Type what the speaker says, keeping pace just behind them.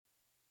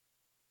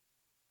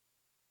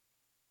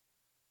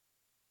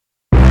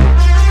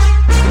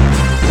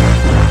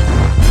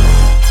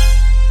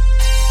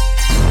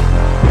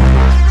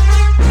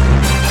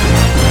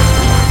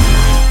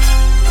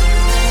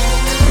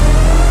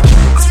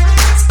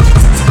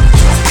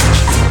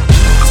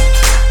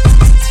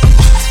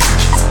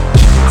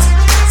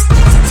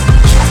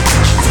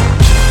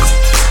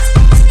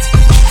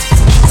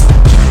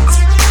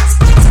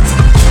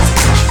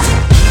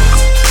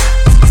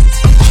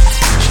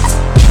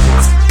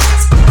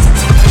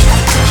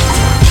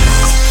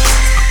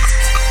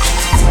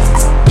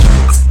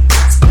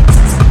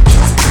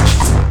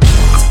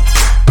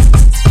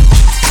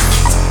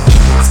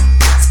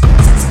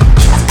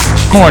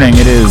morning.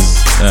 It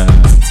is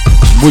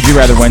Would You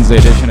Rather Wednesday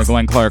edition of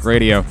Glenn Clark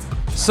Radio.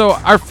 So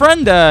our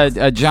friend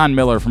John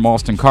Miller from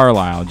Alston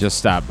Carlisle just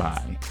stopped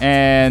by.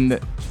 And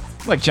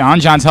like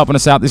John's helping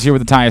us out this year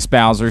with the Tyus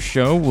Bowser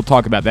Show. We'll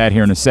talk about that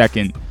here in a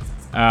second.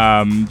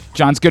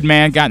 John's a good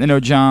man. Gotten to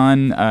know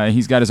John.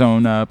 He's got his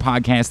own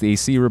podcast, The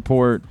AC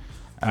Report.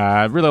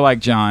 Really like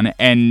John.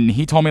 And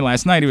he told me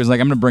last night, he was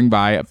like, I'm going to bring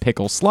by a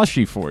pickle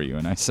slushie for you.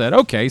 And I said,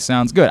 okay,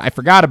 sounds good. I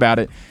forgot about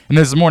it. And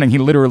this morning, he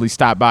literally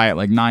stopped by at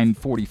like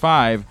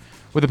 9:45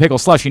 with a pickle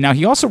slushie. Now,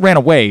 he also ran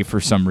away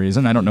for some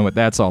reason. I don't know what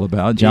that's all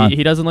about. John,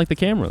 he doesn't like the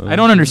camera. I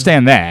don't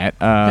understand that.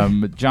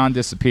 John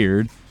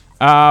disappeared.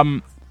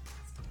 I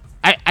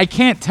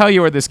can't tell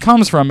you where this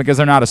comes from because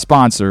they're not a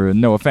sponsor.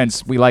 And no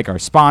offense, we like our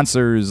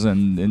sponsors,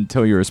 and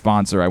until you're a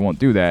sponsor, I won't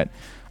do that.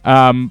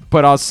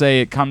 But I'll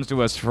say it comes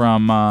to us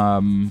from,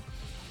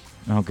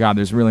 oh God,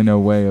 there's really no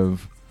way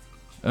of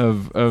oh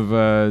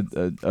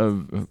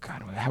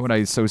God, how would I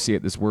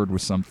associate this word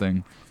with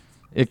something?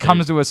 It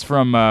comes to us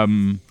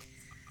from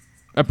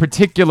a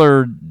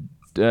particular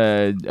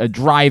a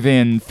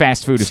drive-in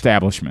fast food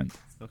establishment.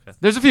 Okay.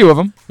 There's a few of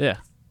them. Yeah.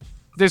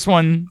 This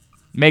one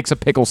makes a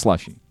pickle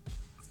slushie.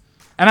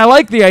 And I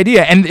like the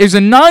idea. And there's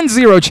a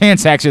non-zero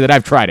chance, actually, that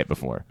I've tried it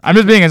before. I'm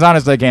just being as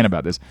honest as I can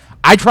about this.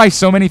 I try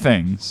so many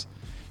things.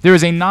 There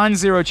is a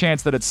non-zero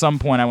chance that at some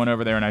point I went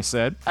over there and I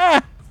said,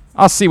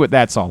 I'll see what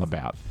that's all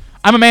about.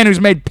 I'm a man who's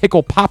made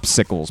pickle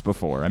popsicles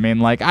before. I mean,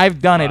 like, I've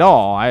done it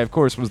all. I, of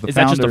course, was the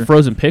founder. Is that just a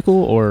frozen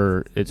pickle,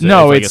 or it's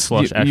no, it's it's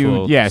like a slush,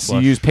 actual yes,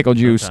 slush? you use pickle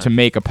juice to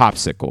make a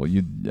popsicle.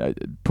 You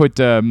put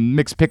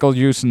mixed pickle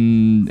juice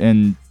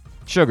and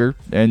sugar,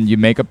 and you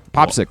make a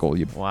popsicle.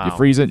 You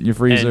freeze it in your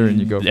freezer, and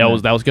you go.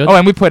 That was good. Oh,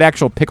 and we put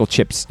actual pickle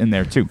chips in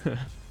there too.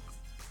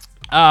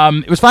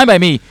 It was fine by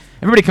me.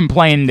 Everybody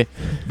complained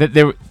that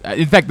there.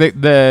 In fact,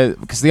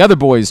 because the other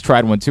boys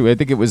tried one too. I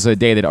think it was a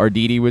day that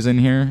Arditi was in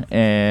here,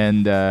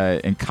 and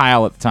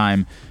Kyle at the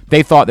time.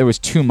 They thought there was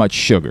too much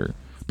sugar,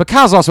 but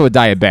Kyle's also a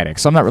diabetic,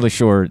 so I'm not really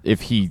sure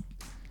if he.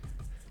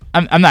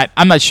 I'm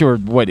not sure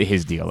what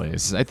his deal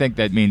is. I think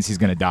that means he's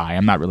gonna die.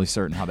 I'm not really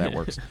certain how that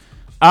works.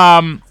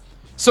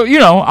 So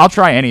I'll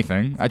try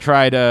anything. We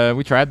tried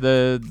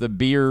the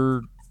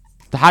beer,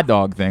 the hot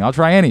dog thing. I'll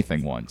try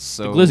anything once.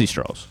 So the glizzy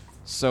straws.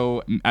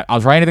 So I'll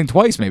try anything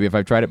twice, maybe, if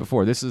I've tried it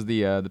before. This is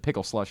the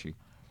pickle slushie.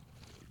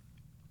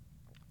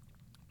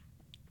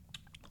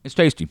 It's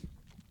tasty.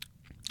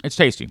 It's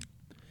tasty.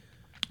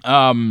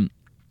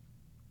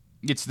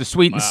 It's the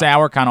sweet and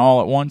sour kind of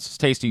all at once. It's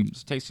tasty.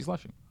 It's tasty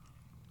slushie.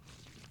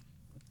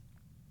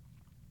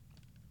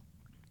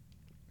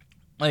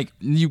 Like,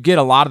 you get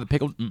a lot of the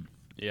pickle.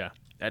 Yeah,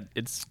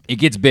 it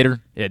gets bitter.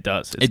 It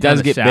does. It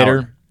does get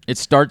bitter. It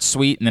starts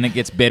sweet and then it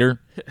gets bitter.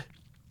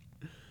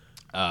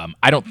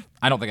 I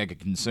don't think I could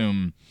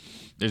consume.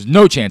 There's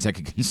no chance I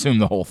could consume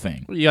the whole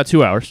thing. Well, you got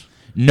 2 hours.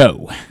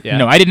 No. Yeah.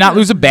 No, I did not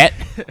lose a bet.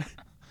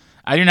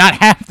 I do not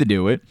have to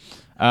do it.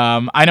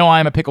 I know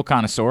I'm a pickle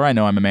connoisseur. I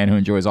know I'm a man who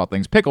enjoys all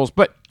things pickles,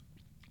 but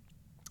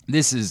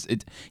this is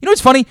it.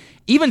 It's funny?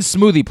 Even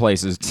smoothie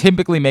places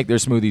typically make their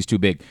smoothies too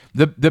big.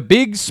 The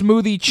big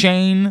smoothie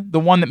chain, the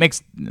one that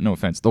makes, no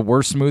offense, the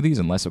worst smoothies,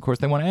 unless, of course,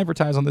 they want to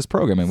advertise on this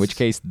program, in which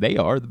case they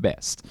are the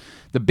best.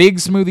 The big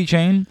smoothie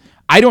chain,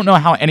 I don't know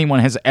how anyone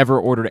has ever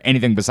ordered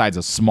anything besides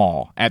a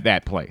small at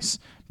that place,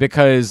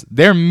 because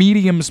their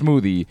medium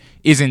smoothie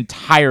is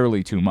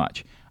entirely too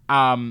much.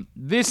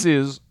 This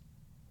is,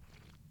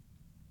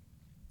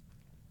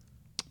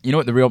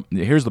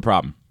 here's the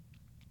problem.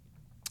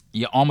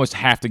 You almost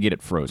have to get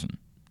it frozen.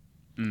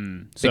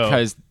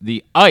 Because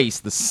the ice,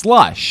 the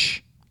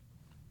slush,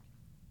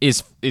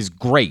 is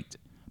great.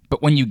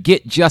 But when you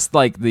get just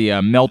like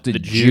the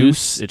melted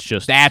juice, it's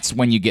just that's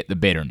when you get the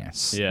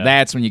bitterness. Yeah.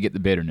 That's when you get the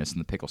bitterness in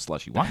the pickle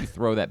slushie. Why don't you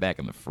throw that back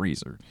in the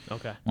freezer?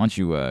 Okay. Why don't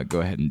you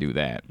go ahead and do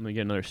that? Let me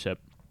get another sip.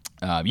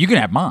 You can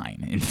have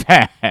mine. In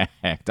fact,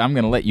 I'm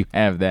going to let you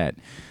have that.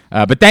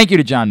 But thank you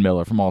to John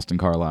Miller from Alston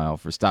Carlisle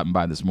for stopping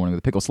by this morning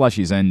with the pickle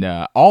slushies and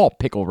all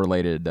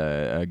pickle-related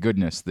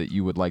goodness that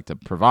you would like to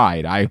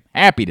provide. I'm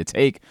happy to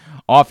take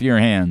off your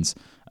hands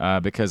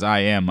because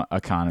I am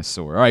a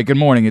connoisseur. All right, good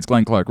morning. It's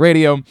Glenn Clark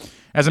Radio.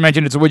 As I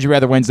mentioned, it's a Would You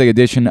Rather Wednesday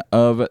edition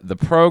of the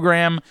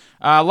program.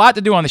 A lot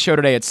to do on the show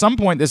today. At some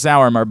point this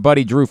hour, my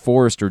buddy Drew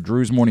Forrester,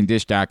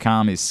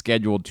 drewsmorningdish.com, is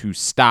scheduled to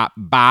stop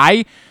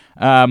by.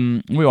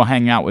 We will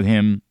hang out with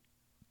him.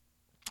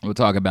 We'll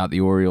talk about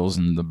the Orioles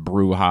and the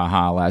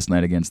brouhaha last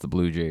night against the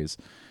Blue Jays.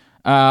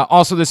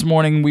 Also this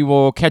morning, we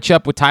will catch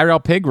up with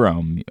Tyrell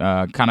Pigrome.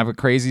 Kind of a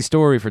crazy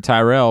story for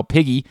Tyrell.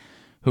 Piggy,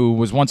 who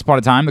was once upon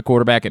a time the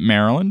quarterback at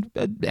Maryland,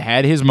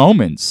 had his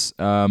moments.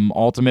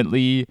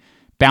 Ultimately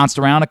bounced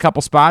around a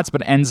couple spots,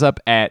 but ends up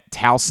at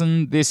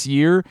Towson this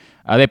year.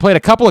 They played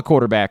a couple of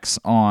quarterbacks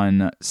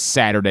on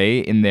Saturday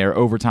in their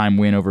overtime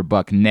win over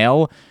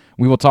Bucknell.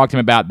 We will talk to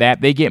him about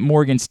that. They get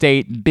Morgan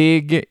State.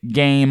 Big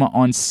game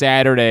on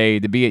Saturday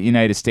to be at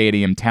United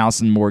Stadium.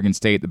 Towson, Morgan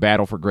State, the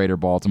battle for Greater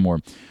Baltimore.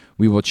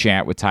 We will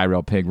chat with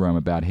Tyrell Pigrome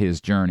about his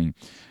journey.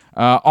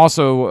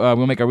 Also,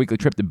 we'll make our weekly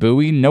trip to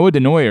Bowie. Noah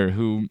Denoyer,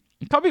 who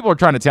a couple people are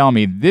trying to tell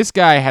me this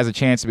guy has a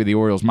chance to be the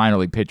Orioles minor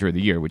league pitcher of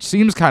the year, which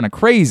seems kind of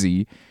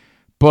crazy,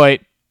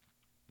 but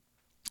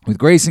with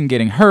Grayson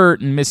getting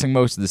hurt and missing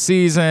most of the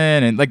season,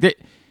 and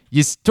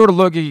you sort of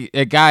look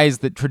at guys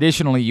that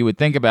traditionally you would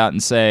think about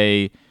and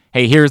say,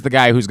 hey, here's the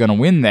guy who's going to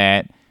win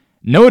that.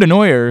 Noah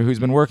Denoyer, who's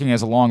been working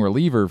as a long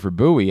reliever for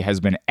Bowie, has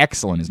been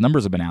excellent. His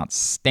numbers have been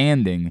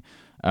outstanding.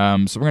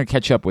 So we're going to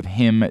catch up with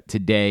him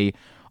today.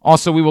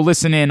 Also, we will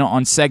listen in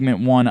on segment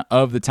 1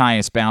 of the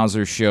Tyus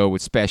Bowser Show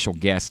with special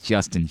guest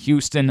Justin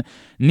Houston.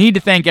 Need to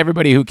thank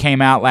everybody who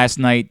came out last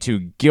night to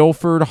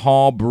Guilford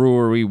Hall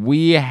Brewery.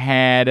 We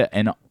had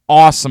an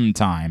awesome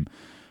time.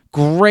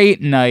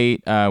 Great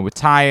night with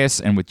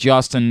Tyus and with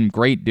Justin.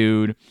 Great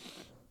dude.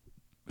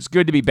 It's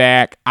good to be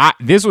back.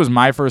 This was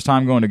my first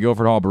time going to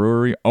Guilford Hall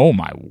Brewery. Oh,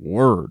 my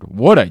word.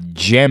 What a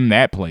gem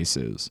that place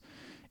is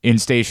in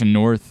Station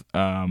North.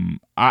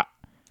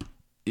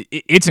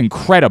 It's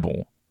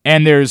incredible.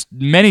 And there's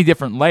many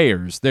different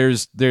layers.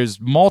 There's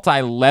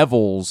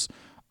multi-levels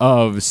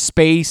of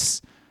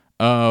space,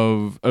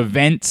 of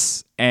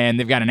events, and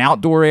they've got an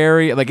outdoor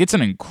area. It's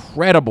an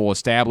incredible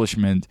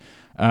establishment.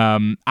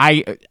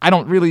 I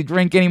don't really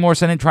drink anymore,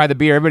 so I didn't try the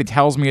beer. Everybody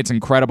tells me it's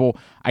incredible.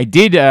 I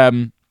did...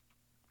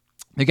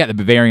 They got the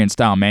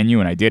Bavarian-style menu,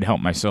 and I did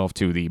help myself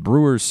to the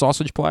Brewer's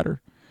sausage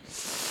platter.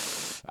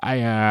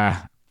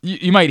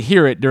 You might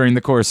hear it during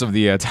the course of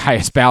the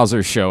Tyus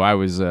Bowser Show. I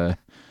was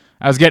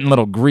getting a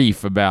little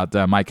grief about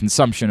my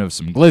consumption of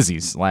some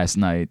glizzies last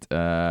night.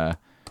 I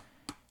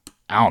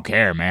don't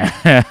care, man.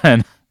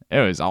 It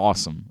was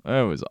awesome.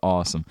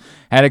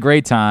 Had a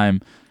great time.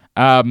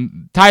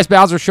 Tyus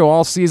Bowser Show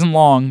all season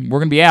long. We're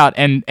going to be out.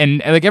 And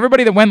like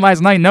everybody that went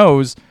last night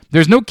knows,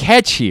 there's no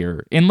catch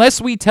here.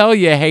 Unless we tell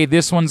you, hey,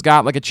 this one's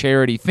got like a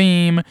charity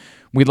theme,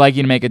 we'd like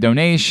you to make a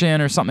donation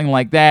or something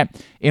like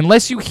that.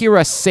 Unless you hear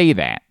us say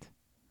that,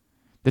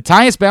 the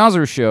Tyus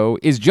Bowser Show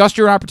is just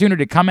your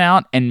opportunity to come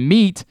out and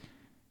meet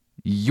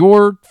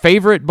your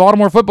favorite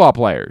Baltimore football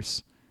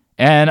players.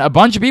 And a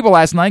bunch of people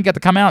last night got to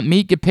come out and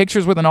meet, get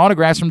pictures with an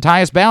autographs from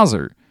Tyus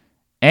Bowser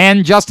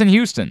and Justin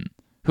Houston,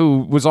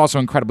 who was also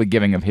incredibly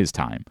giving of his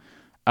time.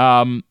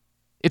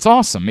 It's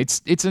awesome.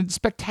 It's a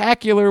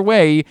spectacular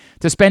way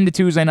to spend a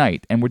Tuesday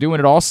night, and we're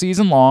doing it all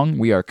season long.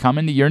 We are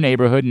coming to your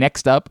neighborhood.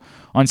 Next up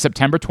on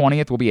September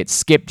 20th, we'll be at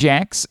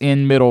Skipjack's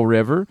in Middle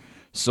River.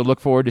 So look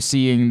forward to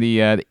seeing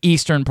the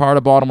eastern part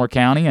of Baltimore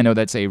County. I know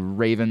that's a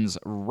Ravens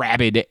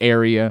rabid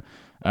area,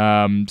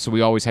 so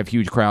we always have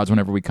huge crowds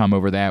whenever we come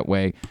over that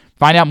way.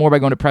 Find out more by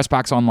going to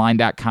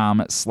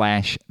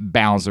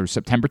PressBoxOnline.com/Bowser.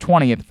 September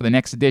 20th for the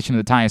next edition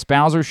of the Tyus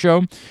Bowser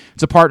Show.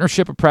 It's a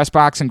partnership of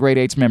PressBox and Grade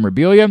 8's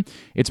Memorabilia.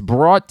 It's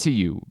brought to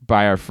you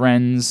by our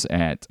friends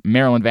at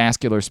Maryland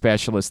Vascular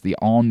Specialists, the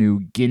all-new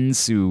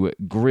Ginsu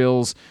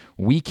Grills.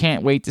 We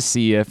can't wait to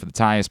see you for the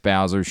Tyus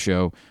Bowser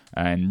Show,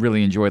 and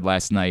really enjoyed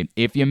last night.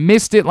 If you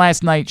missed it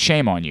last night,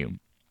 shame on you.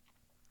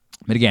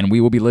 But again,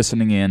 we will be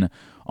listening in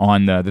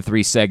on the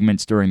 3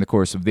 segments during the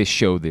course of this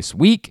show this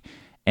week.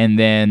 And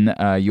then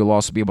you'll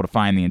also be able to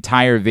find the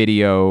entire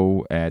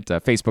video at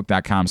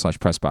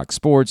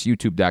facebook.com/PressBoxSports,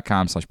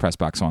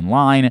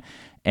 youtube.com/PressBoxOnline,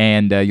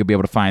 and you'll be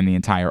able to find the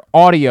entire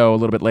audio a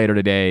little bit later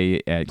today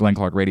at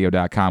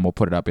GlennClarkRadio.com. We'll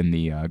put it up in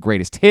the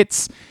greatest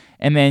hits,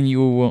 and then you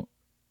will...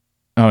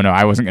 Oh, no,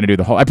 I wasn't going to do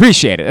the whole... I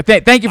appreciate it.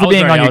 Thank you for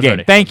being on your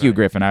game. Thank you,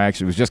 Griffin. I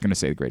actually was just going to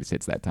say the greatest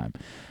hits that time.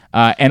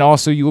 And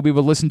also, you will be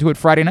able to listen to it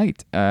Friday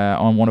night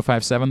on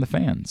 105.7 The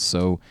Fan.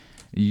 So...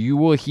 you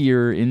will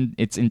hear in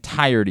its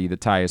entirety the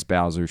Tyus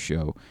Bowser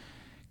Show.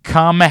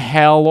 Come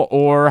hell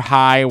or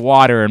high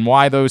water. And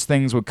why those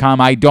things would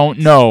come, I don't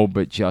know,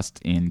 but just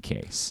in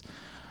case.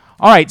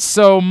 All right,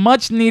 so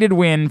much-needed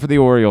win for the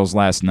Orioles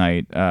last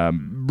night.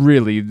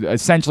 Really,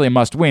 essentially a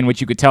must-win,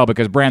 which you could tell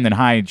because Brandon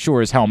Hyde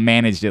sure as hell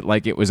managed it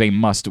like it was a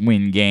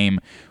must-win game.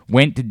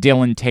 Went to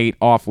Dylan Tate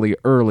awfully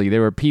early. There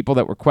were people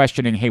that were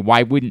questioning, hey,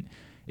 why wouldn't...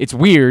 It's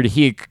weird.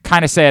 He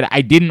kind of said,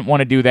 I didn't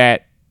want to do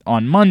that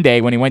on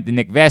Monday when he went to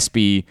Nick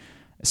Vespi.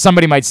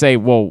 Somebody might say,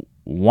 well,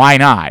 why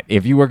not?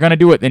 If you were going to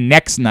do it the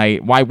next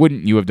night, why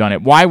wouldn't you have done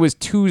it? Why was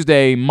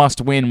Tuesday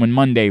must win when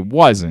Monday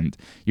wasn't?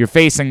 You're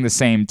facing the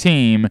same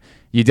team.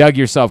 You dug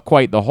yourself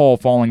quite the hole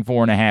falling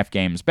 4.5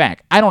 games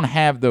back. I don't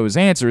have those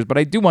answers, but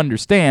I do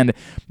understand.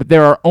 But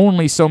there are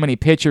only so many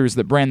pitchers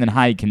that Brandon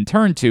Hyde can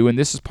turn to, and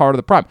this is part of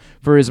the problem.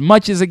 For as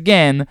much as,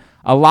 again,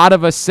 a lot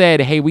of us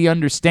said, hey, we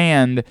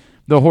understand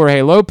the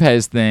Jorge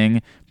Lopez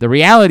thing, the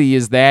reality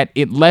is that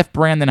it left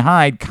Brandon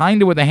Hyde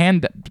kind of with a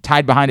hand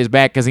tied behind his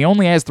back because he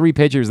only has 3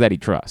 pitchers that he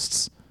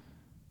trusts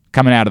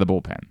coming out of the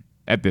bullpen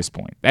at this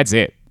point. That's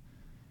it.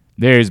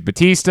 There's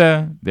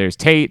Batista, there's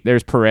Tate,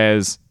 there's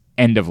Perez,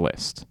 end of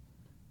list.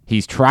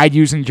 He's tried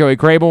using Joey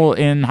Crable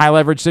in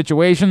high-leverage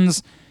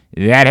situations.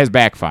 That has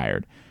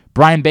backfired.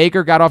 Brian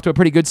Baker got off to a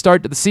pretty good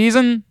start to the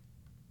season.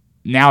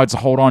 Now it's a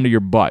hold on to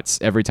your butts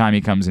every time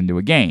he comes into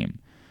a game.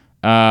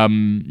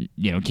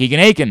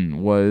 Keegan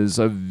Aiken was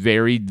a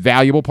very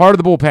valuable part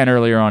of the bullpen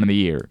earlier on in the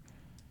year.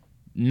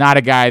 Not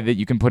a guy that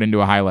you can put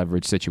into a high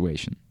leverage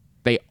situation.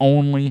 They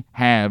only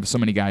have so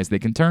many guys they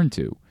can turn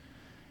to.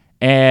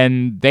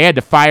 And they had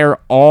to fire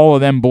all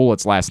of them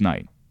bullets last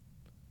night.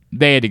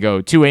 They had to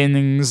go 2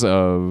 innings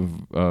of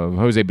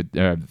Jose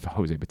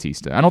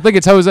Bautista. I don't think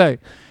it's Jose.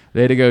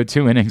 They had to go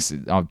 2 innings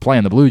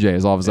playing the Blue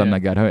Jays. All of a sudden, I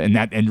got and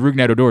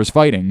Rougned Odor is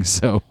fighting.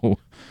 So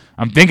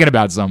I'm thinking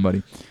about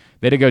somebody.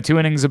 They had to go 2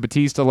 innings of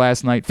Bautista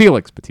last night.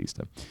 Felix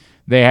Bautista.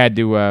 They had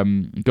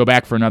to go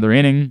back for another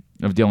inning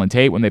of Dylan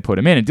Tate when they put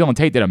him in. And Dylan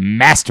Tate did a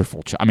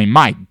masterful job. I mean,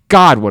 my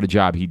God, what a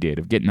job he did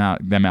of getting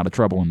them out of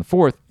trouble in the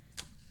 4th.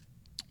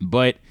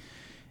 But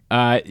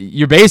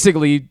you're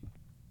basically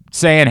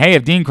saying, hey,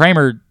 if Dean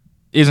Kramer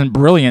isn't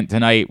brilliant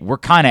tonight, we're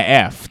kind of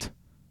effed.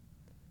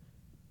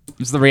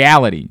 It's the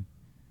reality.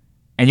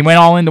 And you went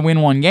all in to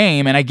win one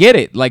game, and I get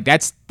it. Like,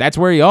 that's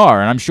where you are.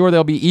 And I'm sure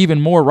there'll be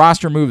even more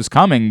roster moves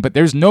coming, but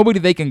there's nobody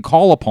they can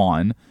call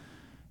upon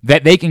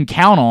that they can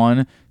count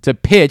on to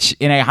pitch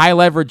in a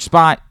high-leverage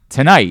spot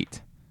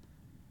tonight.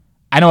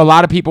 I know a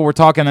lot of people were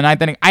talking the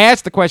 9th inning. I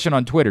asked the question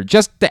on Twitter,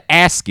 just to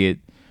ask it,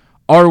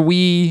 are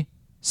we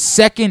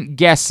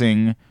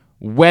second-guessing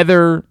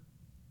whether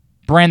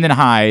Brandon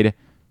Hyde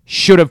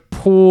should have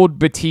pulled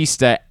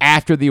Bautista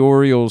after the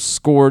Orioles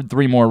scored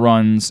 3 more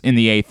runs in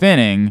the 8th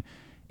inning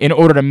in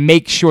order to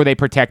make sure they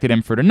protected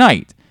him for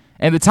tonight?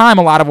 At the time,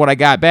 a lot of what I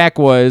got back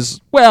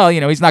was, well,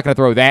 he's not going to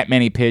throw that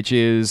many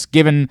pitches.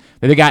 Given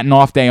that they got an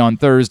off day on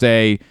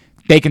Thursday,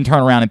 they can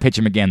turn around and pitch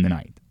him again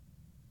tonight.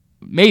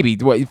 Maybe.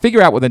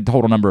 Figure out what the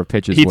total number of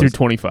pitches was. He threw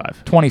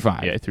 25.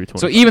 25. Yeah, he threw 25.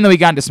 So even though he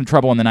got into some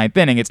trouble in the 9th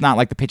inning, it's not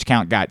like the pitch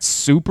count got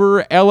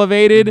super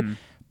elevated,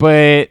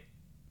 but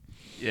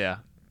yeah,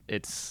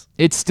 it's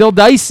still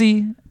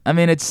dicey. I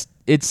mean, it's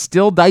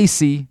still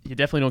dicey. You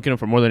definitely don't get him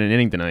for more than an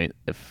inning tonight.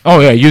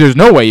 There's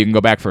no way you can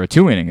go back for a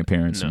 2-inning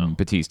appearance from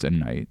Bautista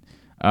tonight.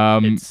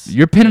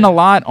 You're pinning a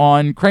lot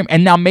on Kramer.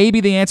 And now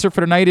maybe the answer for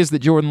tonight is that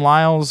Jordan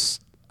Lyles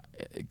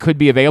could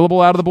be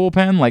available out of the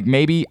bullpen. Like,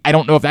 maybe, I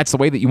don't know if that's the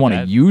way that you want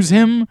to use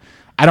him.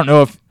 I don't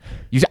know if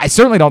I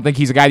certainly don't think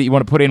he's a guy that you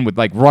want to put in with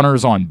like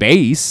runners on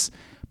base.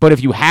 But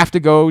if you have to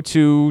go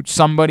to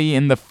somebody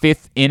in the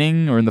 5th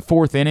inning or in the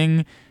 4th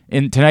inning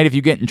tonight, if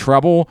you get in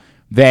trouble,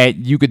 that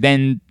you could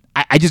then.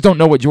 I just don't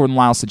know what Jordan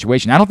Lyles'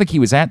 situation. I don't think he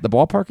was at the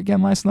ballpark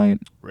again last night.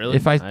 Really?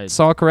 If I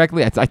saw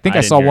correctly. I think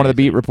I saw one of the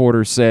beat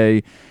reporters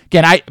say,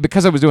 again,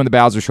 because I was doing the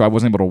Bowser show, I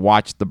wasn't able to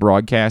watch the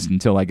broadcast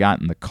until I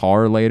got in the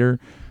car later.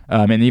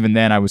 And even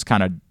then, I was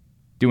kind of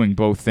doing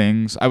both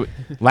things.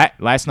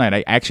 Last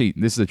night,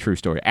 this is a true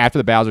story. After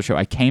the Bowser show,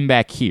 I came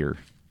back here.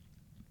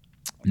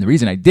 And the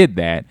reason I did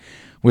that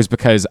was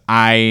because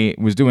I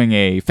was doing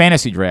a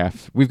fantasy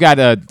draft. We've got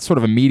a sort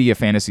of a media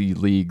fantasy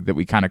league that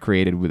we kind of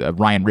created with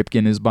Ryan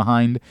Ripken is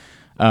behind.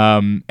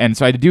 And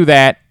so I had to do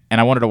that, and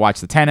I wanted to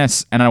watch the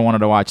tennis, and I wanted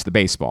to watch the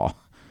baseball.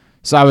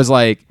 So I was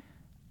like,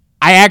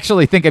 I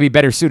actually think I'd be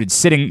better suited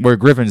sitting where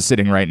Griffin's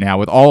sitting right now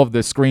with all of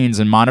the screens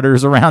and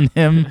monitors around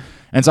him.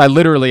 And so I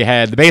literally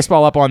had the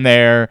baseball up on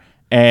there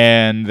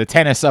and the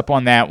tennis up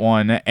on that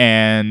one,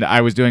 and I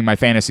was doing my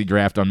fantasy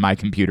draft on my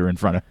computer in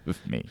front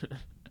of me.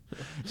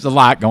 There's a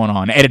lot going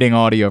on, editing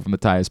audio from the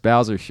Tyus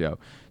Bowser show.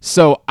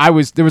 So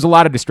there was a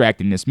lot of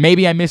distractingness.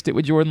 Maybe I missed it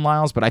with Jordan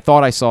Lyles, but I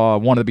thought I saw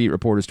one of the beat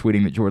reporters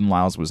tweeting that Jordan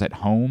Lyles was at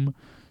home.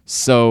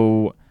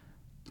 So,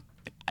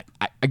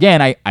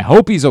 I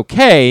hope he's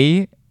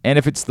okay. And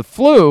if it's the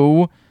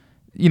flu,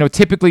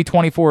 typically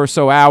 24 or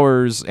so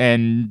hours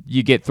and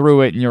you get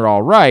through it and you're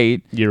all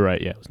right. You're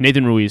right, yeah.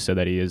 Nathan Ruiz said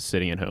that he is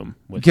sitting at home.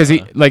 Because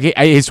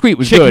his tweet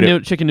was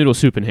good. Chicken noodle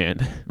soup in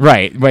hand.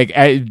 Right,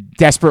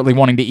 desperately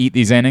wanting to eat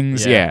these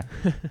innings. Yeah.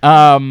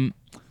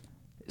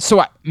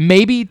 So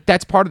maybe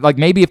that's part of,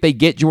 maybe if they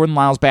get Jordan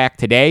Lyles back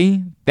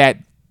today,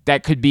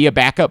 that could be a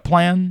backup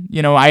plan.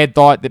 I had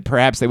thought that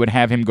perhaps they would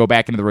have him go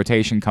back into the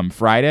rotation come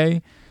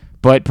Friday.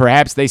 But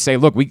perhaps they say,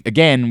 look, we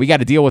got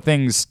to deal with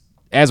things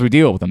as we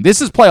deal with them.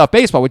 This is playoff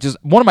baseball, which is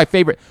one of my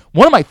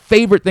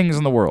favorite things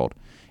in the world,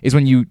 is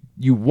when you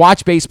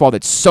watch baseball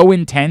that's so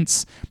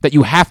intense that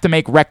you have to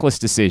make reckless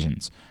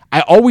decisions.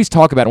 I always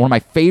talk about it. One of my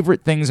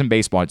favorite things in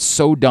baseball, it's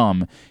so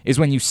dumb, is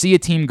when you see a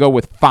team go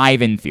with 5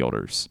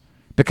 infielders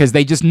because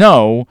they just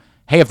know,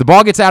 hey, if the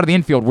ball gets out of the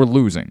infield, we're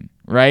losing,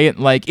 right?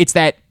 Like it's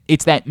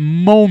that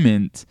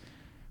moment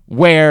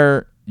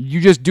where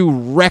you just do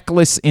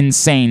reckless,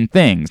 insane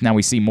things. Now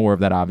we see more of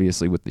that,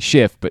 obviously, with the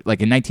shift. But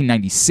like in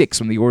 1996,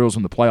 when the Orioles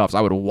won the playoffs,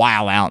 I would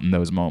wow out in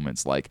those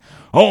moments. Like,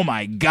 oh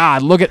my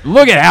God, look at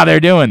how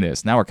they're doing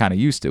this. Now we're kind of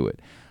used to it.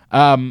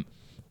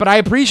 But I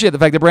appreciate the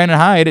fact that Brandon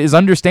Hyde is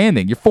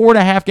understanding. You're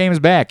 4.5 games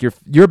back.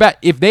 You're about.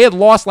 If they had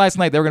lost last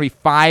night, they were going to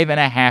be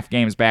 5.5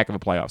 games back of a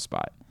playoff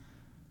spot.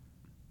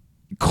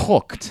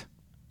 Cooked.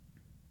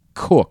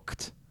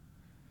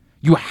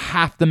 You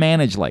have to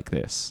manage like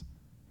this.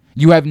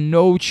 You have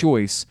no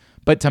choice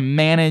but to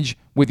manage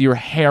with your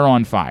hair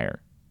on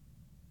fire.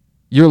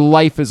 Your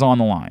life is on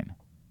the line.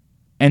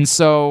 And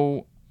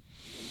so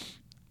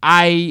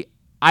I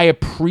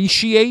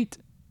appreciate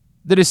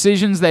the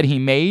decisions that he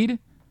made.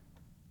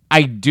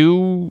 I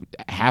do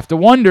have to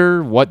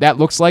wonder what that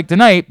looks like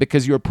tonight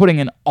because you're putting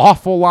an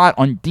awful lot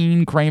on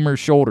Dean Kramer's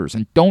shoulders.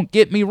 And don't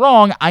get me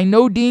wrong, I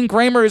know Dean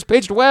Kramer has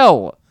pitched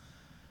well.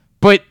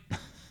 But,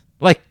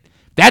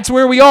 That's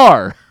where we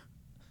are.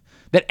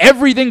 That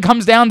everything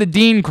comes down to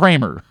Dean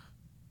Kramer.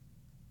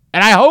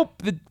 And I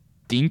hope that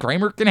Dean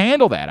Kramer can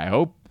handle that. I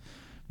hope,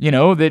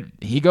 that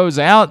he goes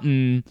out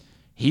and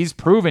he's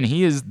proven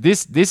he is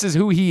this is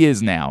who he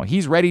is now.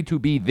 He's ready to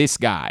be this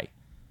guy.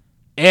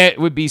 It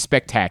would be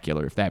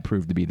spectacular if that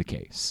proved to be the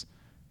case.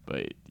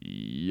 But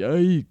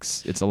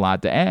yikes, it's a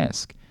lot to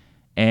ask.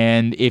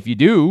 And if you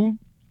do,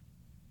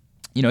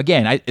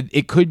 again,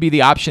 it could be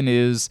the option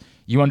is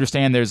you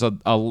understand there's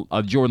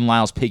a Jordan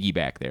Lyles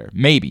piggyback there.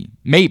 Maybe.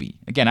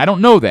 Again, I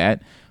don't know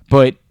that,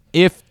 but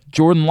if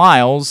Jordan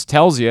Lyles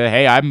tells you,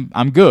 hey,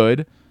 I'm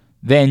good,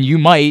 then you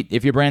might,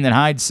 if you're Brandon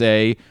Hyde,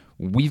 say,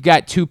 we've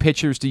got 2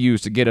 pitchers to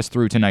use to get us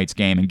through tonight's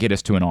game and get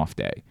us to an off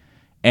day.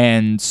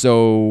 And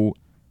so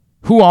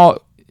who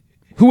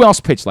else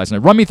pitched last night?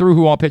 Run me through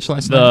who all pitched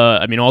last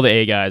night. All the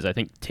A guys. I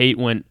think Tate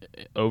went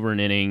over an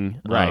inning.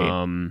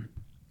 Right.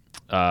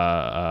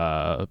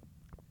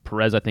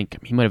 Perez, I think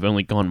he might have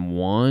only gone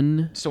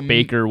 1. So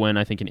Baker went,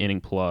 I think, an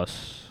inning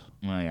plus.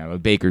 Well, yeah,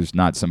 but Baker's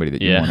not somebody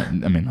that you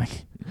want to,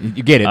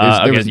 you get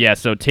it.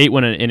 So Tate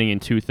went an inning in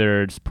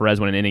 2/3. Perez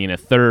went an inning in a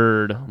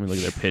third. Let me look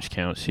at their pitch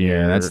counts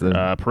here. Yeah, that's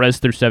Perez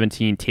through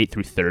 17, Tate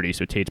through 30.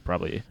 So Tate's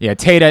probably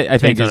Tate. I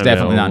think is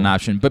definitely not an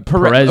option. But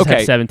Perez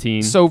had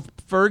 17. So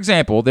for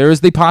example, there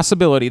is the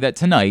possibility that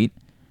tonight,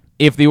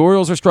 if the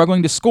Orioles are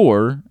struggling to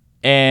score,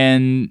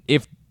 and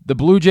if the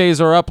Blue Jays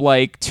are up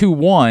like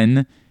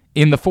 2-1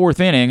 in the 4th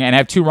inning and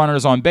have 2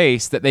 runners on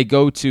base, that he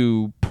goes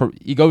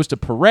to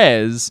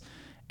Perez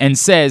and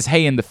says,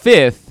 hey, in the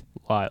 5th,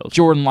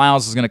 Jordan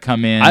Lyles is going to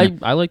come in.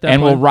 I like that.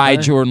 And we'll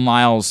ride Jordan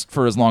Lyles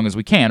for as long as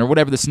we can, or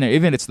whatever the scenario.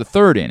 Even if it's the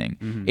 3rd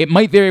inning, It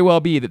might very well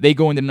be that they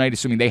go into the night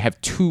assuming they have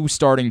 2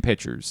 starting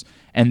pitchers,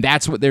 and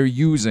that's what they're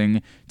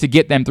using to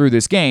get them through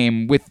this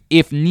game. With,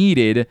 if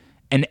needed,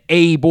 an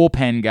A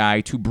bullpen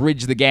guy to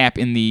bridge the gap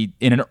in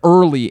an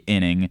early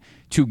inning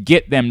to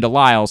get them to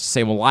Lyles to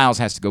say, well, Lyles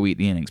has to go eat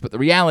the innings. But the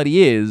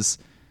reality is,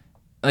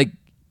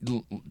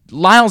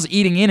 Lyles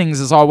eating innings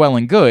is all well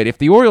and good. If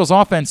the Orioles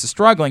offense is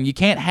struggling, you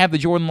can't have the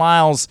Jordan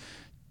Lyles,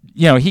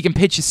 he can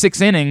pitch you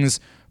 6 innings,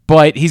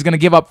 but he's going to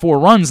give up 4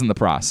 runs in the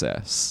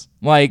process.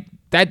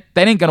 That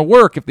ain't going to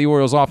work if the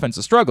Orioles offense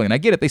is struggling. And I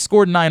get it. They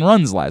scored 9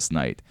 runs last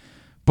night.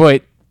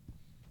 But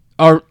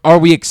are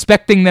we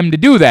expecting them to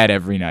do that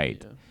every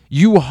night? Yeah.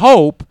 You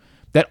hope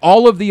that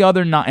all of the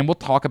other and we'll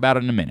talk about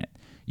it in a minute.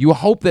 You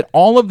hope that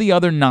all of the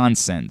other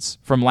nonsense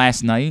from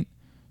last night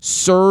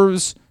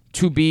serves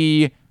to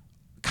be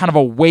kind of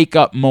a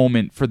wake-up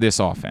moment for this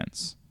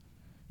offense.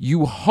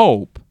 You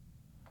hope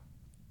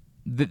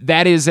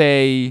that is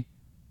it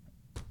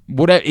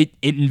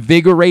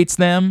invigorates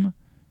them.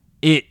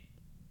 It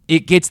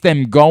gets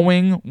them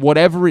going.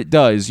 Whatever it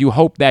does, you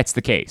hope that's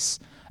the case.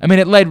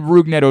 It led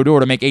Rougned Odor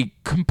to make a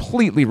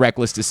completely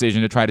reckless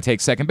decision to try to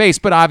take second base,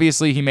 but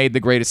obviously he made the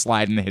greatest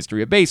slide in the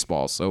history of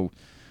baseball. So,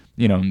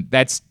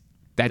 that's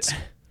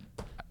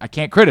I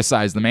can't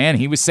criticize the man.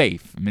 He was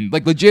safe.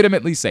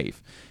 Legitimately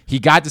safe. He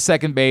got to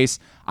second base.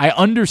 I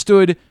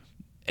understood.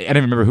 I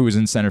don't remember who was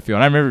in center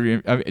field. I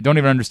don't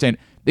even understand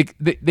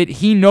that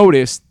he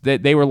noticed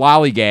that they were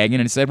lollygagging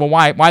and said, well,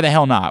 why the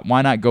hell not?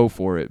 Why not go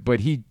for it?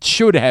 But he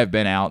should have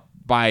been out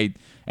by,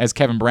 as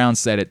Kevin Brown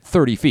said, at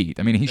 30 feet.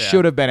 He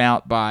should have been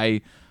out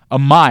by a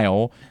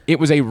mile. It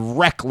was a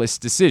reckless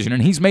decision,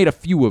 and he's made a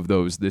few of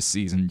those this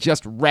season.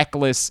 Just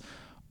reckless,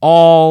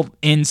 all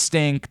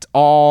instinct,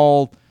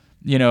 all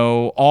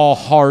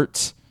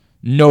heart,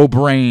 no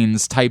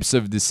brains types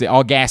of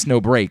all gas, no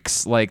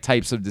brakes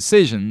types of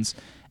decisions.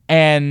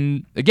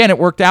 And again, it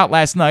worked out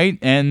last night,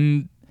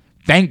 and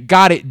thank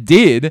God it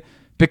did,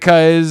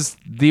 because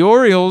the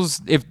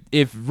Orioles, if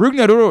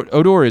Rougned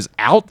Odor is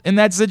out in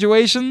that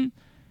situation,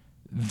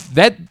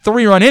 that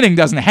 3-run inning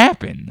doesn't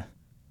happen.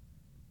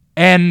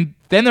 And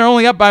then they're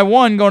only up by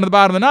 1 going to the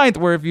bottom of the 9th,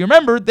 where if you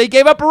remember, they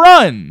gave up a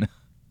run.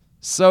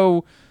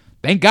 So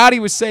thank God he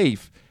was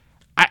safe.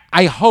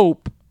 I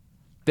hope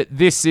that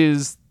this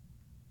is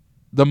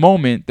the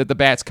moment that the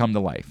bats come to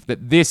life,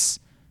 that this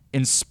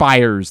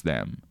inspires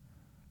them.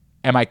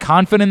 Am I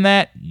confident in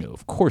that? No,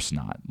 of course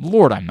not.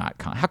 Lord, I'm not.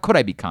 How could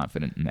I be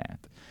confident in that?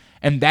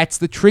 And that's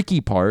the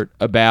tricky part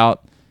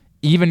about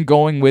even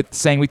going with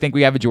saying we think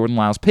we have a Jordan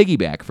Lyles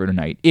piggyback for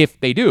tonight, if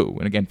they do.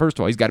 And again, first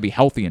of all, he's got to be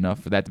healthy enough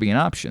for that to be an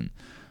option.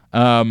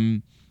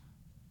 The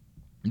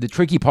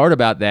tricky part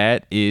about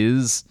that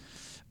is,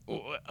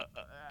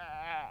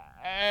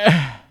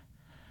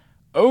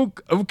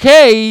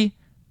 okay,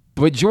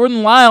 but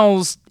Jordan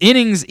Lyles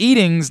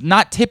eatings,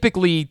 not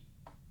typically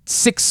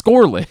 6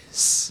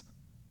 scoreless.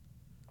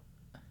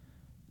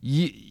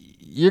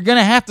 You're going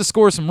to have to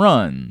score some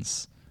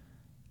runs.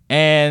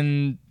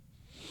 And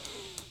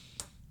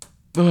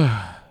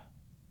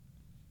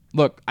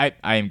look, I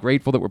am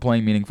grateful that we're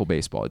playing meaningful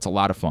baseball. It's a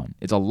lot of fun.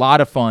 It's a lot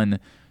of fun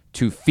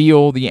to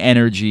feel the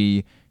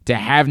energy, to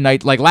have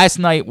night. Like last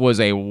night was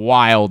a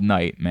wild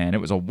night, man. It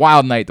was a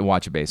wild night to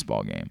watch a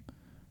baseball game.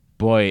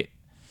 But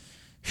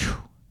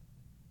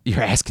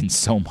you're asking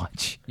so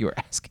much. You're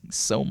asking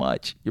so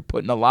much. You're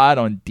putting a lot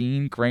on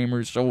Dean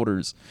Kramer's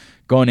shoulders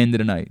going into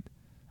the night.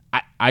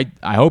 I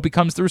hope he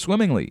comes through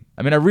swimmingly.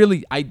 I mean,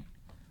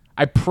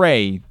 I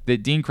pray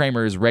that Dean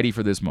Kramer is ready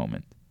for this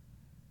moment.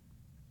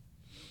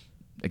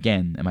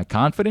 Again, am I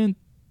confident?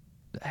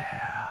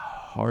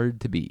 Hard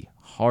to be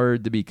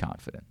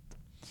confident.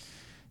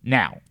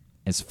 Now,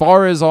 as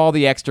far as all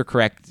the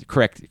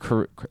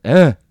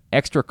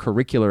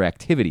extracurricular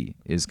activity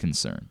is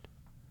concerned,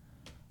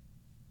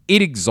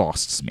 it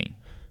exhausts me.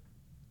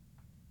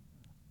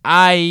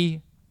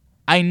 I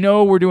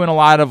know we're doing a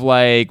lot of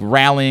like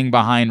rallying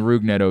behind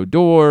Rougned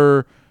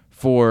Odor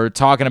for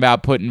talking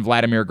about putting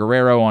Vladimir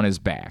Guerrero on his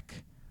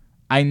back.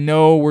 I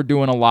know we're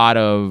doing a lot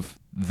of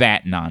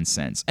that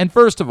nonsense. And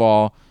first of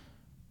all,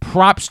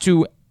 props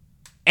to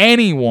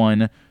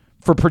anyone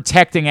for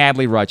protecting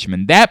Adley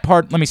Rutschman. That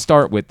part, let me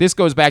start with. This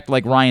goes back to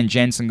like Ryan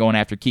Jensen going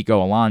after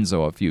Kiko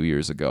Alonso a few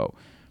years ago.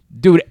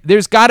 Dude,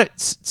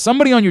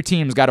 somebody on your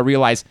team's got to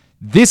realize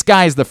this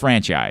guy's the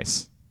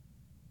franchise.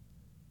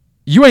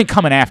 You ain't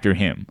coming after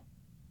him.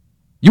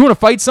 You want to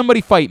fight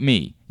somebody? Fight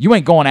me. You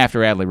ain't going after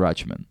Adley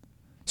Rutschman.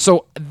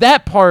 So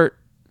that part,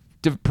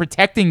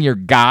 protecting your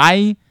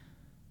guy,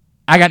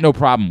 I got no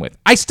problem with.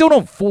 I still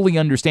don't fully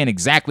understand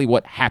exactly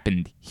what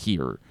happened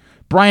here.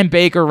 Brian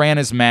Baker ran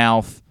his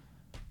mouth,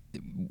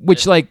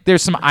 which, like,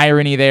 there's some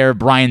irony there,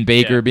 Brian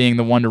Baker being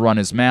the one to run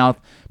his mouth.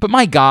 But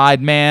my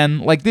God, man,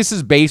 like, this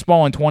is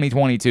baseball in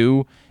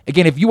 2022.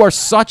 Again, if you are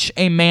such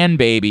a man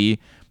baby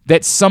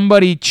that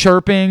somebody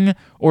chirping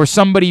or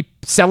somebody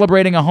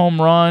celebrating a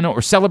home run or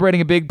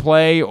celebrating a big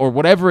play or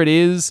whatever it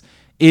is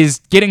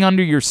getting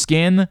under your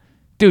skin,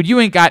 dude,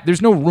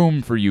 there's no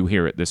room for you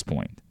here at this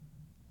point.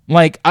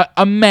 Like,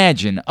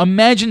 imagine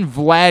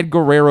Vlad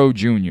Guerrero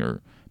Jr.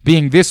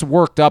 being this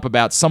worked up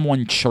about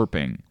someone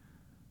chirping.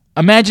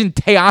 Imagine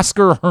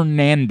Teoscar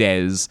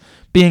Hernandez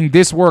being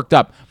this worked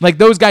up. Like,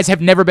 those guys have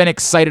never been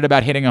excited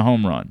about hitting a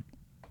home run.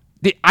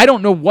 I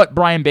don't know what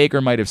Brian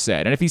Baker might have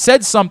said. And if he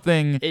said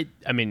something... I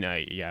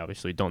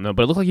obviously don't know.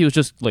 But it looked like he was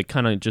just, like,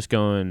 kind of just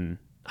going...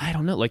 I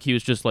don't know. Like, he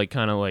was just, like,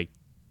 kind of, like,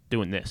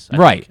 doing this. I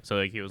think. So,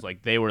 like, he was,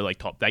 like, they were,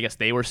 like, I guess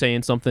they were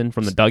saying something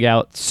from the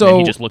dugout. So and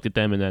he just looked at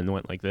them and then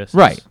went like this.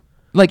 Right.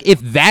 Like,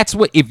 if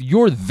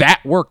you're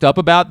that worked up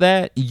about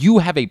that, you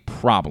have a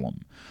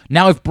problem.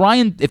 Now, if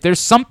there's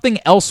something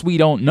else we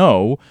don't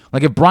know,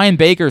 like if Brian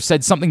Baker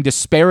said something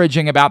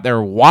disparaging about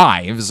their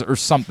wives or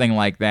something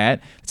like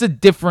that, it's a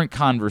different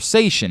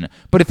conversation.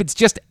 But if it's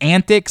just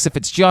antics, if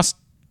it's just,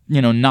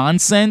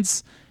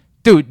 nonsense,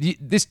 dude,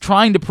 this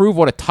trying to prove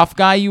what a tough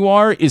guy you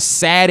are is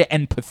sad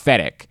and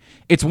pathetic.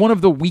 It's one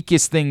of the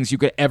weakest things you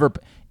could ever...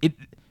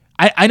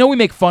 I know we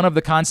make fun of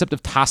the concept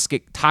of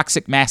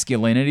toxic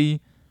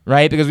masculinity,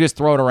 right? Because we just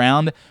throw it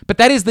around. But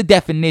that is the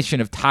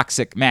definition of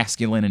toxic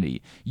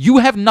masculinity. You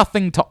have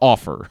nothing to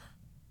offer.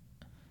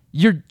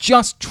 You're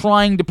just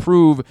trying to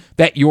prove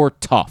that you're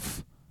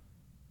tough.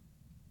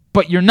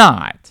 But you're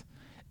not.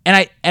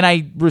 And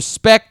I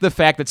respect the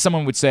fact that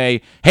someone would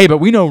say, hey, but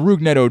we know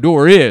Rougned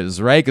Odor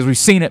is, right? Because we've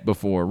seen it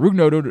before.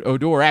 Rougned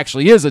Odor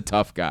actually is a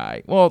tough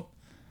guy. Well,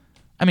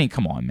 I mean,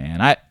 come on,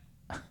 man.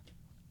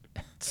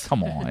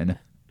 Come on.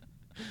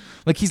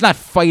 Like, he's not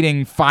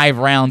fighting 5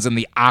 rounds in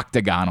the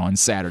octagon on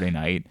Saturday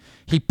night.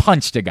 He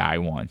punched a guy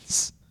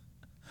once.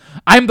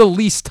 I'm the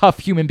least tough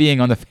human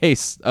being on the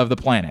face of the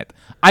planet.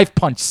 I've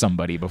punched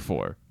somebody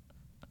before.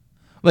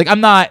 Like, I'm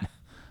not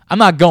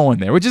going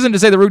there, which isn't to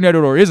say that Rougned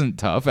Odor isn't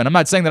tough, and I'm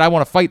not saying that I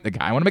want to fight the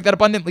guy. I want to make that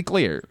abundantly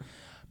clear.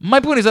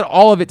 My point is that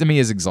all of it to me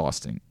is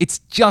exhausting. It's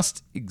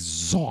just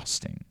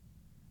exhausting.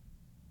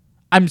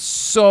 I'm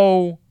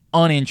so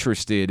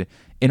uninterested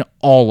in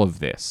all of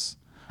this.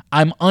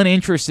 I'm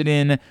uninterested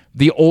in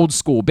the old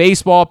school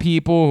baseball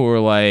people who are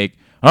like,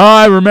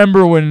 I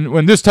remember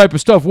when this type of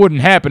stuff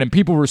wouldn't happen and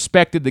people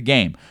respected the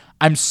game.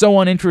 I'm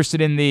so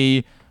uninterested in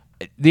the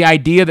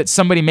idea that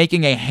somebody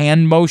making a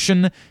hand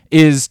motion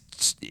is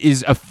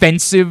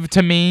offensive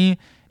to me,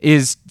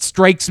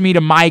 strikes me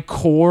to my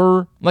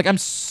core. Like, I'm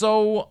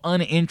so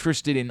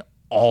uninterested in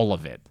all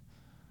of it.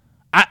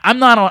 I'm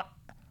not on...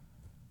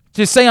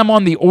 To say I'm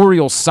on the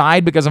Orioles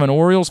side because I'm an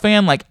Orioles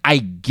fan, like, I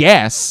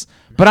guess...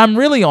 But I'm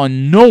really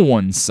on no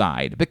one's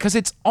side because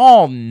it's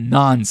all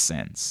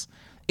nonsense.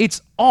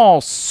 It's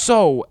all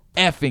so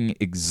effing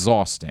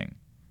exhausting.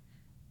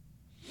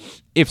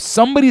 If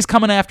somebody's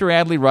coming after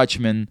Adley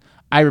Rutschman,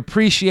 I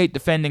appreciate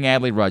defending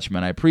Adley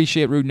Rutschman. I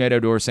appreciate Rougned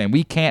Odor saying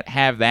we can't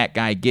have that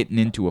guy getting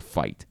into a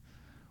fight.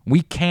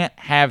 We can't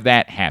have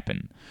that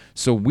happen.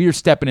 So we're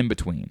stepping in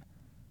between.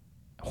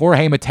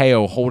 Jorge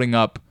Mateo holding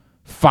up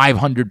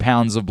 500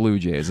 pounds of Blue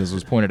Jays, as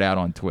was pointed out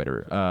on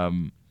Twitter.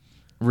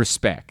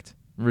 Respect.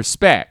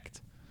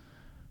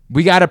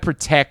 We got to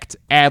protect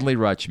Adley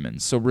Rutschman,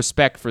 so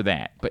respect for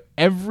that. But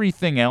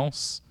everything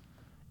else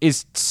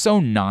is so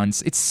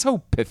nonsense. It's so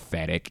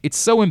pathetic. It's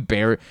so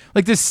embarrassing.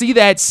 Like, to see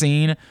that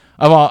scene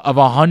of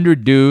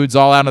 100 dudes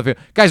all out of the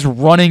field, guys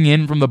running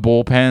in from the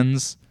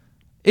bullpens.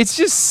 It's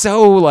just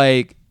so,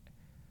 like,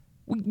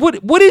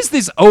 what is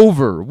this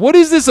over? What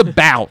is this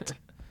about?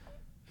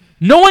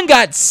 No one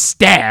got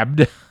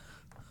stabbed.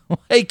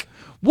 Like,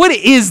 what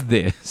is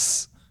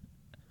this?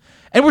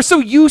 And we're so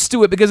used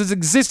to it because it's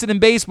existed in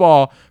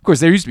baseball. Of course,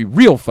 there used to be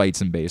real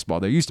fights in baseball.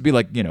 There used to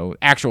be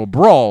actual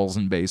brawls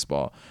in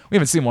baseball. We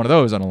haven't seen one of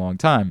those in a long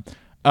time.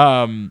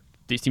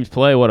 These teams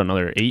play,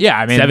 another 8? Yeah,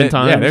 I mean, 7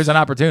 times? Yeah, there's an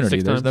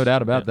opportunity. There's times? No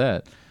doubt about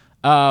that.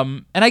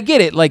 And I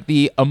get it. Like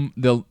the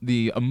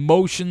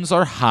emotions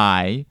are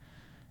high,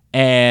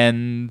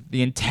 and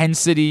the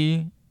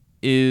intensity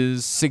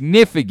is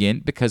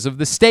significant because of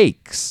the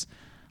stakes.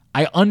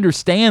 I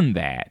understand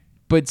that,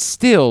 but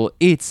still,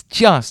 it's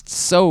just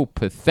so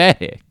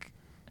pathetic.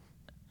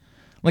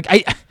 Like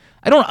I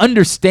don't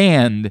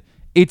understand.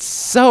 It's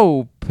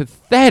so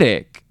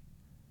pathetic.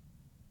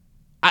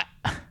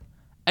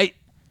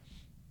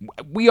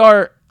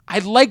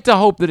 I'd like to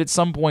hope that at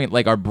some point,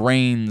 like, our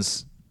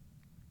brains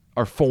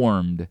are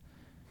formed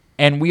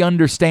and we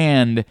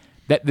understand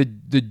that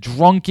the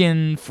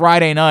drunken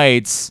Friday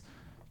nights,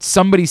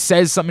 somebody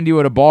says something to you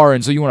at a bar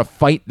and so you want to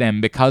fight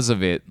them because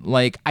of it.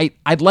 Like,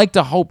 I'd like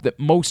to hope that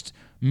most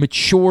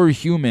mature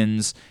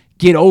humans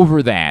get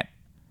over that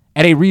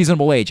at a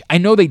reasonable age. I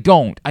know they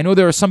don't. I know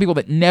there are some people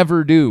that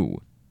never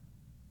do.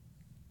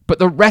 But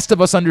the rest of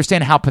us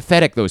understand how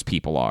pathetic those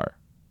people are,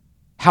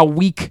 how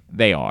weak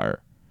they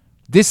are.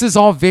 This is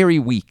all very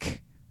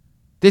weak.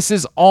 This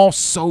is all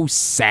so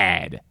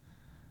sad.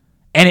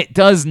 And it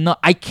does not,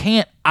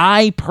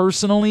 I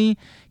personally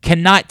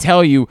cannot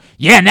tell you,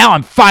 yeah, now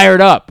I'm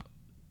fired up.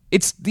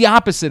 It's the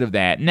opposite of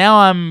that. Now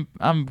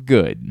I'm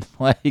good.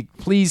 Like,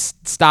 please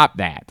stop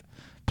that.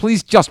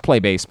 Please just play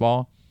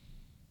baseball.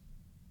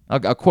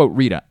 I'll quote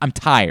Rita. I'm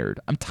tired.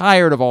 I'm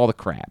tired of all the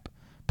crap.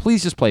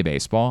 Please just play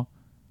baseball.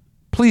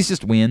 Please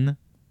just win.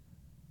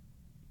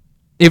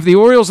 If the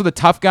Orioles are the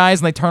tough guys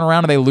and they turn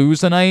around and they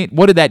lose tonight,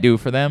 what did that do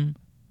for them?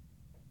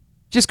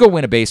 Just go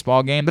win a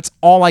baseball game. That's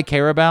all I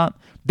care about.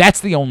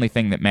 That's the only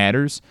thing that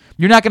matters.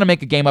 You're not going to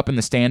make a game up in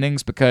the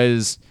standings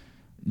because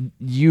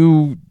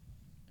you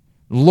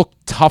look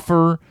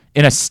tougher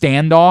in a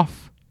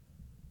standoff.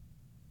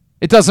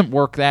 It doesn't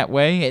work that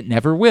way. It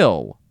never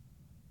will.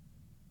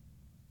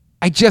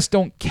 I just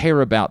don't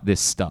care about this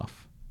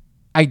stuff.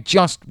 I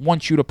just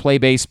want you to play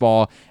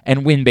baseball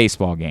and win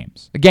baseball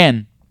games.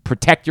 Again,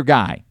 protect your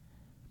guy.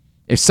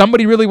 If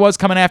somebody really was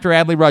coming after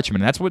Adley Rutschman,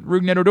 and that's what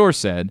Rougned Odor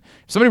said,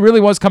 if somebody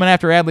really was coming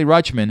after Adley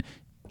Rutschman,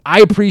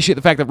 I appreciate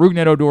the fact that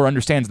Rougned Odor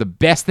understands the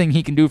best thing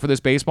he can do for this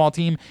baseball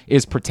team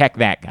is protect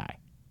that guy.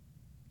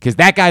 Because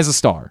that guy's a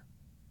star.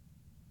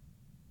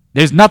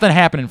 There's nothing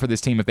happening for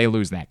this team if they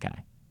lose that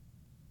guy.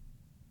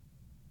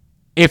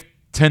 If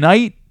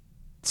tonight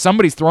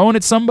somebody's throwing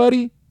at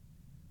somebody,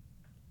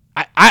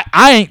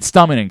 I ain't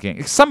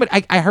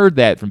stomaching. I heard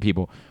that from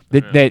people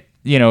that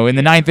in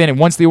the ninth inning,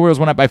 once the Orioles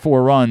went up by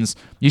 4 runs,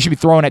 you should be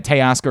throwing at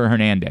Teoscar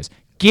Hernandez.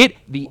 Get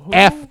the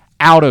F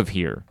out of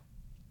here.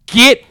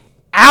 Get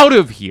out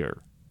of here.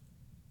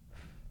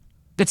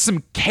 That's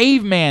some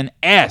caveman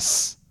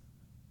S.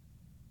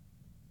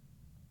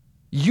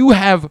 You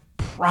have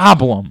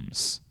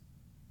problems.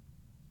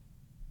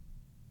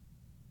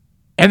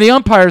 And the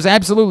umpires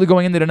absolutely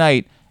going into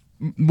tonight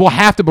will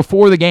have to,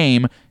 before the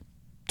game,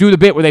 do the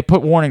bit where they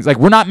put warnings. Like,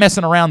 we're not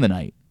messing around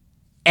tonight.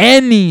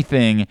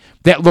 Anything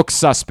that looks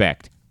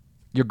suspect,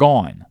 you're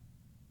gone.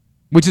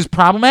 Which is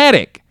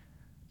problematic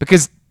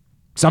because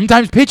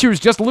sometimes pitchers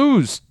just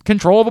lose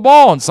control of the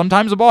ball and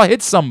sometimes the ball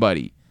hits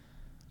somebody.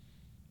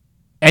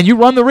 And you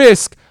run the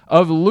risk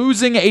of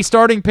losing a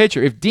starting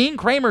pitcher. If Dean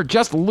Kramer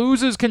just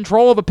loses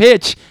control of a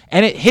pitch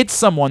and it hits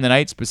someone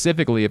tonight,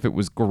 specifically if it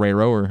was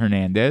Guerrero or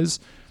Hernandez,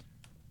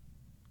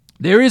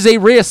 there is a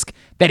risk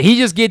that he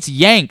just gets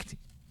yanked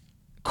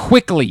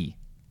quickly.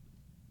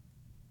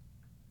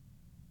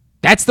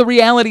 That's the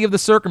reality of the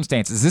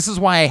circumstances. This is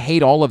why I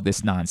hate all of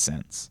this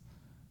nonsense.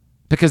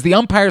 Because the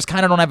umpires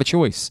kind of don't have a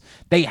choice.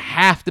 They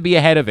have to be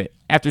ahead of it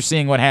after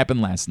seeing what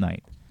happened last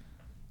night.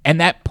 And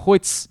that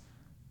puts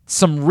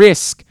some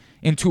risk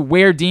into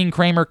where Dean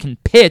Kramer can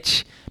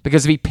pitch,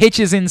 because if he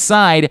pitches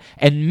inside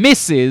and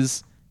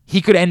misses, he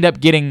could end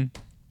up getting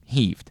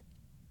heaved.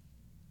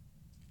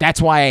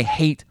 That's why I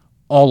hate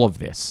all of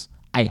this.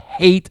 I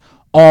hate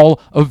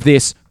all of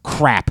this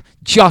crap.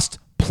 Just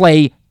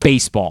play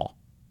baseball.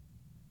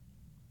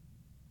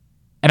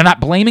 And I'm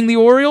not blaming the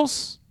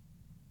Orioles.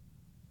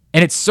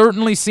 And it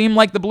certainly seemed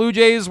like the Blue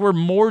Jays were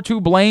more to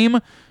blame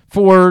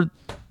for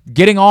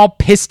getting all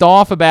pissed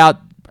off about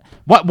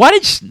what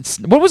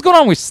was going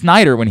on with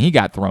Snyder when he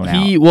got thrown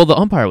out. Well, the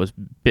umpire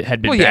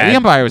had been bad. Yeah, the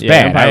umpire was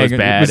bad. The umpire was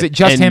bad. Was it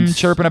just him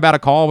chirping about a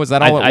call? Was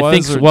that all it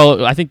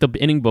was? I think the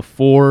inning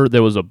before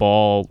there was a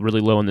ball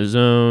really low in the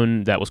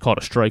zone that was called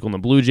a strike on the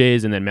Blue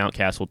Jays, and then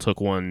Mountcastle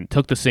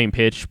took the same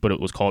pitch, but it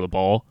was called a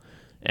ball.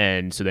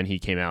 And so then he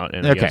came out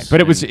and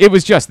it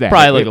was just that.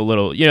 Probably like a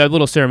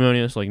little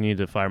ceremonious, like need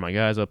to fire my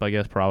guys up, I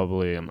guess,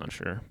 probably. I'm not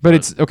sure. But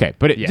it's okay.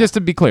 But just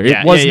to be clear,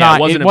 it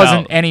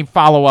wasn't any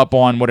follow up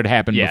on what had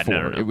happened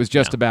before. No. It was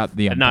just about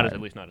the umpire. At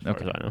least not as far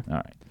as I know.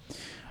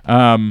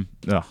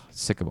 All right.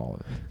 Sick of all of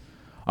it.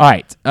 All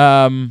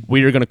right.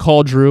 We are going to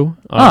call Drew.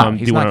 He's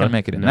not going to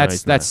make it in. That's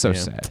so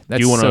sad.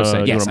 That's so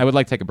sad. Yes, I would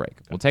like to take a break.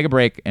 We'll take a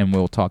break and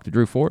we'll talk to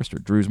Drew Forrester,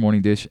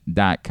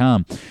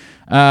 drewsmorningdish.com.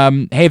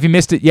 Hey, if you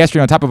missed it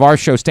yesterday on top of our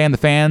show, Stan the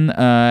Fan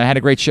had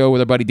a great show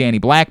with our buddy Danny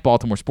Black,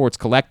 Baltimore Sports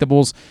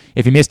Collectibles.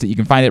 If you missed it, you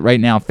can find it right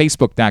now,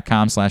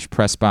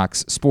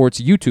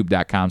 facebook.com/PressBoxSports,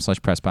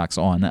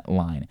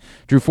 youtube.com/PressBoxOnline.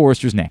 Drew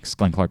Forrester's next,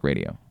 Glenn Clark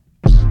Radio.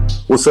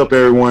 What's up,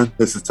 everyone?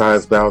 This is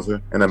Tyus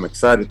Bowser, and I'm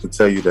excited to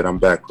tell you that I'm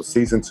back for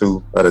Season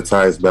 2 of The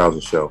Tyus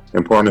Bowser Show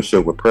in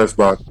partnership with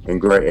PressBox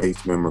and Great H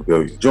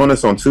Memorabilia. Join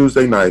us on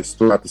Tuesday nights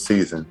throughout the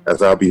season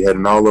as I'll be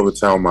heading all over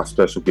town with my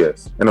special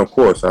guests. And, of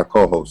course, our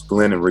co-hosts,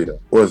 Glenn and Rita.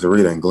 Or is it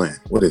Rita and Glenn?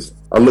 What is it?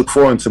 I look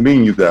forward to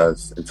meeting you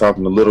guys and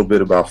talking a little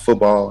bit about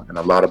football and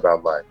a lot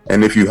about life.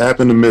 And if you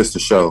happen to miss the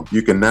show,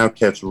 you can now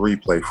catch a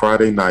replay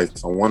Friday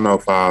nights on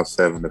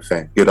 105.7 The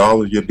Fan. Get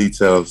all of your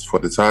details for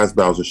The Tyus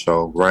Bowser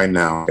Show right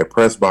now at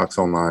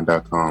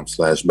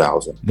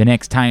PressBoxOnline.com/Bowser. The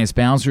next Tyus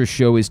Bowser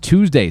Show is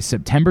Tuesday,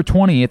 September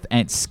 20th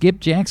at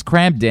Skipjack's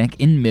Crab Deck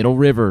in Middle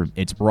River.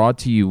 It's brought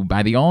to you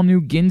by the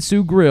all-new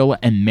Ginsu Grill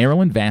and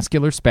Maryland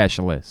Vascular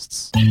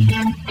Specialists.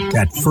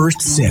 That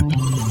first sip.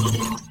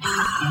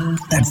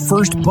 That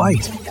first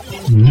bite.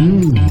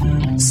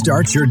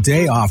 Start your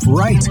day off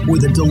right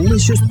with a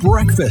delicious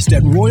breakfast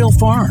at Royal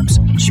Farms.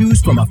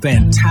 Choose from a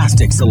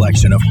fantastic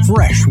selection of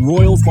fresh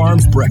Royal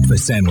Farms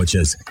breakfast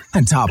sandwiches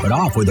and top it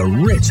off with a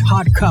rich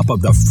hot cup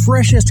of the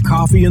freshest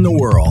coffee in the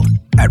world.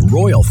 At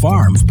Royal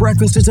Farms,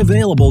 breakfast is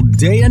available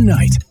day and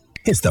night.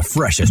 It's the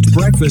freshest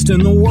breakfast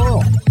in the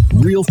world.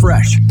 Real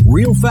fresh,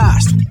 real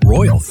fast.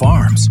 Royal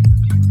Farms.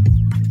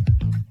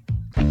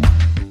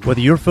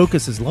 Whether your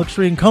focus is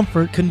luxury and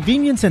comfort,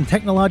 convenience and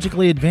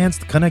technologically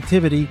advanced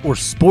connectivity, or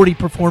sporty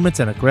performance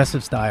and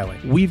aggressive styling,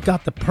 we've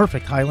got the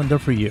perfect Highlander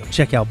for you.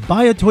 Check out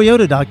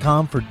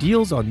buyatoyota.com for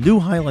deals on new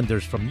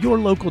Highlanders from your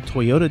local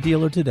Toyota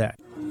dealer today.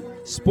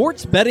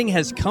 Sports betting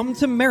has come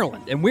to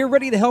Maryland, and we're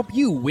ready to help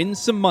you win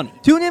some money.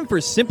 Tune in for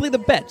Simply the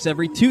Bets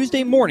every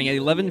Tuesday morning at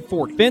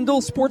 11:40.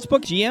 FanDuel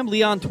Sportsbook GM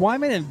Leon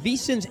Twyman and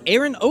VSiN's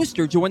Aaron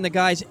Oster join the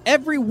guys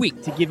every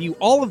week to give you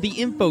all of the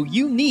info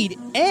you need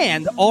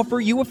and offer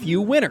you a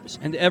few winners.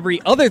 And every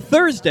other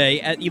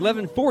Thursday at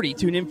 11:40,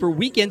 tune in for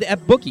Weekend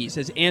at Bookies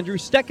as Andrew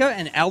Stecca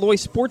and Alloy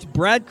Sports'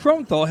 Brad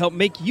Kronthal help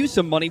make you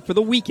some money for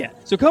the weekend.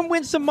 So come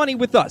win some money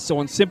with us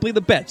on Simply the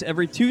Bets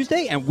every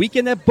Tuesday and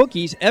Weekend at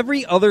Bookies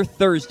every other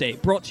Thursday.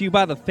 Brought to you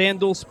by the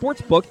FanDuel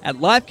Sportsbook at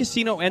Live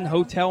Casino and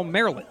Hotel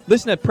Maryland.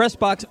 Listen at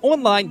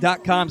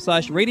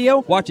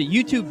PressBoxOnline.com/radio. Watch at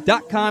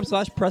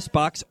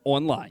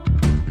YouTube.com/PressBoxOnline.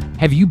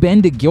 Have you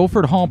been to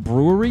Guilford Hall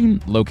Brewery?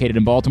 Located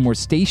in Baltimore's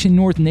Station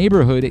North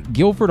neighborhood,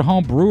 Guilford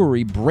Hall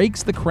Brewery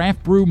breaks the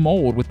craft brew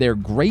mold with their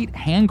great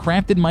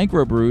handcrafted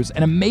microbrews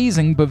and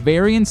amazing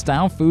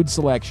Bavarian-style food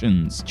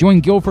selections. Join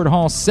Guilford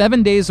Hall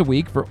 7 days a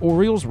week for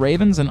Orioles,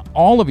 Ravens, and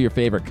all of your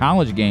favorite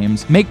college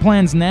games. Make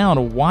plans now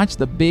to watch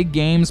the big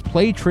games,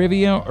 play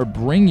trivia, or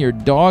bring your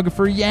dog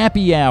for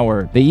Yappy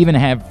Hour. They even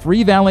have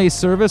free valet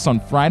service on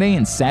Friday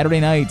and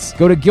Saturday nights.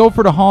 Go to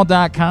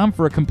GuilfordHall.com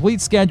for a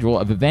complete schedule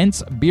of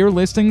events, beer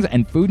listings,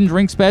 and food and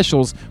drink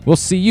specials. We'll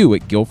see you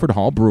at Guilford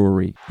Hall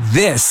Brewery.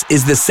 This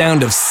is the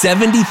sound of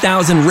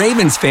 70,000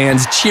 Ravens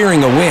fans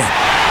cheering a win.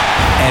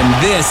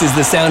 And this is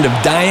the sound of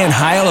Diane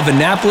Heil of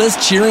Annapolis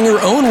cheering her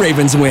own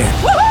Ravens win.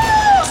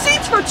 Woohoo!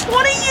 Seats for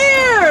 20 years!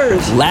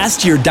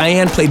 Last year,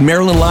 Diane played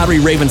Maryland Lottery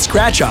Raven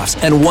Scratch-Offs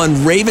and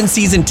won Raven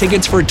season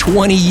tickets for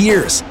 20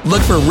 years.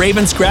 Look for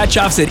Raven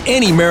Scratch-Offs at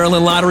any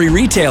Maryland Lottery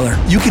retailer.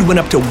 You could win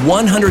up to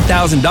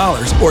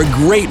 $100,000 or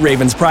great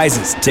Ravens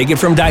prizes. Take it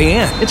from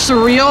Diane. It's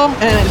surreal,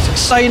 and it's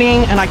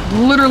exciting, and I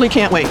literally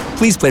can't wait.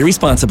 Please play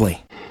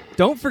responsibly.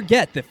 Don't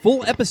forget that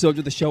full episodes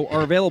of the show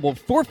are available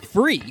for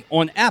free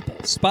on Apple,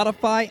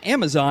 Spotify,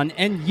 Amazon,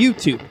 and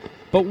YouTube.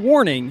 But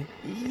warning,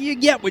 you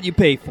get what you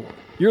pay for.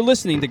 You're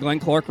listening to Glenn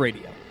Clark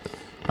Radio.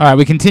 All right,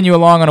 we continue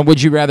along on a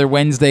Would You Rather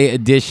Wednesday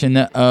edition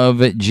of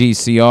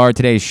GCR.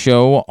 Today's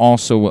show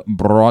also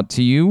brought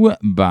to you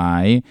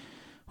by...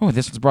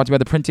 this one's brought to you by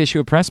the print issue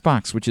of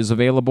PressBox, which is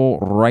available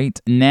right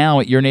now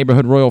at your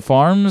neighborhood Royal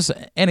Farms,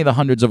 any of the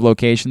hundreds of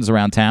locations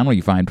around town where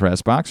you find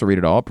PressBox, or read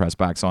it all at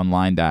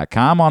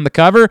PressBoxOnline.com. On the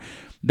cover,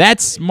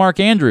 that's Mark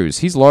Andrews.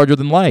 He's larger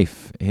than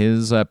life.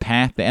 His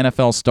path to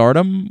NFL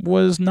stardom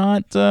was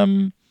not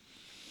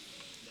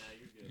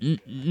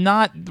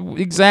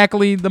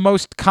exactly the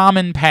most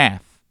common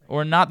path,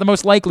 or not the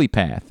most likely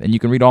path. And you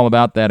can read all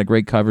about that, a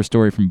great cover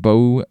story from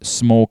Bo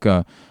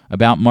Smolka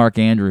about Mark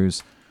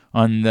Andrews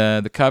on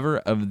the cover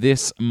of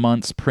this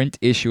month's print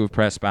issue of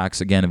PressBox,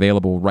 again,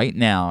 available right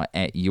now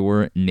at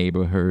your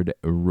neighborhood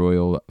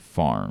Royal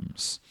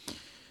Farms.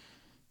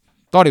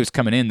 Thought he was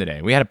coming in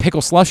today. We had a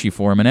pickle slushy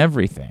for him and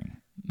everything.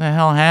 What the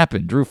hell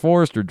happened? Drew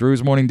Forrester,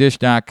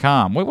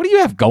 drewsmorningdish.com. What do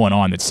you have going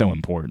on that's so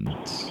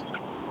important?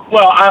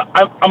 Well,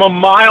 I'm a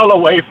mile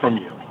away from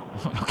you.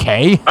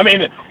 Okay. I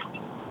mean,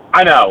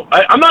 I know.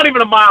 I'm not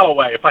even a mile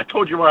away if I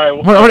told you where I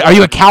was. What, are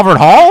you at Calvert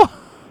Hall?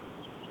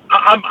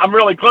 I'm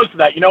really close to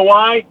that. You know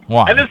why?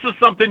 Why? And this is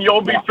something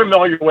you'll be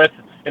familiar with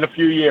in a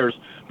few years.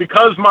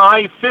 Because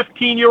my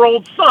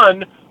 15-year-old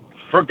son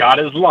forgot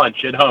his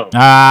lunch at home.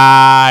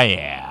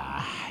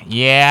 Yeah.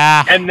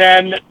 Yeah. And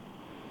then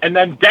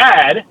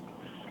Dad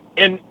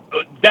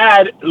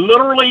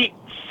literally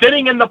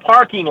sitting in the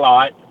parking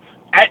lot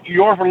at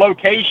your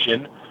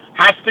location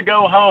has to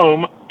go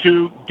home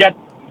to get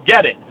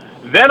it.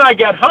 Then I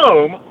get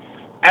home,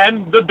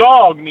 and the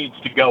dog needs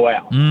to go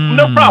out.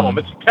 No problem.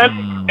 It's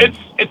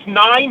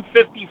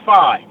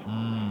 9:55.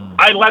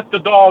 I let the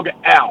dog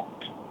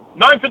out.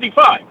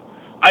 9:55.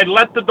 I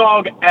let the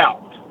dog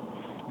out.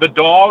 The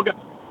dog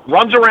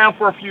runs around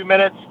for a few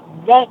minutes,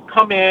 won't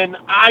come in.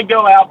 I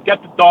go out,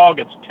 get the dog.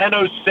 It's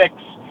 10:06.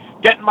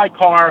 Get in my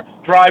car,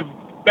 drive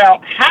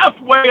about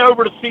halfway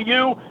over to see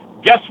you.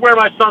 Guess where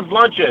my son's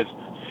lunch is?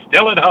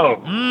 Still at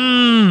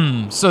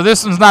home. So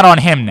this one's not on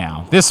him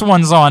now. This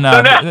one's on... So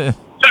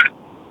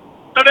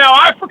now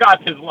I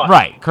forgot his lunch.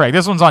 Right, correct.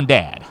 This one's on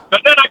Dad.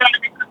 But then I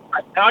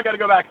got to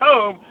go back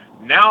home.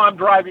 Now I'm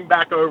driving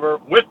back over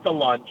with the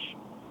lunch.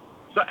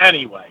 So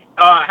anyway,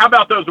 how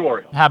about those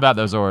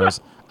Oreos?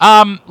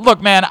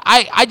 Look, man,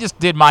 I just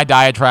did my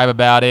diatribe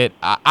about it.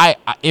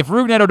 If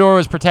Rougned Odor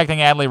is protecting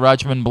Adley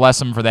Rutschman,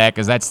 bless him for that,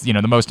 because that's the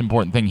most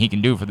important thing he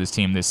can do for this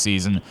team this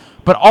season.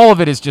 But all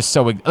of it is just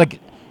so like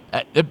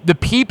the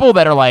people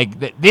that are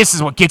like, this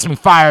is what gets me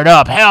fired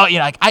up. Hell,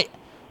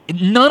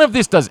 none of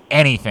this does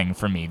anything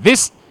for me.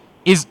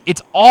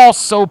 It's all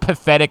so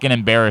pathetic and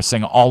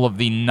embarrassing. All of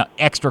the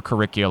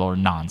extracurricular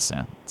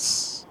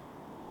nonsense.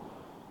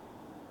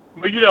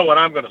 Well, you know what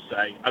I'm going to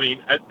say. I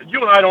mean, you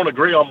and I don't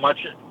agree on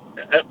much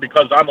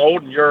because I'm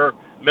old and you're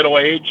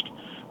middle-aged,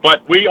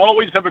 but we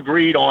always have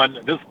agreed on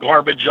this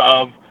garbage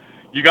of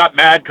you got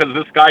mad because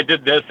this guy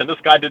did this and this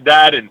guy did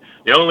that, and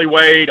the only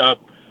way to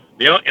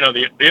the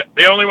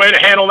only way to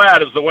handle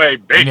that is the way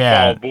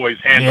baseball boys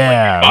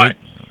handle it.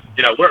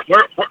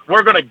 But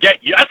we're going to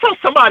get you. That's what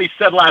somebody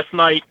said last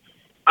night.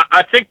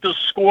 I think the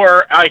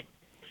score. I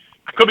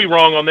could be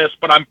wrong on this,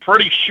 but I'm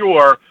pretty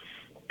sure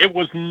it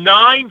was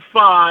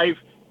 9-5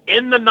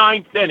 in the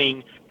ninth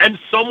inning, and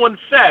someone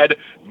said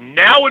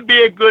now would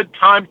be a good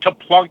time to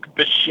plunk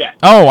Bichette.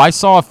 Oh, I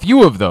saw a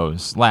few of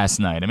those last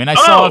night. I mean, I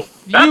saw a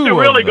few. That's a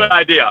really good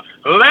idea.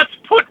 Let's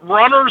put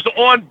runners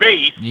on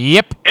base.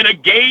 Yep. In a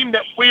game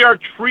that we are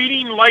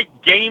treating like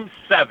Game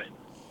 7.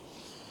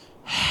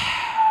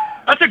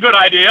 That's a good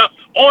idea.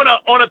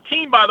 On a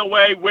team, by the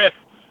way, with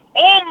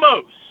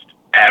almost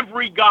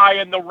every guy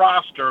in the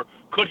roster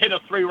could hit a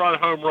 3-run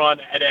home run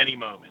at any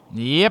moment.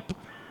 Yep.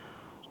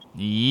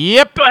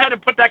 Go ahead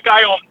and put that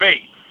guy on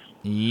base.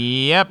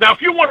 Yep. Now,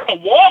 if you want to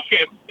walk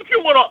him, if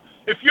you want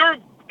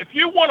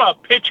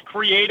to pitch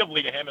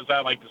creatively to him, as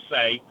I like to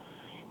say,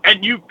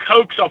 and you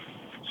coax a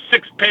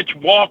 6-pitch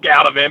walk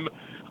out of him,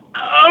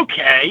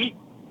 okay.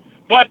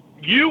 But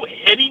you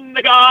hitting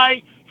the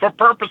guy for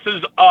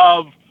purposes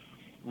of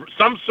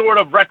some sort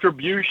of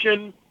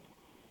retribution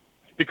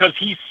because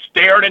he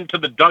stared into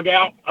the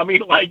dugout. I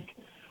mean,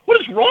 what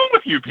is wrong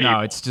with you people? No,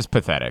 it's just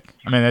pathetic.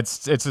 I mean,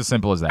 it's as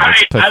simple as that.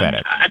 It's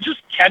pathetic. I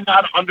just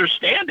cannot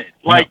understand it.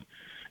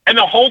 And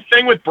the whole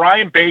thing with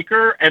Brian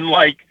Baker and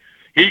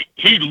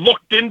he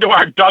looked into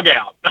our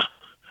dugout.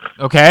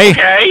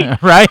 Okay.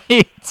 Right.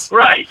 He's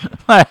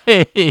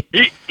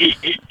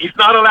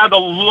not allowed to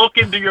look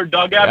into your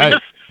dugout. I mean,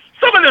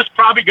 some of this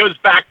probably goes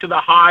back to the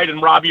Hyde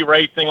and Robbie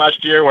Ray thing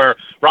last year, where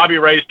Robbie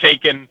Ray's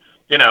taken,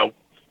 or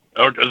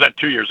was that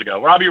 2 years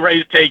ago? Robbie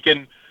Ray's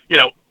taken,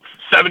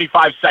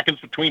 75 seconds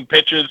between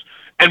pitches,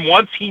 and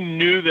once he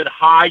knew that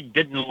Hyde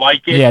didn't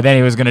like it, then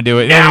he was going to do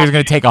it. Then he was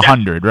going to take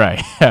 100,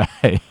 right?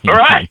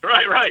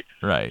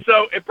 Right.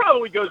 So it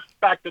probably goes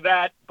back to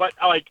that, but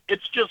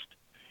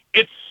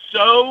it's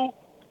so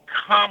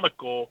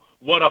comical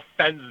what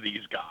offends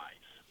these guys.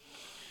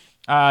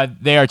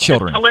 They are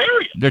children. It's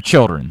hilarious. They're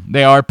children.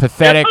 They are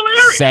pathetic,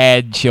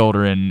 sad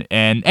children.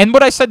 And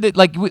what I said,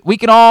 that we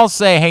can all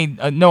say, hey,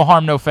 no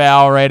harm, no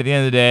foul, right, at the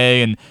end of the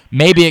day, and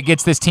maybe it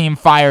gets this team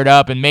fired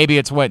up, and maybe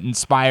it's what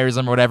inspires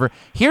them or whatever.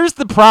 Here's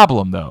the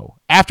problem, though.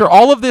 After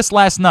all of this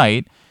last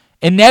night,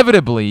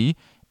 inevitably,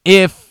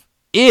 if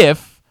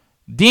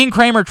Dean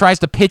Kramer tries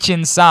to pitch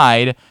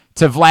inside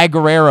to Vlad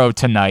Guerrero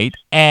tonight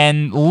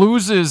and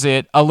loses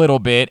it a little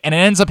bit and it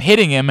ends up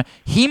hitting him,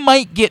 he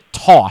might get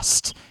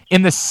tossed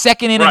in the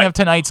second inning of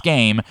tonight's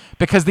game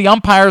because the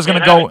umpire is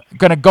going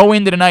to go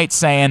into tonight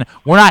saying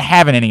we're not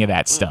having any of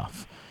that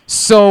stuff.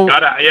 So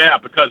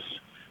because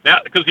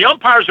the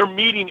umpires are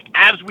meeting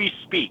as we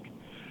speak,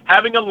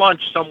 having a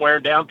lunch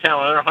somewhere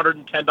downtown on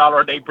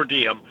 $110 a day per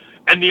diem,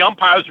 and the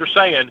umpires are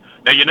saying,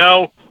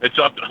 now it's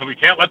up. We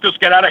can't let this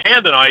get out of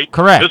hand tonight.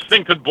 Correct. This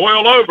thing could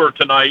boil over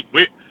tonight.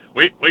 We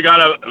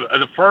got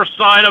the first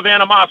sign of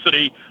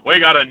animosity. We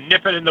got to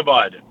nip it in the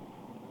bud.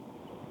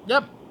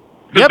 Yep.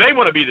 Because they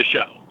want to be the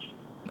show.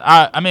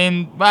 I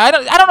mean, I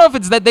don't know if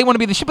it's that they want to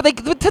be the shit, but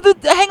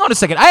hang on a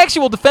second. I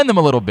actually will defend them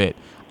a little bit.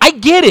 I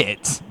get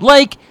it.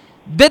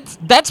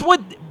 That's what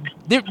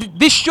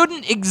this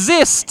shouldn't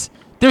exist.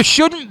 There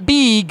shouldn't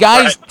be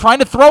guys trying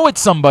to throw at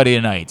somebody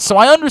tonight. So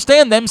I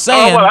understand them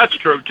saying. Oh, well, that's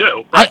true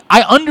too. Right.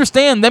 I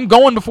understand them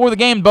going before the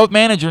game, both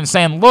managers, and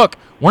saying, "Look,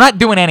 we're not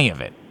doing any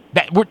of it.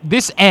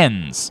 This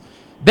ends."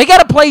 They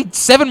got to play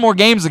 7 more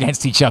games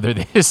against each other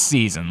this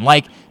season.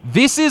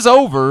 This is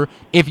over.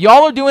 If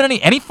y'all are doing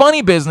any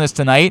funny business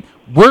tonight,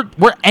 we're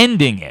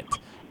ending it.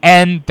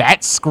 And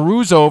that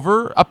screws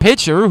over a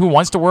pitcher who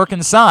wants to work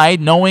inside,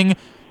 knowing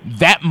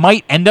that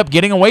might end up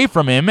getting away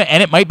from him,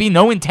 and it might be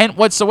no intent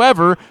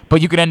whatsoever,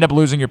 but you could end up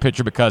losing your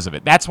pitcher because of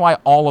it. That's why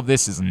all of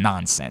this is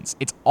nonsense.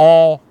 It's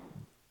all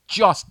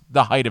just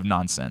the height of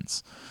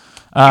nonsense.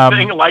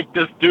 Thing like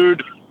this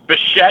dude,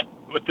 Bichette,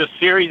 with the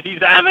series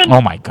he's having.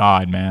 Oh, my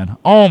God, man.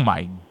 Oh,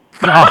 my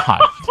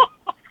God.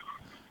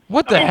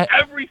 What the heck?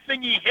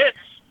 Everything he hits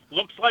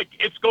looks like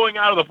it's going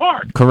out of the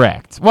park.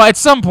 Correct. Well, at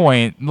some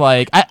point,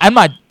 like, at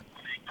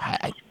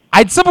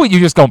some point you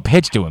just don't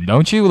pitch to him,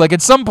 don't you? Like,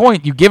 at some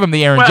point you give him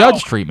the Aaron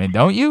Judge treatment,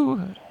 don't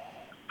you?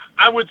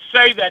 I would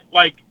say that,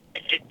 like,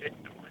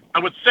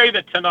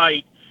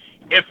 tonight,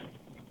 if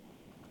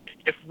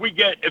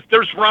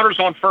there's runners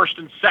on first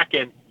and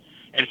second,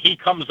 and he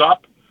comes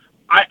up,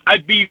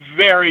 I'd be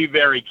very,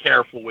 very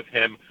careful with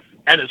him.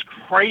 And as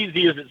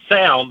crazy as it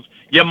sounds,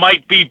 you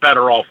might be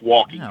better off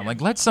walking. Yeah,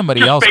 like, let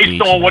somebody else beat you.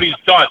 Just based on what he's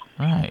done.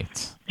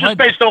 Right.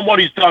 Based on what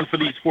he's done for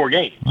these 4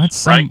 games.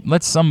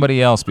 Let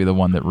somebody else be the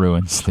one that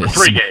ruins this.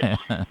 3 games.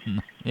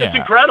 Yeah. It's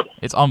incredible.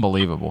 It's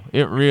unbelievable.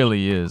 It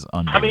really is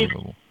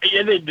unbelievable.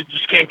 I mean, they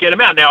just can't get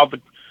him out. Now,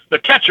 the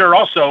catcher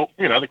also,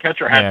 the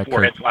catcher had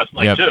 4 hits last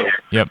night, too.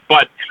 Yep.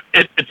 But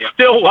it's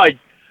still, like,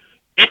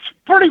 it's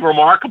pretty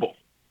remarkable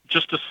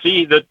just to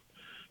see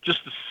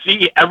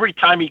every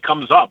time he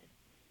comes up,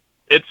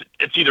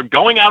 it's either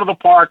going out of the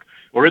park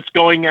or it's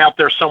going out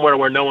there somewhere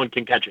where no one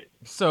can catch it.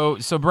 So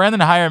Brandon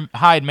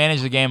Hyde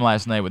managed the game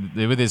last night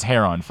with his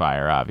hair on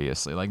fire,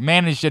 obviously. Like,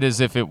 managed it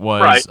as if it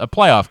was a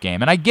playoff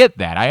game. And I get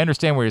that. I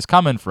understand where he's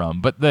coming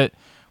from. But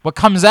what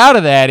comes out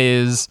of that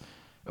is,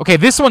 okay,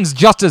 this one's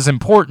just as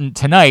important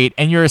tonight,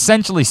 and you're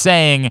essentially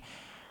saying,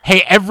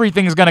 hey,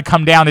 everything's going to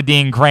come down to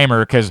Dean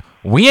Kramer because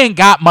we ain't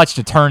got much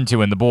to turn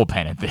to in the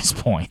bullpen at this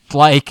point.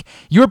 Like,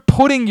 you're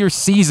putting your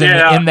season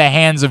in the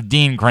hands of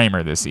Dean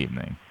Kramer this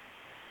evening.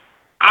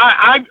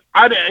 I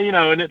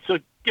and it's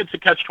a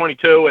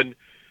catch-22, and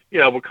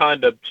we're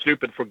kind of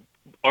stupid for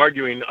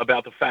arguing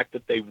about the fact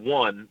that they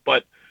won,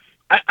 but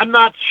I'm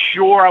not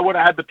sure I would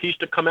have had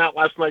Batista come out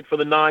last night for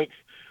the 9th.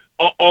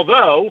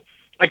 Although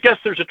I guess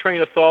there's a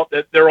train of thought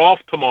that they're off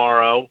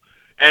tomorrow,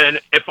 and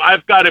if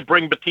I've got to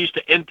bring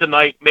Batista in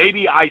tonight,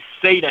 maybe I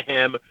say to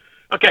him,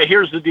 okay,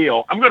 here's the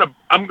deal.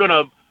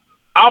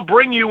 I'll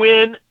bring you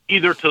in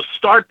either to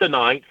start the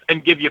 9th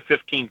and give you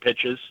 15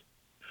 pitches,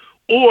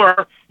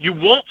 or you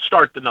won't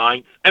start the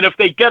 9th, and if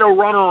they get a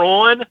runner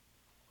on,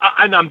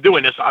 and I'm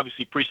doing this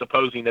obviously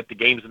presupposing that the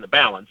game's in the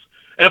balance,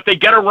 and if they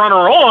get a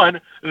runner on,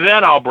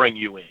 then I'll bring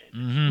you in.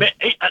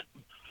 Mm-hmm.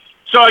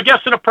 So I guess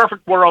in a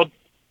perfect world,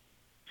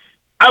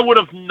 I would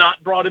have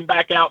not brought him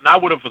back out, and I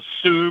would have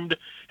assumed,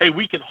 hey,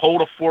 we can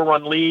hold a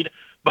 4-run lead,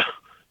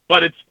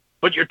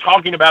 but you're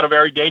talking about a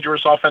very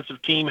dangerous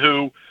offensive team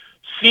who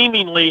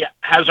seemingly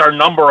has our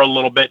number a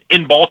little bit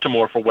in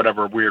Baltimore for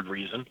whatever weird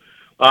reason.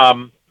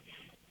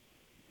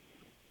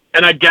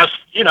 And I guess,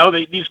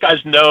 these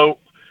guys know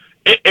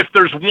if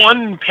there's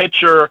one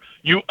pitcher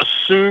you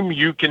assume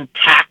you can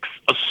tax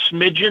a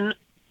smidgen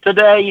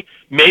today,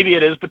 maybe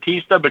it is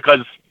Batista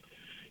because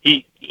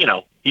he's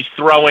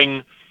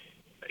throwing.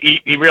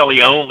 He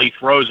really only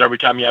throws every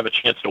time you have a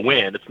chance to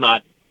win. It's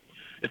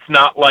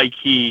not like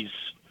he's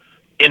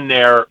in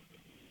there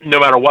no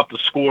matter what the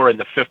score in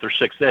the 5th or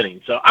 6th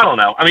inning. So I don't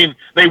know. I mean,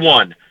 they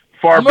won.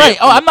 Right.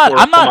 Oh,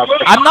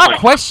 I'm not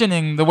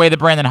questioning the way that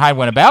Brandon Hyde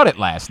went about it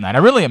last night. I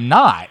really am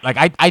not. Like,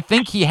 I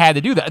think he had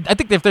to do that. I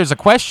think if there's a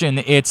question,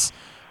 it's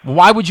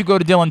why would you go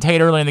to Dylan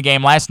Tate early in the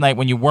game last night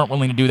when you weren't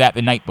willing to do that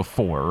the night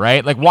before,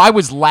 right? Like, why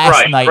was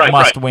last night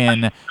must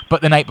win,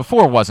 but the night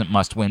before wasn't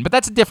must win? But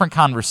that's a different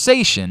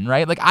conversation,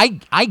 right? Like,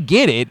 I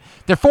get it.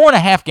 They're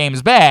 4.5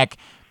 games back.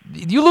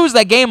 You lose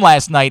that game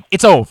last night,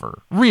 it's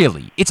over.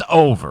 Really, it's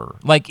over.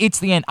 Like, it's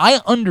the end.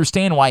 I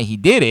understand why he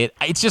did it.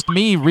 It's just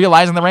me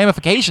realizing the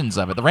ramifications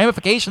of it. The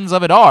ramifications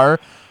of it are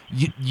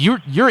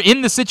you're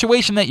in the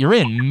situation that you're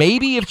in.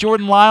 Maybe if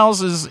Jordan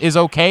Lyles is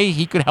okay,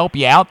 he could help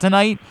you out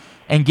tonight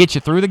and get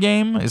you through the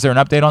game. Is there an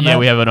update on that? Yeah,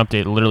 we have an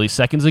update literally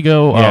seconds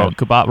ago. Rock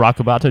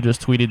Cabato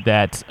just tweeted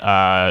that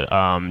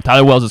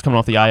Tyler Wells is coming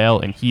off the IL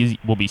and he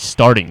will be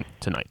starting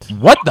tonight.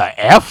 What the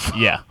F?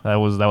 Yeah, that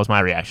was my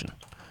reaction.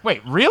 Wait,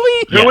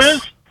 really? Who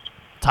is?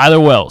 Tyler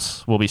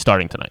Wells will be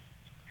starting tonight.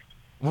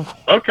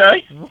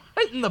 Okay.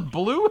 What in the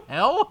blue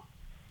hell?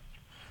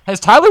 Has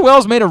Tyler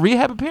Wells made a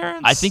rehab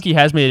appearance? I think he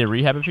has made a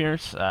rehab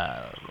appearance.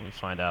 Let me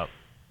find out.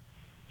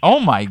 Oh,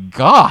 my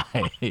God.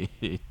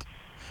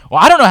 Well,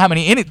 I don't know how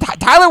many innings.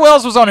 Tyler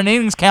Wells was on an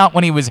innings count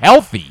when he was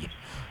healthy.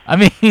 I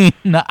mean,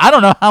 I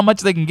don't know how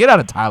much they can get out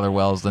of Tyler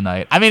Wells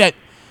tonight. I mean,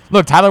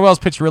 look, Tyler Wells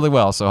pitched really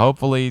well, so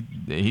hopefully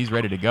he's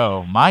ready to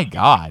go. My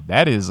God,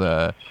 that is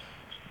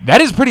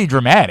pretty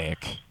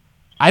dramatic.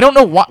 I don't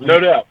know why. No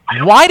doubt.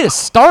 Why to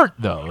start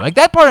though? Like,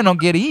 that part I don't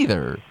get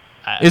either.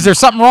 Is there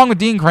something wrong with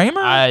Dean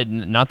Kramer?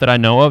 Not that I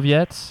know of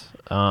yet.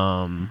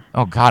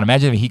 Oh God,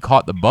 imagine if he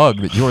caught the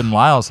bug that Jordan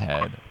Lyles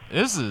had.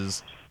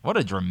 What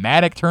a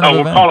dramatic turn of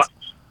events.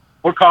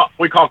 We call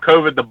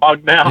COVID the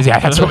bug now. Yeah,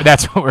 that's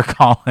what we're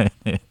calling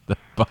it, the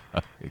bug.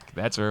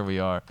 That's where we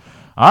are.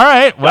 All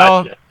right,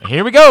 well,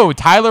 here we go.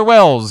 Tyler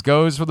Wells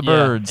goes for the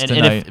Birds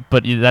tonight.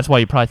 But that's why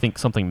you probably think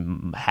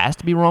something has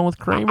to be wrong with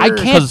Kramer. I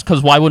can't,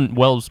 because why wouldn't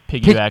Wells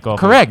piggyback off?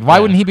 Correct. Why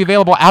wouldn't he be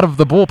available out of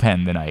the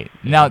bullpen tonight?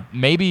 Now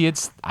maybe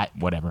it's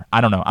whatever.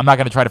 I don't know. I'm not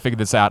going to try to figure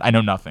this out. I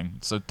know nothing.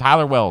 So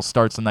Tyler Wells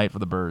starts tonight for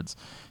the Birds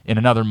in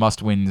another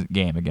must-win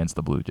game against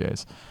the Blue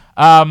Jays.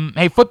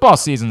 Hey, football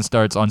season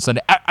starts on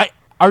Sunday.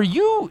 Are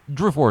you?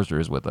 Drew Forrester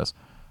is with us.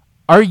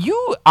 Are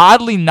you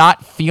oddly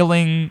not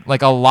feeling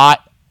like a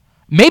lot?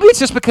 Maybe it's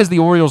just because the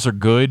Orioles are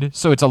good,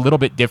 so it's a little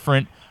bit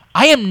different.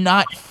 I am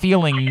not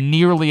feeling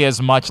nearly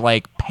as much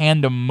like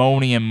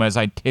pandemonium as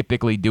I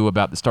typically do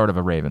about the start of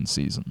a Ravens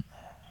season.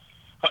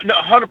 No,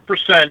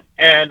 100%.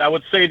 And I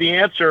would say the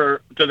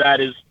answer to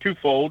that is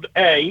twofold.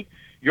 A,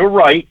 you're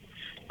right.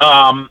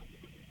 The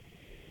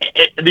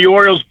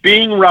Orioles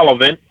being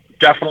relevant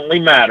definitely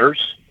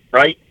matters,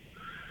 right?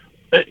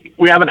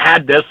 We haven't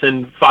had this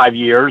in 5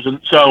 years, and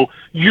so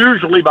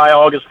usually by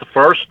August the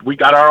 1st, we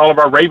got all of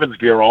our Ravens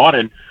gear on,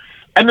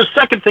 and the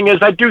second thing is,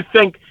 I do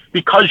think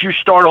because you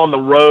start on the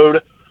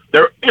road,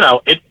 there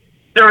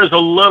is a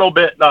little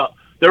bit.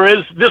 There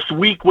is this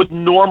week would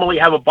normally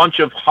have a bunch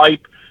of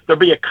hype. There'd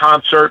be a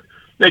concert.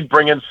 They'd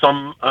bring in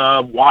some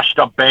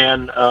washed-up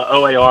band,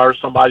 OAR,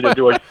 somebody to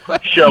do a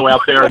show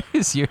out there. What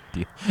is your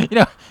deal?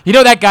 You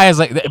know that guy is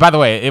like. By the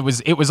way, it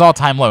was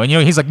all-time low, and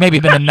he's like maybe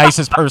been the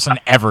nicest person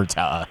ever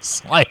to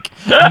us. Like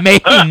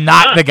maybe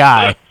not the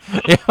guy.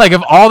 Like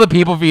of all the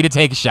people for you to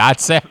take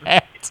shots at,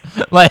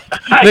 like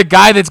the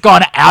guy that's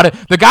gone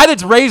the guy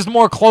that's raised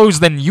more clothes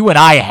than you and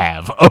I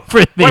have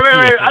over the years.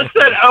 Wait! I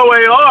said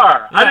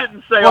OAR. I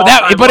didn't say.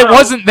 But it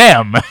wasn't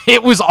them.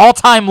 It was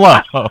all-time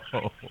low.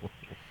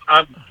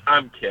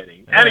 I'm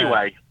kidding.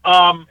 Anyway,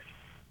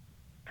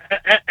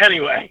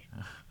 anyway.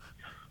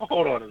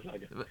 Hold on a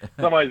second.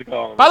 Somebody's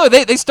calling. By the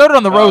way, they started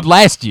on the road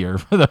last year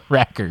for the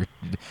record,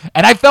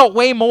 and I felt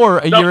way more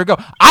a year ago.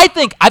 I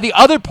think the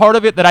other part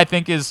of it that I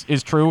think is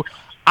true.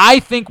 I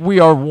think we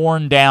are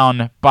worn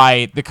down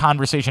by the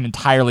conversation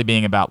entirely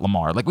being about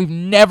Lamar. Like we've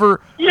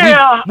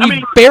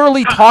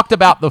barely talked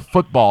about the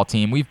football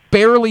team. We've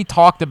barely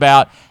talked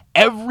about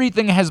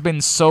everything has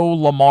been so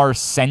Lamar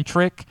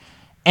centric,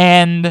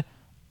 and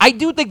I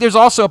do think there's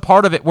also a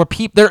part of it where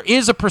there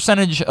is a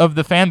percentage of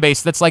the fan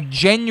base that's like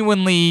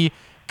genuinely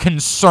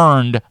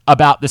concerned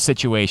about the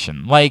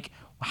situation. Like,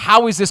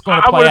 how is this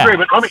going to play out? I would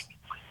agree,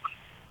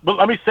 but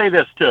let me say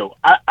this too.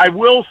 I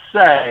will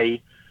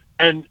say,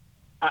 and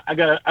I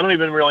don't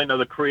even really know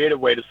the creative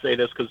way to say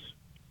this because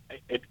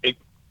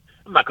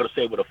I'm not going to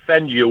say it would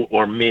offend you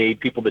or me,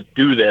 people that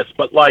do this,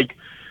 but like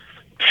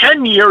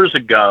 10 years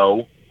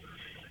ago,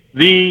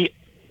 the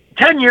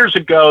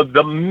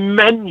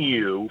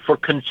menu for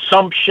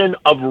consumption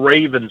of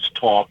Ravens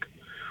talk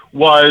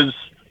was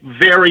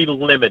very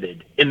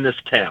limited in this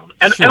town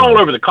and all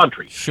over the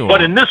country. Sure.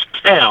 But in this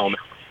town,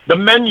 the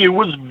menu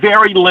was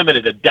very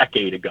limited a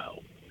decade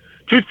ago.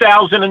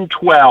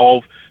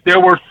 2012, there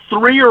were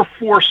 3 or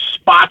 4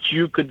 spots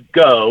you could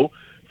go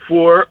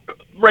for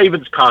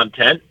Ravens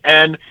content,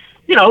 and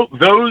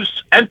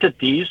those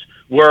entities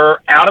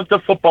were out at the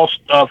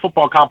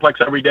football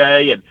complex every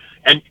day, and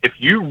if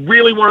you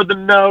really wanted to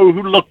know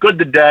who looked good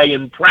today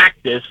in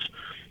practice,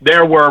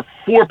 there were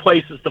 4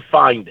 places to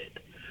find it.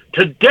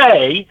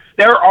 Today,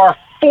 there are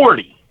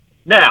 40.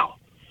 Now,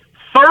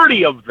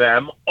 30 of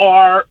them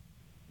are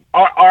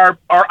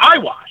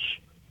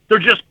eyewash. They're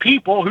just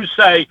people who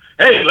say,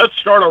 hey, let's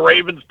start a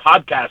Ravens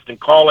podcast and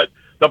call it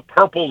the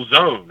Purple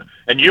Zone.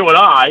 And you and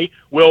I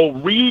will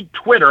read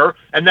Twitter,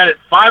 and then at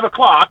 5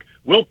 o'clock,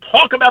 we'll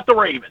talk about the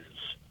Ravens.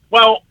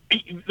 Well,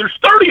 there's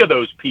 30 of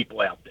those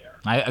people out there.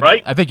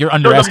 Right? I think you're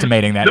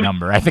underestimating that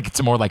number. I think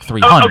it's more like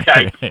 300.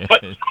 Okay,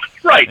 but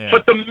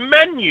but the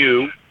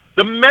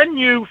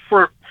menu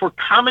for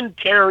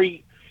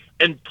commentary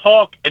and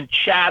talk and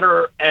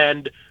chatter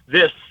and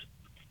this,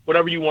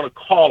 whatever you want to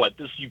call it,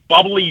 this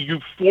bubbly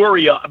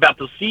euphoria about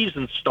the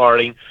season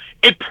starting,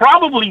 it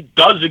probably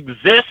does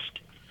exist,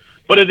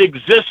 but it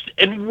exists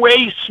in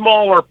way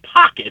smaller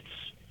pockets,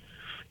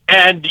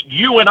 and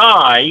you and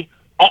I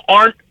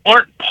aren't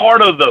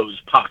part of those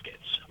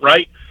pockets,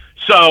 right?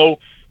 So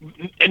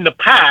in the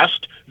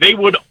past, they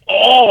would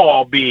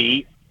all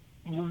be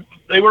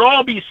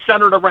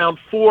centered around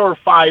 4 or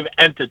 5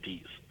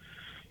 entities.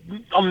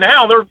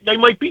 Now they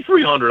might be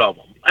 300 of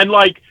them, and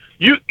like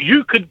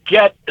you could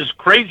get as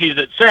crazy as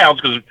it sounds,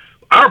 because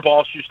our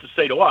boss used to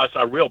say to us,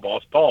 our real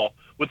boss Paul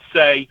would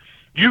say,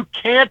 you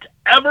can't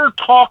ever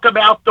talk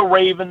about the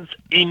Ravens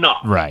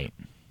enough. Right.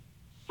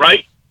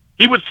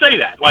 He would say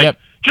that,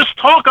 just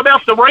talk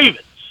about the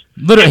Ravens.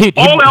 Literally,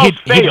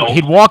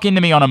 he'd walk into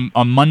me on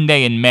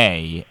Monday in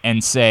May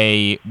and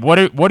say, "What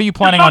are you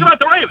planning on?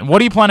 What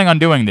are you planning on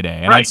doing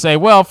today?" And I'd say,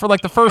 "Well, for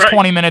like the first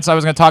 20 minutes, I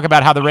was going to talk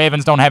about how the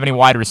Ravens don't have any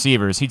wide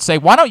receivers." He'd say,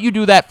 "Why don't you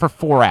do that for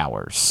 4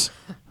 hours?"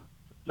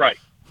 Right.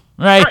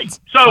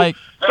 So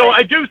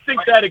I do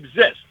think that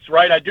exists,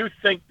 right? I do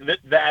think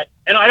that,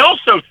 and I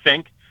also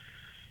think,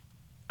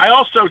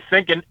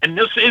 and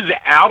this is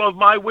out of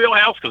my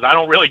wheelhouse because I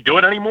don't really do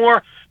it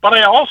anymore, but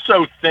I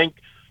also think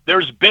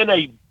there's been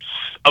a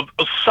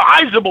a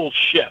sizable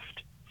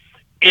shift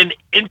in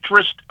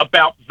interest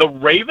about the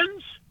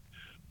Ravens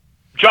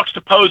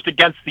juxtaposed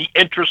against the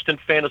interest in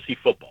fantasy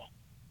football.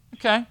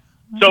 Okay.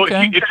 So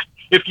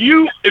if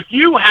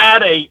you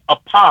had a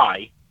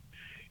pie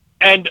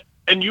and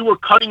you were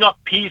cutting up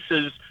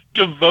pieces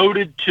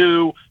devoted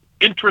to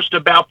interest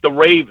about the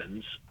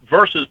Ravens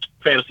versus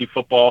fantasy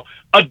football,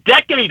 a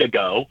decade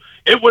ago,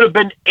 it would have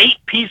been 6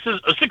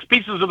 pieces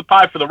of the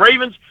pie for the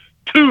Ravens,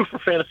 2 for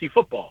fantasy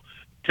football.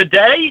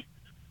 Today,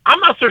 I'm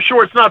not so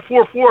sure it's not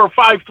 4-4 or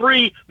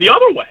 5-3 the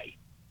other way.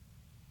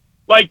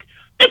 Like,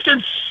 it's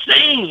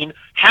insane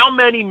how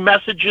many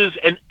messages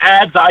and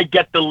ads I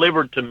get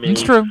delivered to me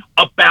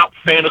about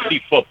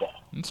fantasy football.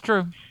 It's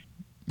true.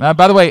 By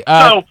the way,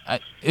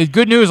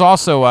 good news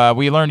also,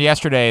 we learned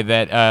yesterday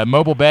that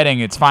mobile betting,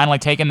 it's finally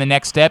taken the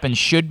next step and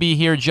should be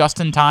here just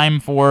in time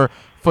for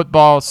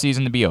football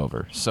season to be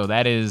over. So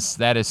that is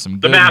some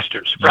good. The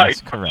Masters, yes,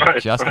 right. Correct.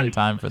 Right, just right. in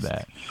time for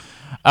that.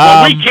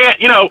 Well, we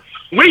can't,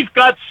 we've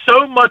got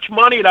so much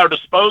money at our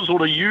disposal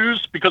to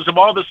use because of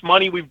all this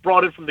money we've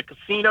brought in from the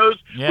casinos.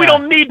 Yeah. We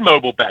don't need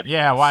mobile betting.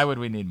 Yeah, why would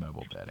we need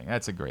mobile betting?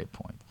 That's a great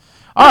point.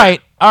 All right.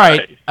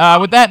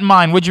 With that in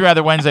mind, Would You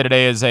Rather Wednesday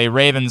today is a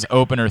Ravens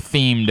opener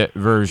themed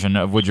version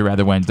of Would You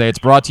Rather Wednesday. It's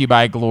brought to you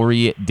by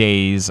Glory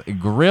Days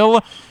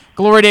Grill.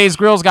 Glory Days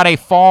Grill's got a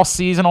fall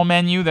seasonal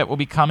menu that will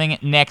be coming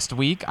next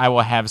week. I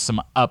will have some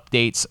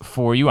updates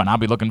for you, and I'll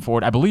be looking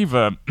forward. I believe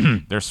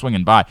they're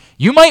swinging by.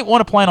 You might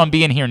want to plan on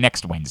being here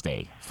next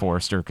Wednesday,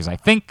 Forrester, because I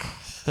think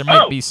there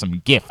might be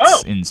some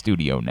gifts in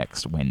studio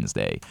next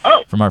Wednesday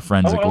from our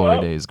friends at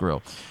Glory Days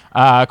Grill.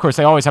 Of course,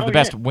 they always have the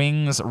best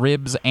wings,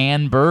 ribs,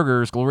 and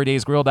burgers.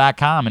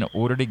 GloryDaysGrill.com in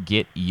order to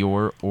get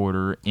your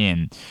order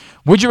in.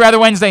 Would You Rather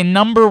Wednesday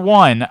number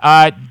 1.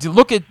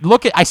 Look at.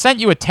 I sent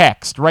you a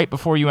text right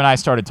before you and I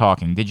started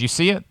talking. Did you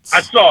see it?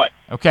 I saw it.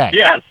 Okay.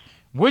 Yes.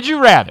 Would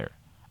you rather?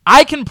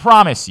 I can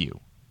promise you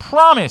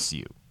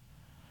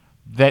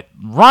that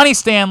Ronnie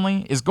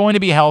Stanley is going to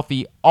be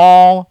healthy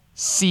all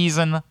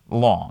season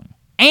long,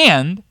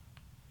 and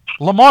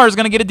Lamar is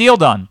going to get a deal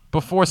done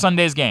before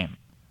Sunday's game.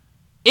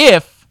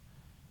 If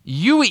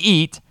you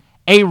eat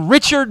a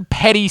Richard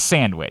Petty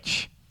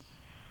sandwich,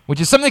 which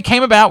is something that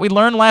came about. We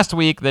learned last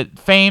week that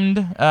famed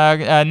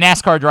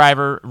NASCAR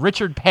driver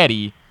Richard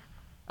Petty,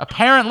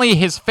 apparently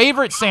his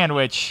favorite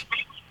sandwich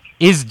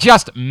is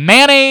just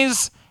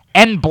mayonnaise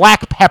and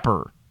black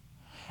pepper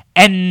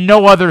and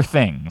no other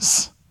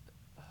things.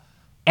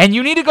 And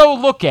you need to go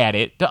look at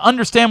it to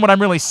understand what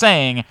I'm really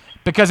saying,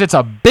 because it's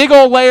a big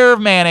old layer of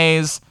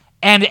mayonnaise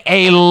and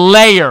a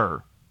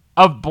layer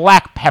of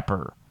black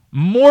pepper.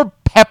 More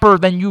pepper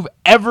than you've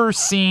ever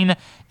seen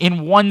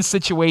in one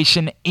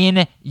situation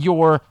in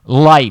your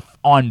life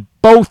on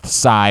both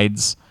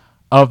sides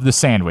of the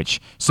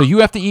sandwich. So you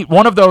have to eat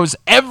one of those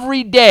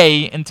every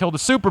day until the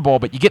Super Bowl,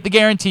 but you get the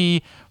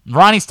guarantee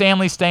Ronnie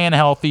Stanley's staying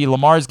healthy,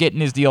 Lamar's getting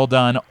his deal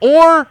done,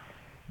 or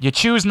you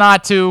choose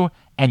not to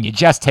and you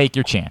just take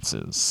your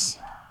chances.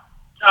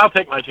 I'll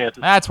take my chances.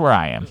 That's where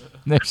I am.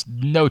 There's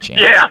no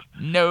chance. Yeah.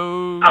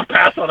 No. I'll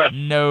pass on it.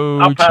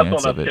 No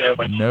chance of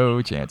it.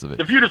 No chance of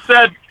it. If you'd have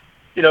said,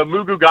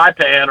 Mugu Gai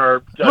Pan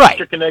or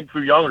chicken egg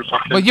foo young or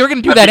something. Well, you're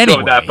going to do that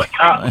anyway.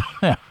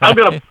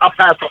 I'll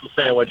pass on the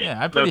sandwich.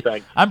 Yeah,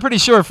 thanks. I'm pretty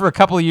sure for a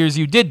couple of years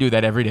you did do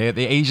that every day at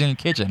the Asian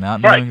Kitchen out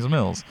in Billings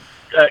Mills.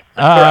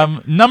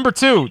 Number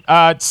 2,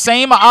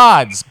 same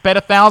odds.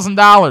 Bet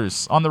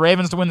 $1,000 on the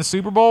Ravens to win the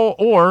Super Bowl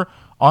or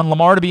on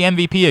Lamar to be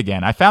MVP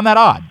again. I found that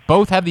odd.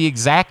 Both have the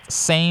exact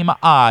same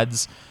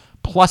odds,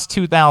 plus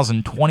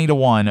 2,000,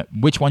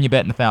 20-1. Which one you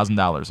betting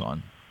 $1,000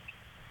 on?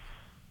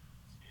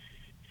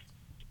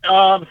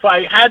 If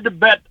I had to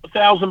bet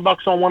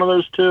 $1,000 on one of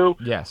those two,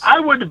 yes, I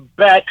would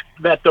bet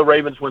that the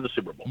Ravens win the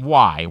Super Bowl.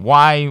 Why?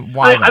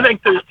 I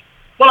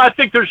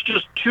think there's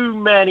just too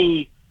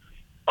many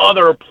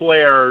other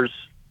players.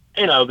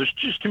 There's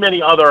just too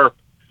many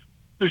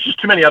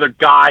other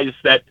guys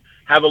that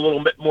have a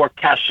little bit more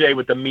cachet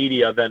with the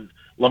media than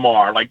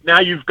Lamar. Like, now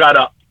you've got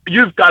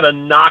to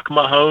knock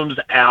Mahomes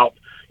out.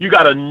 You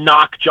got to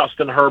knock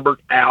Justin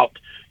Herbert out.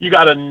 You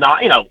got to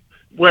knock.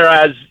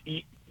 Whereas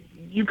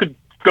you could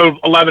go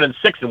 11-6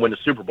 and win the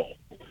Super Bowl.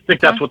 I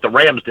think that's what the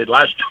Rams did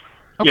last year.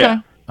 Okay.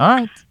 Yeah.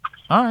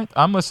 All right.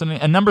 I'm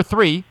listening. And number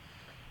 3,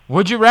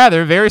 would you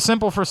rather? Very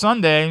simple for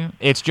Sunday.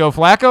 It's Joe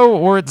Flacco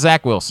or it's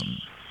Zach Wilson.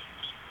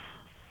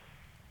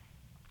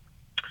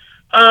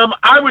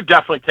 I would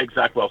definitely take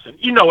Zach Wilson.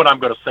 You know what I'm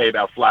going to say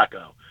about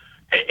Flacco.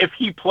 If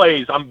he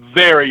plays, I'm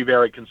very,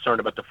 very concerned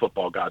about the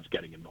football gods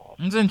getting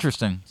involved. It's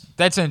interesting.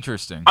 That's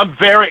interesting. I'm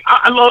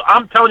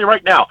telling you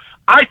right now,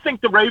 I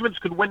think the Ravens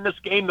could win this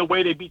game the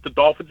way they beat the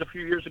Dolphins a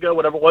few years ago,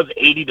 whatever it was,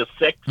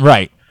 80-6.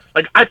 Right.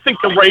 Like, I think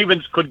the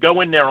Ravens could go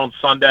in there on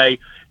Sunday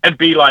and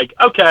be like,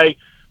 okay,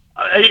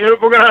 we're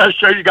going to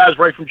show you guys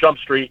right from Jump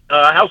Street.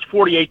 How's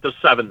 48-7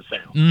 sound?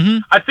 Mm-hmm.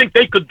 I think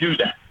they could do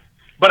that.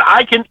 But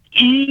I can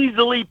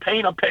easily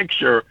paint a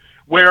picture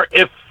where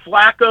if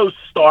Flacco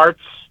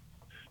starts,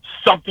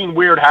 something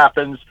weird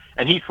happens,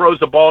 and he throws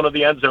the ball into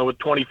the end zone with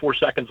 24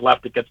 seconds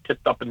left. It gets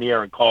tipped up in the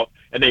air and caught,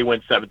 and they win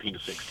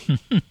 17-16.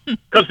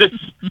 Because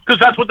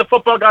that's what the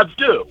football gods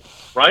do,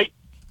 right?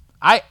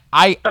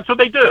 That's what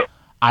they do.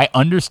 I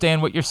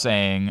understand what you're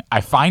saying.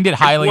 I find it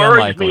highly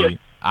unlikely.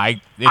 I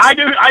do.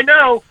 I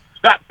know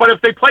that, but if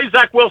they play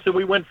Zach Wilson,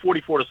 we win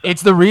 44-7.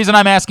 It's the reason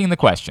I'm asking the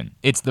question.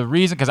 It's the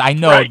reason because I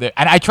know that,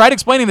 and I tried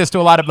explaining this to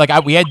a lot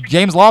of we had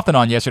James Lofton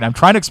on yesterday. I'm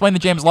trying to explain to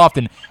James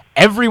Lofton.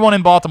 Everyone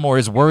in Baltimore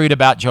is worried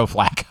about Joe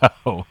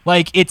Flacco.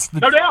 It's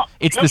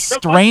the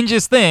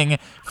strangest thing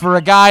for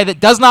a guy that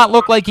does not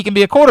look like he can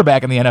be a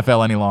quarterback in the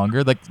NFL any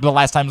longer. Like the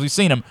last times we've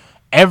seen him,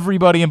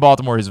 everybody in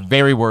Baltimore is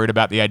very worried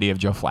about the idea of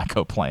Joe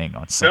Flacco playing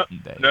on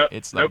Sunday.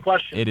 No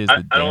question. It is.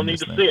 I don't need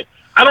to see it.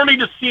 I don't need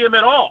to see him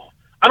at all.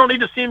 I don't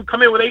need to see him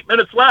come in with 8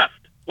 minutes left.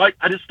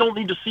 I just don't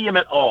need to see him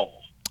at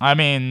all. I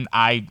mean,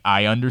 I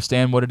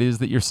understand what it is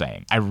that you're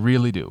saying. I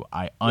really do.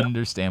 I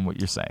understand what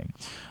you're saying.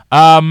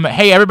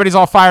 Hey, everybody's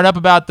all fired up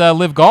about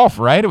Live Golf,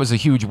 right? It was a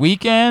huge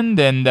weekend,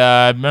 and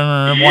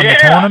won the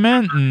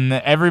tournament, and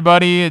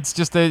everybody, it's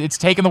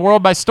taken the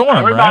world by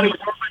storm, right?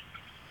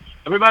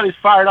 Everybody's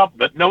fired up,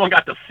 but no one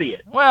got to see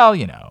it. Well,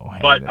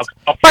 But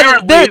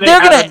they're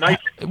gonna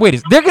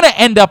they're gonna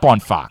end up on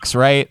Fox,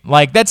 right?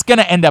 That's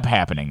gonna end up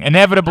happening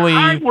inevitably.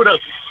 I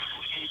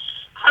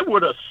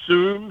would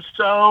assume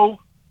so.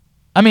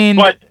 I mean,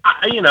 but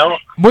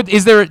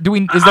is there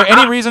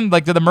any reason?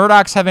 Do the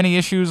Murdochs have any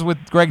issues with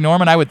Greg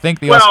Norman? I would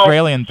think the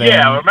Australian thing.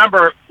 Yeah,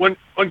 remember when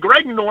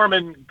Greg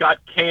Norman got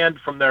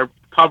canned from their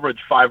coverage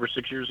 5 or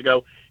 6 years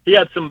ago? He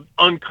had some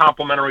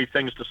uncomplimentary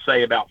things to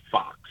say about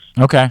Fox.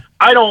 Okay.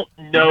 I don't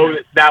know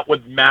that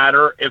would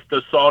matter if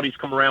the Saudis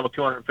come around with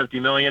 $250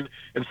 million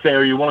and say,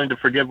 "Are you willing to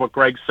forgive what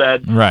Greg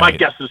said?" Right. My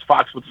guess is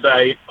Fox would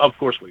say, "Of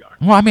course we are."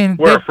 Well, I mean,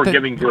 we're a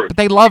forgiving group. But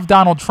they love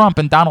Donald Trump,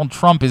 and Donald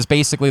Trump is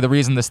basically the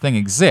reason this thing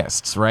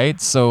exists, right?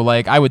 So,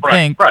 I would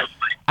think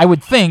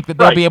that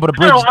they'll be able to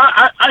bridge.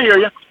 I hear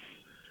you.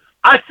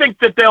 I think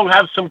that they'll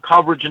have some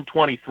coverage in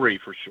 23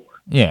 for sure.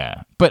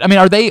 Yeah, but I mean,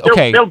 are they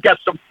okay? They'll get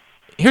some.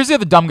 Here's the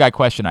other dumb guy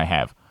question I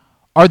have.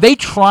 Are they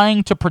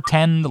trying to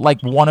pretend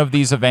like one of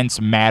these events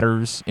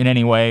matters in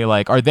any way?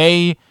 Are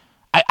they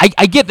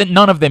I get that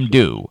none of them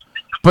do,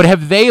 but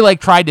have they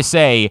tried to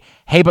say,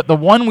 hey, but the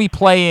one we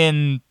play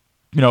in,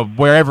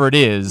 wherever it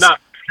is,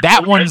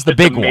 that one's the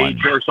big one?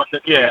 Or something.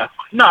 Yeah,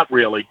 not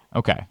really.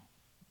 Okay.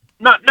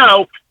 No.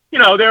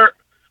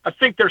 I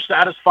think they're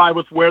satisfied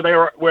with where they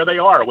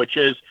are, which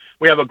is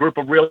we have a group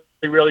of really,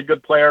 really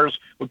good players.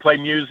 We play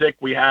music,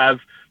 we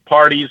have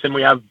parties, and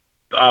we have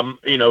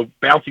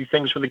bouncy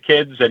things for the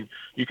kids, and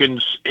you can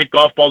hit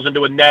golf balls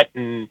into a net.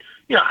 And,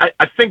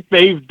 I think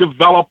they've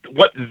developed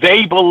what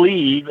they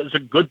believe is a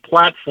good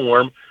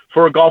platform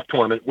for a golf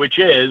tournament, which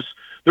is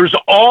there's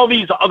all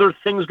these other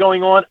things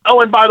going on.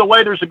 Oh, and by the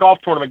way, there's a golf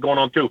tournament going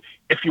on too,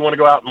 if you want to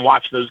go out and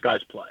watch those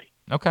guys play.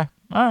 Okay.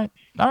 All right.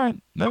 I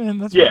mean,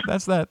 that's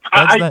that.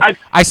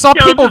 I saw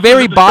people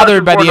very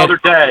bothered by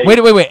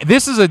the. Wait.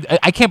 This is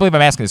I can't believe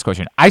I'm asking this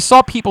question. I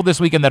saw people this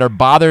weekend that are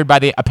bothered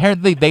by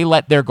apparently they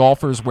let their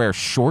golfers wear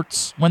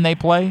shorts when they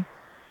play.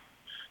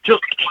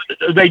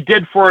 They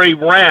did for a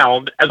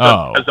round as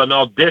an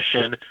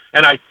audition,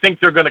 and I think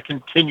they're going to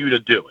continue to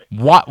do it.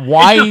 Why?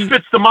 It just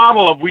fits the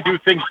model of we do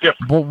things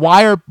different. But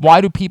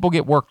why do people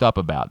get worked up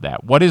about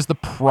that? What is the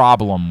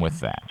problem with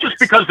that? Just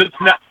because it's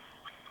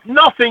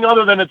nothing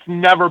other than it's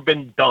never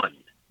been done.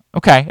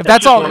 Okay, if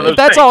that's all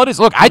it is.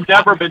 Look, I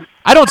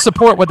don't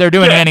support what they're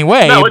doing in any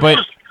way,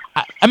 but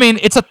I mean,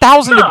 it's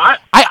 1,000.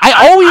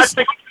 I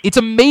think it's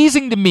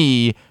amazing to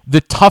me the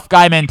tough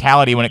guy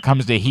mentality when it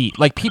comes to heat.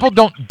 People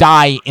don't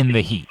die in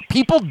the heat.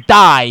 People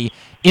die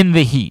in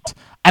the heat.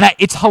 And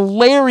it's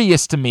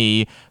hilarious to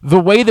me the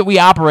way that we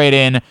operate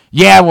in,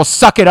 well,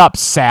 suck it up,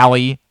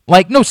 Sally.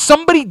 No,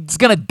 somebody's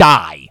going to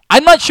die.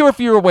 I'm not sure if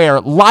you're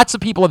aware, lots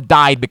of people have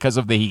died because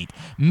of the heat.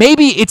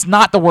 Maybe it's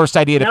not the worst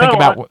idea to think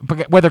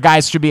about whether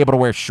guys should be able to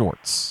wear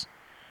shorts.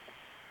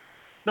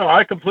 No,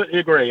 I completely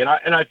agree. And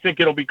I think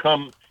there'll be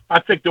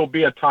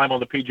a time on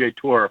the PGA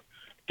Tour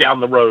down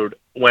the road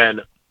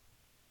when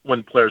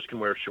players can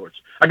wear shorts.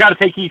 I got to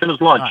take Ethan his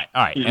lunch.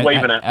 All right. He's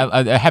waving at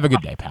me. Have a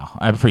good day, pal.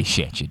 I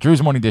appreciate you.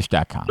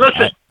 DrewsMorningDish.com.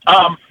 Listen,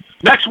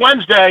 next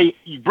Wednesday,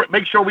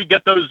 make sure we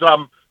get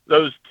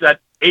that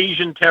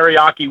Asian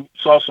teriyaki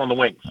sauce on the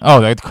wings.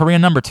 Oh, the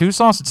Korean number 2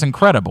 sauce? It's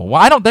incredible.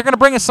 Well, they're going to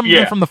bring us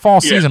something from the fall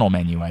seasonal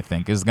menu, I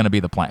think, is going to be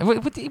the plan.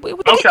 Look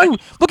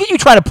at you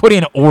try to put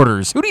in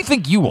orders. Who do you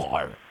think you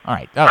are? All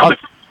right. I'll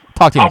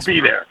talk to you next week.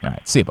 I'll be there. All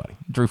right. See you, buddy.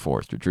 Drew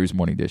Forrester,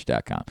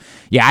 DrewsMorningDish.com.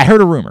 Yeah, I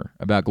heard a rumor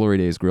about Glory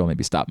Days Grill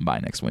maybe stopping by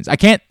next Wednesday.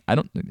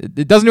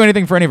 It doesn't do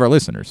anything for any of our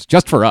listeners,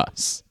 just for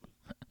us.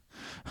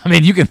 I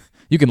mean, you can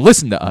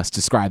listen to us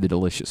describe the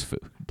delicious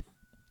food.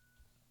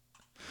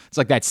 It's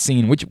like that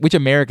scene. Which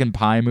American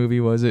Pie movie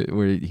was it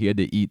where he had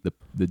to eat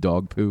the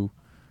dog poo?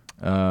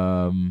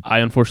 I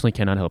unfortunately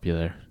cannot help you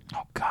there.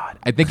 Oh God,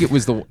 I think it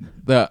was the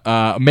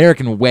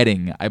American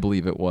Wedding. I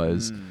believe it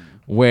was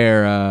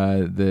where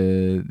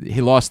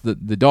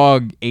the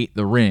dog ate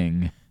the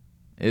ring.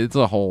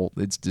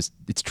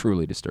 It's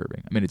truly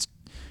disturbing. I mean,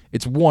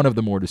 It's one of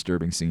the more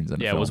disturbing scenes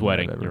in a film it was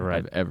Wedding.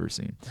 I've ever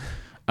seen.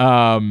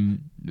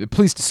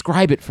 Please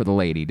describe it for the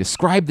lady.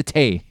 Describe the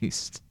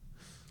taste.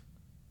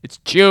 It's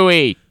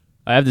chewy.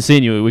 I have the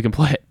scene you. We can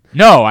play it.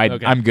 No,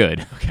 I'm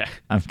good. Okay.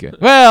 I'm good.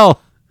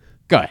 Well,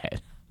 go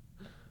ahead.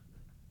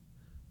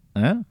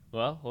 Huh?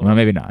 Well,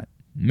 maybe not.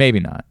 Maybe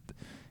not.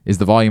 Is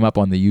the volume up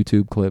on the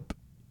YouTube clip?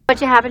 What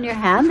you have in your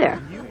hand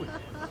there?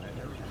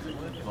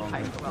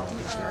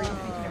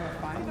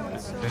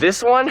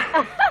 This one?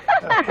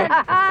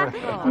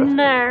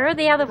 No,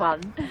 the other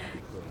one.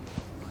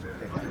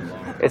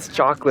 It's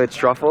chocolate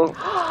truffle.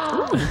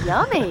 Ooh,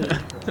 yummy.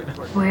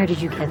 Where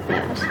did you get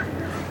that?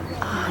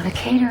 Oh, the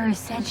caterer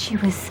said she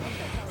was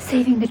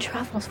saving the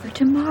truffles for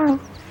tomorrow.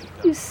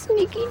 You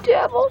sneaky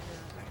devil.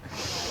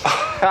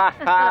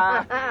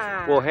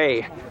 Well,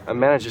 hey, I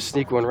managed to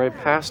sneak one right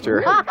past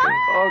her.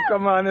 Oh,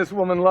 come on, this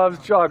woman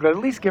loves chocolate.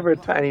 At least give her a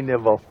tiny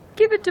nibble.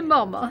 Give it to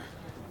Mama.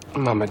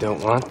 Mama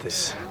don't want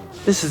this.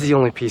 This is the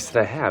only piece that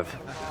I have.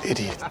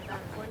 Idiot.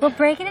 We'll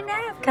break it in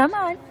half. Come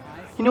on.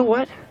 You know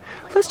what?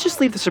 Let's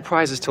just leave the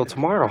surprises till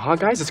tomorrow, huh,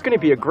 guys? It's going to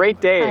be a great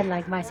day. I'd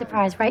like my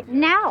surprise right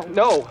now.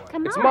 No,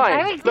 Come it's on.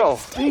 mine. No,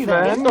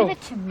 Steven, no, give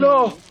it to me.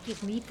 no.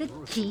 Give me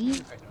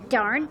the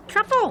darn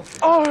truffle.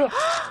 Oh,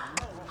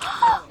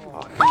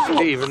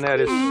 Steven,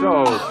 that is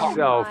so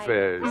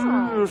selfish.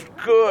 it's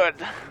good.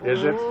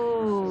 Is it?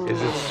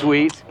 Is it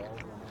sweet?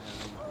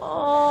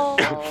 Oh.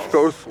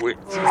 So sweet.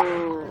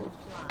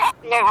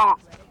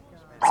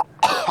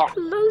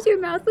 Close your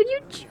mouth when you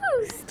chew,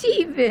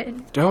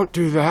 Steven. Don't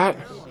do that.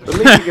 At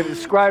least you can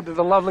describe to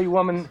the lovely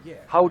woman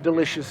how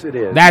delicious it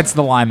is. That's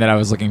the line that I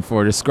was looking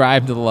for.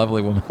 Describe to the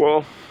lovely woman.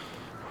 Well,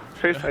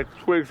 tastes like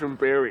twigs and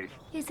berries.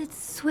 Is it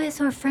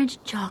Swiss or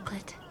French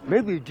chocolate?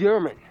 Maybe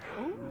German.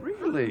 Oh,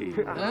 really?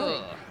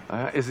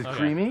 Is it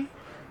creamy? You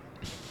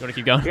want to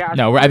keep going? Yeah.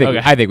 No, I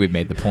think we've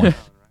made the point.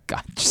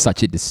 God,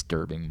 such a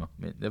disturbing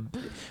moment.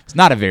 It's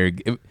not a very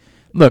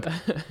look.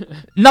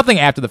 Nothing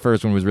after the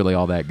first one was really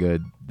all that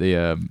good.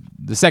 The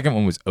second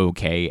one was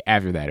okay.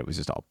 After that, it was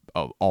just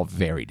all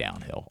very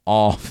downhill.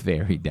 All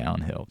very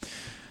downhill.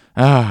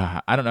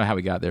 I don't know how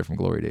we got there from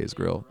Glory Days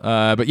Grill.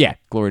 But yeah,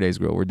 Glory Days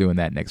Grill. We're doing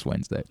that next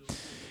Wednesday.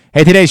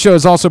 Hey, today's show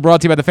is also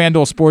brought to you by the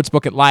FanDuel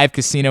Sportsbook at Live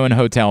Casino and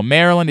Hotel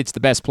Maryland. It's the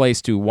best place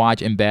to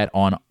watch and bet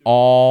on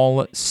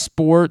all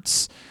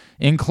sports,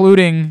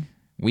 including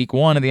Week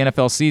 1 of the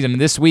NFL season. And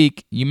this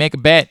week, you make a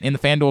bet in the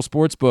FanDuel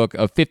Sportsbook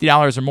of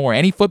 $50 or more.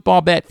 Any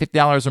football bet,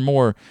 $50 or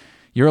more.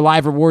 You're a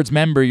Live Rewards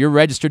member. You're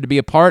registered to be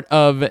a part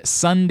of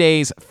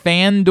Sunday's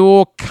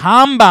FanDuel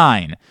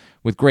Combine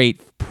with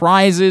great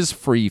prizes,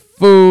 free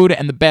food,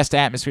 and the best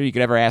atmosphere you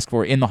could ever ask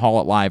for in the Hall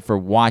at Live for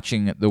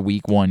watching the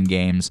Week 1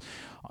 games.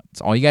 That's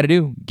all you got to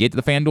do. Get to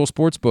the FanDuel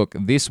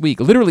Sportsbook this week,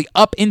 literally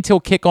up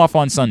until kickoff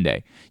on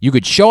Sunday. You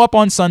could show up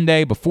on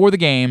Sunday before the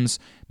games,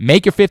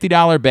 make your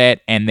 $50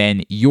 bet, and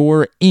then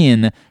you're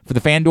in for the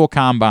FanDuel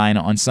Combine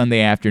on Sunday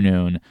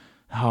afternoon.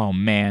 Oh,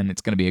 man, it's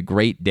going to be a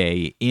great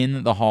day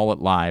in the Hall at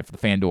Live for the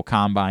FanDuel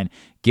Combine.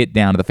 Get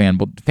down to the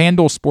FanDuel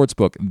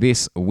Sportsbook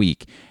this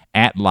week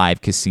at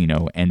Live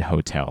Casino and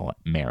Hotel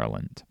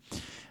Maryland.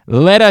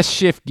 Let us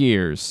shift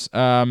gears.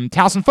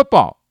 Towson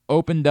football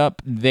opened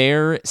up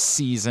their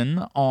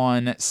season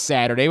on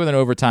Saturday with an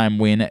overtime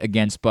win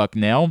against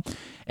Bucknell.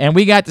 And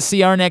we got to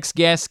see our next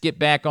guest get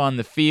back on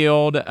the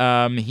field.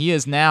 He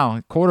is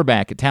now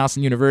quarterback at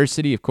Towson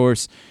University. Of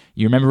course,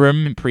 you remember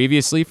him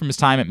previously from his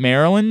time at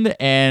Maryland,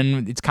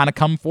 and it's kind of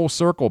come full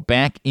circle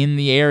back in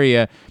the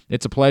area.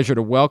 It's a pleasure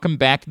to welcome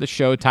back to the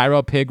show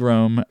Tyrell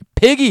Pigrome,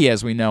 Piggy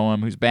as we know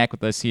him, who's back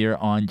with us here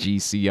on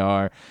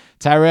GCR.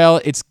 Tyrell,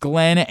 it's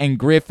Glenn and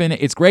Griffin.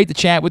 It's great to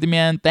chat with you,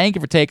 man. Thank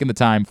you for taking the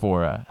time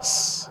for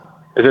us.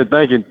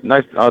 Thank you.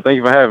 Nice. Thank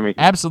you for having me.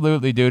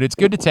 Absolutely, dude. It's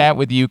good to chat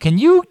with you. Can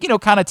you,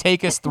 kind of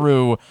take us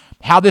through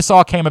how this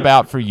all came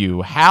about for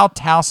you? How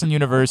Towson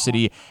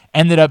University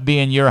ended up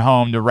being your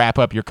home to wrap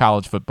up your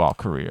college football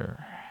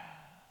career?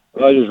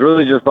 I took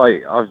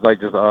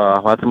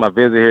my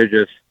visit here,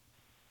 just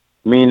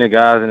me and the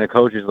guys and the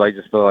coaches,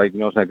 just feel like,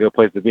 it's a good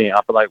place to be in.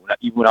 I feel like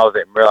even when I was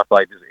at Maryland, I feel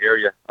like this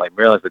area,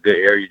 Maryland's a good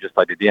area, just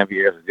like the DMV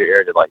area is a good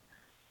area to,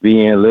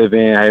 be in, live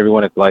in, have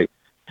everyone to,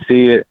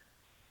 see it.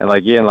 And,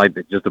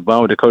 just the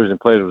bond with the coaches and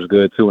players was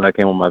good, too, when I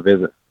came on my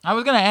visit. I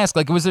was going to ask,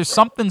 was there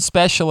something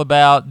special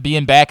about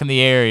being back in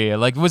the area?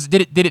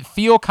 Did it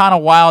feel kind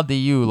of wild to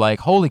you?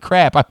 Holy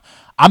crap,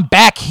 I'm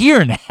back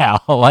here now.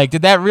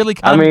 Did that really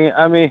kind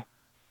of...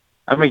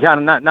 I mean,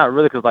 kind of not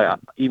really, because,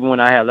 even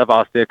when I had left,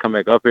 I'll still come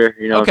back up here,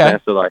 you know what I'm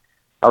saying? So,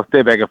 I'll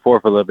stay back and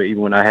forth a little bit,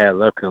 even when I had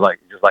left, because,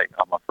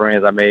 all my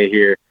friends I made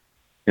here,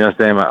 you know what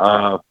I'm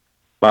saying?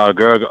 My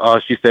girl,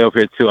 she stayed up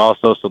here, too,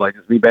 also. So,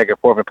 just be back and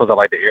forth, and plus I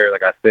like the area,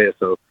 like I said.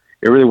 So,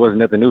 it really wasn't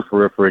nothing new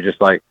for it.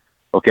 Just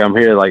okay, I'm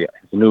here,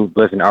 it's a new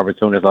blessing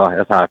opportunity.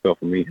 That's how I felt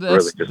for me,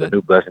 really. Just a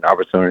new blessing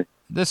opportunity.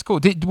 That's cool.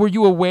 Were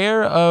you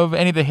aware of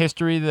any of the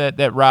history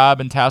that Rob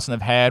and Towson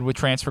have had with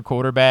transfer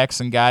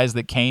quarterbacks and guys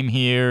that came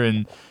here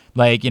and,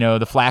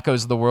 the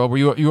Flaccos of the world? Were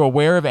you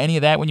aware of any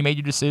of that when you made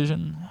your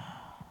decision?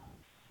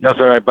 No,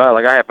 sir.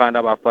 But I had found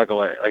out about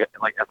Flacco, as I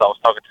was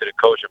talking to the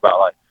coach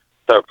about,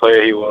 type of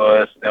player he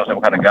was, you know,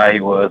 what kind of guy he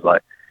was.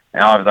 Like,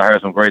 and obviously I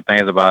heard some great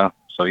things about him.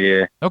 So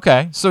yeah.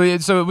 Okay, so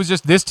it was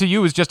just this to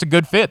you was just a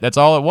good fit. That's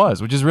all it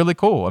was, which is really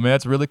cool. I mean,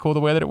 that's really cool the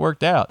way that it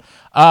worked out.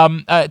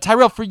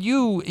 Tyrell, for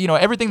you, you know,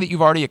 everything that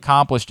you've already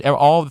accomplished,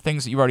 all the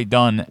things that you've already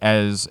done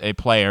as a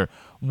player,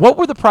 what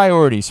were the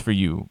priorities for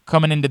you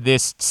coming into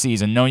this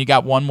season, knowing you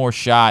got one more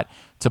shot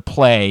to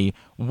play?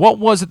 What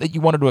was it that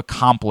you wanted to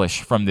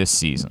accomplish from this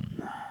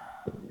season?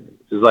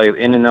 Just like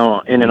ending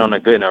on a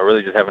good note,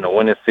 really just having a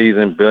winning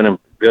season, building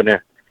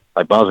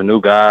like bunch of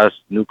new guys,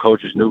 new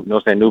coaches,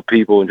 new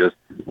people, and just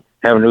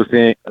having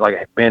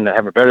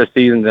having a better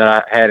season than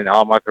I had in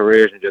all my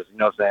careers, and just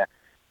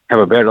have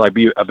a better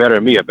be a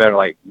better me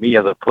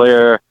as a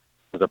player,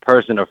 as a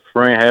person, a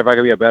friend. However I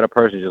can be a better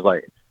person, just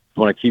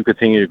want to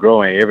continue to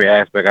grow in every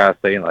aspect. I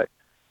say, and I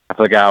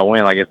feel like I'll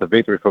win. Like it's a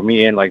victory for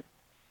me and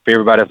for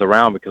everybody that's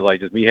around, because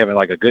just me having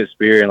a good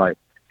spirit and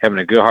having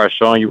a good heart,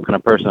 showing you what kind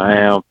of person I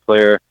am,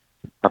 player.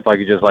 I feel like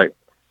it's just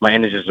my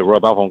energy is to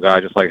rub off on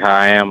guys, just how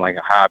I am,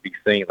 how I be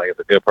seen, as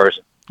a good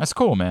person. That's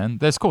cool, man.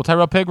 That's cool.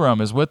 Tyrell Pigrome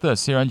is with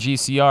us here on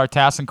GCR.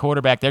 Towson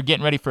quarterback. They're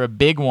getting ready for a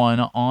big one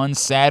on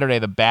Saturday.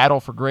 The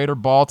battle for Greater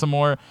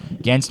Baltimore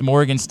against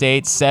Morgan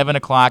State, 7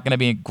 o'clock. Going to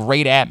be a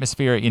great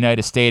atmosphere at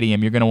United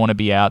Stadium. You're going to want to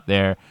be out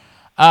there.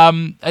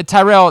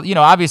 Tyrell,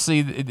 obviously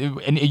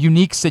a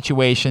unique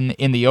situation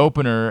in the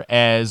opener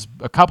as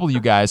a couple of you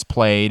guys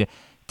played.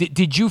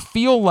 Did you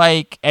feel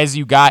like as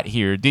you got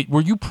here,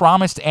 were you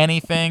promised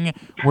anything?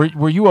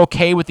 Were you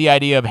okay with the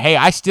idea of, hey,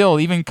 I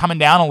still, even coming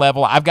down a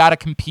level, I've got to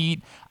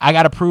compete, I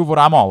got to prove what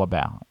I'm all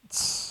about?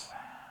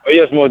 Oh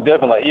yes, more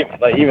definitely.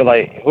 Even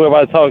whoever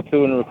I talked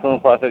to in the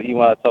recruiting process, even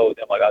when I told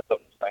them, I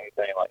told them the same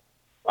thing.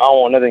 I don't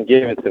want nothing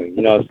given to me.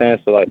 You know what I'm saying?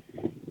 So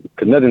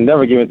because nothing's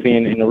never given to you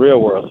in the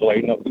real world. So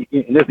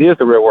this is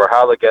the real world.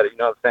 How I look at it. You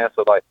know what I'm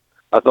saying? So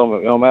I told them,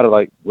 it don't matter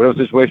whatever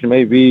situation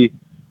may be.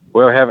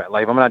 We're having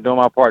if I'm not doing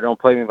my part, don't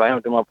play me. If I am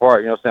doing my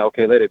part, you know what I'm saying?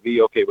 Okay, let it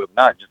be. Okay, but if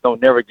not, just don't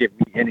never give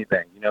me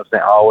anything. You know what I'm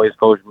saying? Always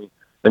coach me.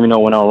 Let me know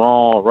when I'm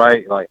wrong,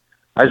 right?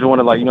 I just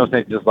wanted you know what I'm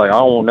saying? Just I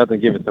don't want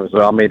nothing given to me.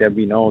 So I made that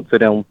be known to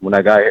them when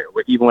I got here.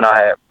 Even when I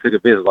had took a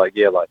visit,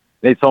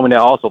 they told me that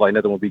also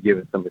nothing would be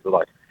given to me.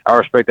 So I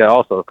respect that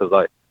also,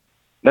 because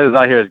nothing's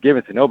out here is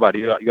given to nobody.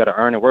 You got to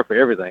earn and work for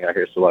everything out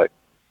here. So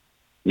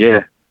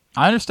yeah.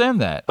 I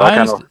understand that.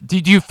 Do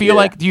you feel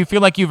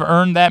like you've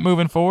earned that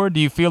moving forward? Do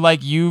you feel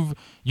like you've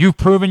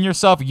proven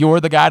yourself you're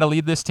the guy to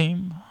lead this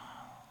team?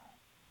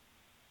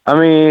 I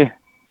mean,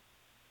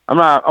 I'm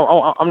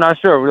not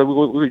sure.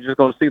 We're just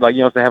gonna see. You know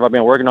what I'm saying? Have I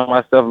been working on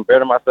myself and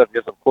bettering myself?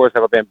 Yes, of course.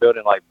 Have I been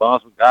building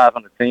bonds with guys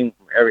on the team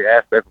from every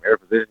aspect, from every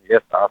position?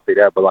 Yes, I'll say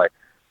that. But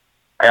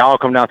it all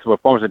come down to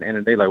performance at the end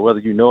of the day. Whether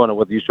you know it or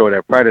whether you show it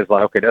at practice,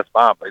 okay, that's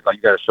fine. But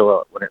you got to show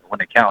up when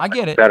it counts. I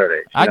get it.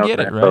 Saturday. I get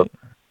it. Right. So,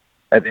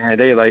 at the end of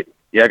the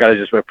day, I got to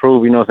just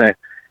improve, you know what I'm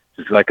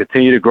saying? Just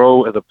continue to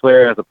grow as a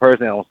player, as a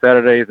person on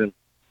Saturdays, and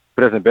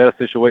put us in the best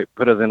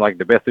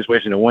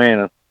situation to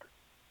win.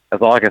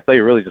 That's all I can say,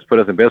 really. Just put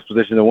us in best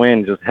position to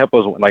win. Just help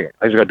us. I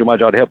just got to do my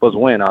job to help us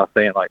win. I was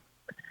saying,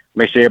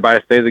 make sure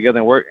everybody stays together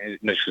and work, and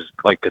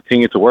just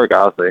continue to work.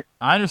 I'll say.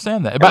 I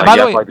understand that. By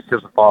the way, the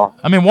chips will fall.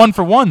 I mean, 1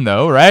 for 1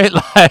 though, right?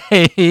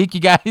 You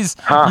guys,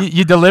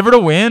 you delivered a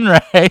win,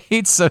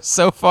 right?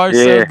 So far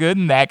so good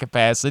in that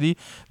capacity.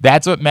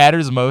 That's what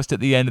matters most at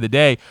the end of the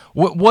day.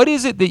 What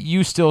is it that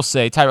you still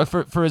say, Tyler?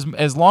 For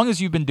as long as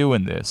you've been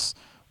doing this,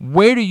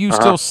 where do you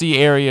still see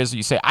areas that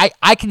you say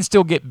I can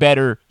still get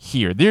better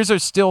here? These are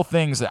still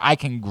things that I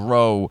can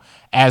grow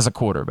as a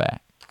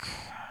quarterback.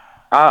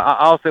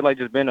 I'll say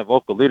just being a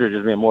vocal leader,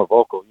 just being more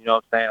vocal. You know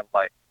what I'm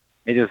saying?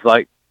 And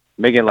just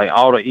making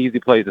all the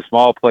easy plays, the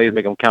small plays,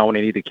 make them count when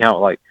they need to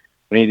count, when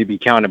they need to be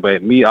counted.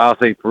 But me, I'll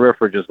say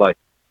peripheral, just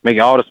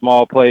making all the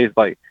small plays,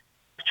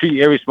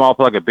 treat every small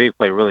play like a big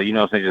play. Really, you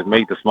know what I'm saying? Just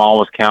make the small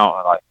ones count.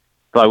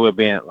 And we're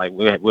being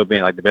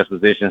the best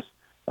positions.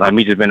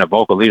 Me just being a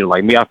vocal leader.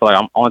 Me, I feel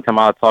I'm on time.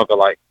 I'll talk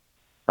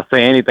I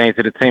say anything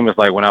to the team. It's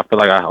when I feel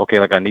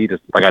I need to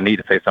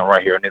say something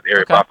right here in this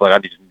area. Okay. But I feel I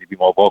just need to be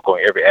more vocal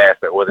in every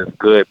aspect, whether it's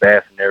good,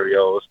 bad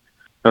scenarios.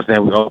 You know what I'm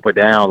saying? We go up or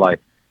down. You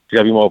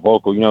gotta be more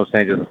vocal. You know what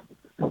I'm saying? Just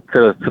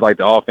to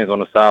the offense on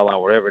the sideline,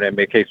 whatever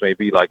that case may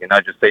be. And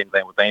not just say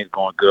anything when things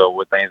going good or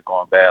when things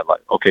going bad.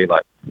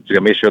 Just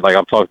gotta make sure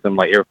I'm talking to them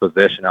every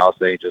possession. I'll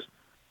say just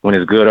when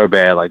it's good or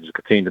bad. Just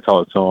continue to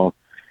talk to them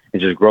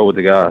and just grow with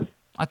the guys.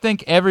 I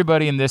think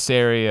everybody in this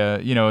area,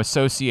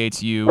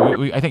 associates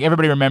you. I think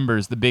everybody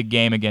remembers the big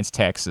game against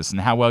Texas and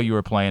how well you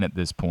were playing at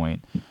this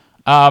point.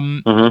 How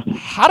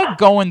did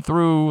going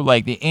through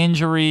the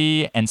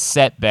injury and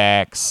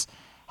setbacks,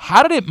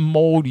 how did it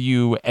mold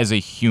you as a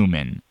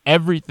human?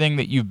 Everything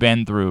that you've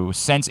been through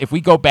since, if we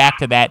go back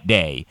to that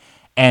day,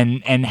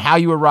 and how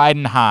you were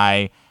riding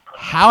high,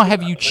 how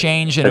have you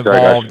changed and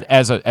evolved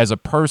as a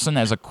person,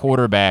 as a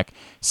quarterback,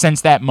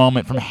 since that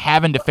moment from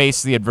having to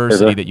face the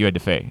adversity that you had to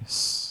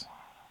face?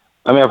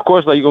 I mean, of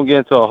course, you're going to get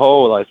into a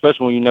hole,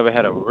 especially when you never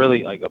had a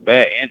really, a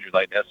bad injury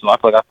like that. So I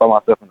feel I found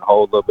myself in the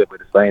hole a little bit,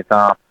 but at the same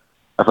time,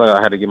 I feel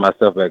I had to get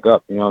myself back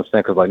up. You know what I'm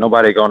saying? Because,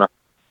 nobody going to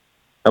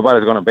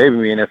nobody's gonna baby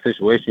me in that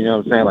situation. You know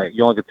what I'm saying? Like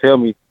you only can tell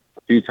me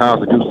a few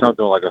times to do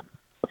something, like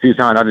a few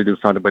times not to do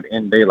something, but at the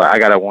end of the day, like I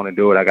gotta want to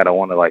do it. I gotta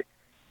want to like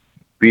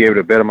be able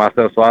to better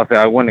myself. So I say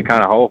I went and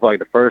kind of hold for like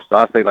the first. So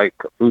I say like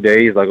a few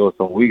days, like or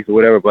some weeks or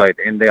whatever. But at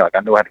the end of the day, like I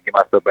know I had to get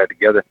myself back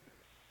together.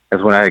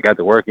 That's when I got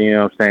to work. You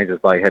know what I'm saying?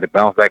 Just like had to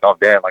bounce back off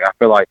that. Like I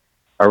feel like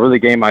I really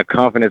gained my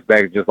confidence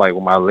back, just like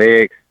with my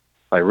legs.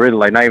 Like really,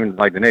 like not even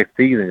like the next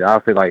season.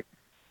 I'll say like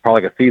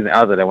probably like a season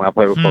after that when I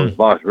played with Coach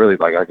Bosch. Really,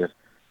 like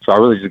so I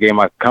really just gained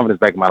my confidence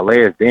back in my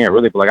legs then.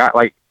 Really, but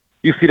like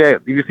you see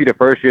the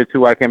first year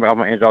too. I came back off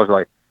my injury. I was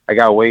like I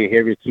got way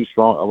heavier, too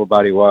strong upper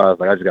body wise.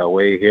 Like I just got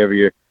way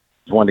heavier.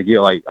 Just wanted to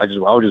get like I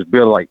would just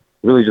build like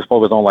really just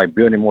focus on like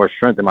building more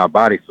strength in my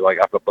body. So like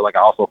I felt like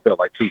I also felt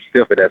like too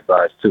stiff at that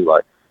size too.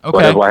 Like so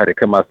that's why I had to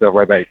cut myself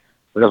right back.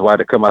 That's why I had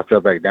to cut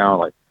myself back down.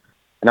 Like,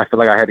 and I feel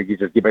like I had to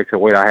just get back to the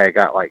weight I had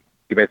got. Like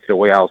get back to the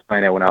way I was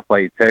playing at when I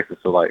played Texas.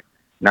 So like,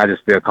 and I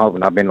just feel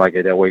confident. I've been like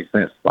at that way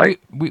since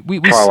like probably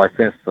like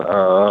since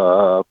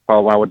probably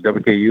when I went to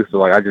WKU. So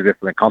like I just been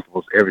feeling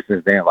comfortable ever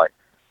since then. Like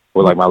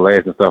with like my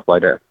legs and stuff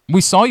like that.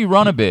 We saw you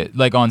run a bit,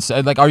 like on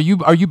like. Are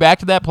you back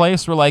to that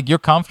place where like you're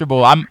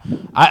comfortable? I'm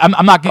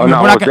not. Oh,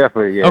 no, we're not gonna,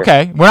 definitely. Yeah.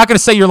 Okay, we're not going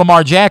to say you're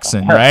Lamar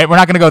Jackson, right? We're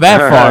not going to go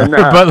that far.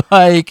 But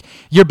like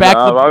you're back.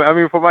 I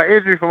mean, for my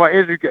injury,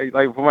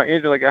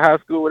 like in high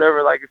school,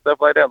 whatever, like stuff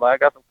like that. Like I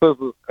got some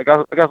cuts.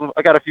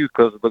 I got a few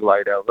cuts that look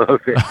like that a little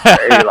bit.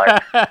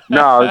 Like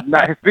no,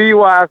 not speed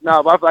wise,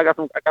 no. But I feel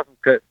like I got some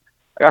cuts.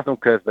 I got some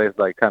cuts that's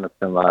like kind of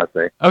similar, I'd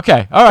say.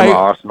 Okay, all right.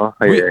 Arsenal.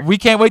 We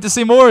can't wait to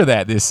see more of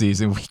that this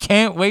season. We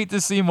can't wait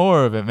to see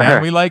more of it,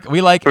 man. We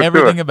like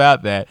everything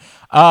about that.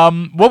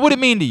 What would it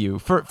mean to you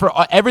for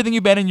everything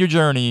you've been in your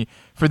journey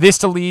for this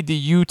to lead to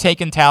you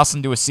taking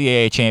Towson to a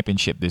CAA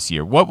championship this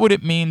year? What would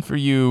it mean for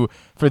you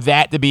for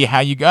that to be how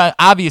you got?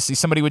 Obviously,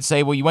 somebody would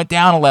say, well, you went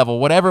down a level,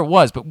 whatever it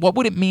was. But what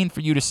would it mean for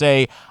you to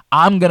say,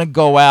 I'm going to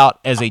go out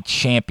as a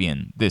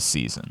champion this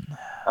season?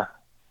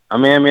 I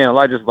mean,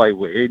 like just like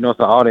you know,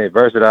 so all the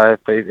adversity I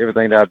faced,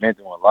 everything that I've been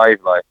through in life,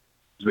 like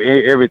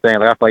everything.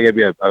 Like I feel like it'd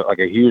be a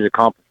huge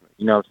accomplishment.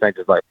 You know what I'm saying?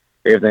 Just like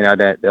everything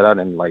that I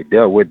done like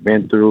dealt with,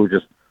 been through,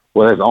 just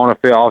whether it's on the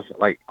field,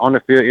 like on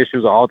the field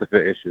issues or off the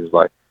field issues.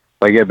 Like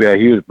it'd be a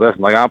huge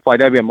blessing. Like I feel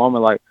like that'd be a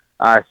moment like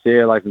I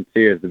shed like some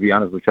tears, to be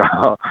honest with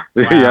y'all. Wow.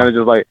 You know,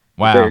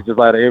 just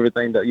like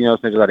everything that you know,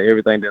 what I'm saying, just like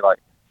everything that like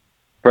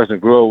person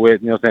grew up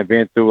with. You know, what I'm saying,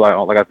 been through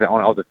like I said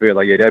on off the field.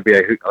 Like yeah, that'd be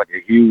a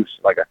huge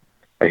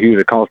a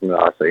huge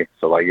accomplishment, I'll say.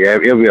 So, like, yeah,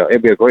 it'll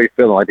be a great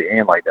feeling like the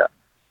end like that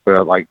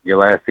for, like, your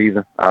last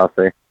season, I'll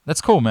say.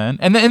 That's cool, man.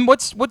 And then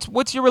what's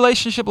your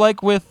relationship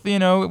like with, you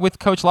know, with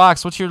Coach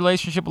Locks? What's your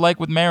relationship like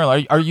with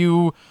Maryland? Are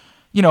you,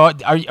 you know,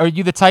 are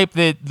you the type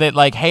that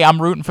like, hey,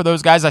 I'm rooting for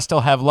those guys, I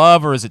still have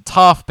love, or is it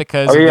tough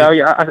because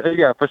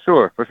yeah, for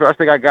sure. I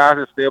still got guys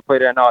that still play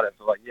there and all that.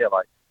 So, like, yeah,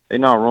 like, they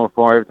know I'm rooting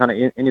for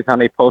them. Anytime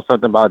they post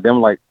something about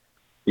them, like,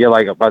 yeah,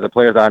 like about the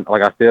players, I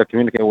still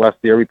communicate with, I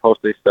still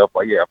repost their stuff.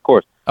 Like, yeah, of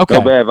course. Okay.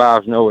 No bad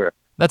vibes nowhere.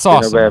 That's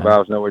awesome. No bad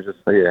vibes nowhere. Just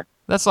yeah.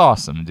 That's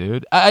awesome,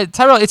 dude.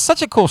 Tyrell, it's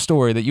such a cool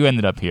story that you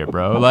ended up here,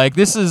 bro. Like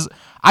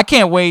I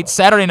can't wait.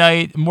 Saturday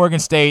night, Morgan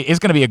State is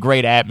going to be a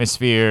great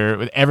atmosphere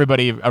with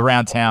everybody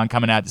around town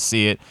coming out to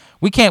see it.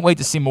 We can't wait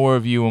to see more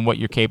of you and what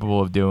you're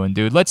capable of doing,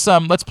 dude. Let's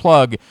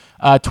plug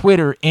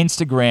Twitter,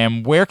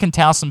 Instagram. Where can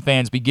Towson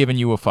fans be giving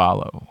you a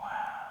follow?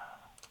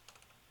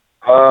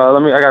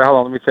 Let me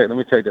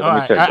check this.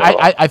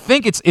 I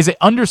think is it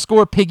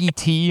 _Piggy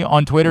T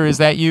on Twitter? Is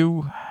that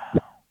you?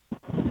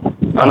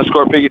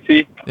 _Piggy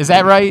T. Is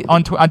that right?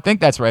 I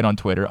think that's right on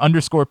Twitter.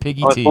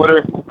 _Piggy T.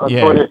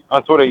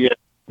 On Twitter, yeah.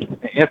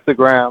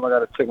 Instagram, I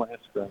gotta check my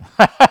Instagram.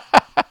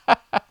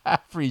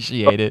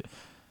 Appreciate it.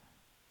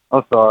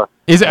 I'm sorry.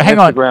 Is it? Hang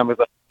Instagram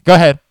on. Go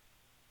ahead.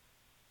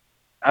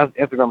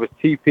 Instagram is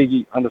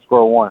tpiggy_1.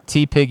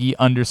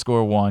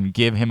 tpiggy_1.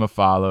 Give him a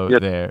follow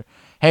there.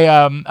 Hey,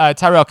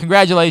 Tyrell,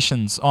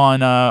 congratulations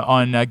on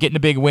getting a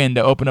big win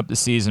to open up the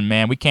season,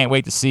 man. We can't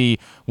wait to see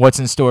what's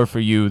in store for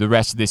you the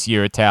rest of this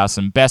year at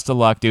Towson. Best of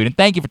luck, dude, and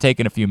thank you for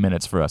taking a few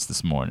minutes for us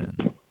this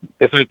morning.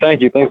 Yes, sir.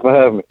 Thank you. Thanks for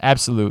having me.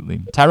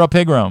 Absolutely. Tyrell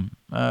Pigrome,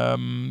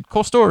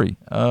 cool story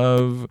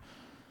of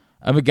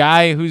a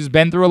guy who's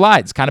been through a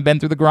lot. He's kind of been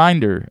through the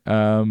grinder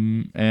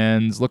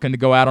and is looking to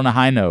go out on a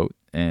high note,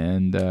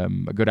 and a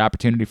good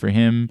opportunity for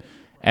him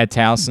at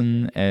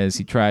Towson as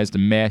he tries to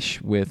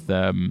mesh with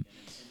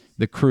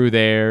the crew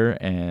there,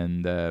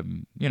 and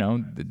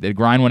the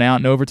grind went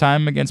out in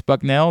overtime against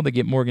Bucknell. They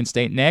get Morgan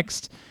State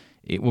next.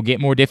 It will get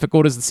more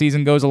difficult as the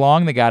season goes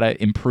along. They got to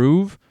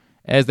improve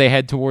as they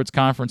head towards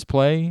conference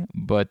play,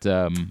 but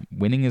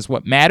winning is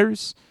what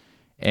matters,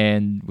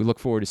 and we look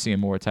forward to seeing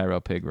more of Tyrell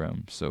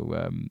Pigrome.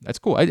 So that's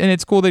cool, and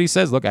it's cool that he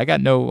says, look, I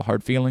got no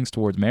hard feelings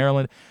towards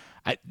Maryland.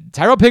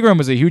 Tyrell Pigrome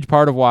was a huge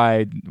part of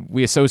why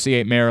we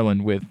associate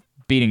Maryland with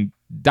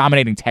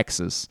dominating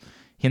Texas.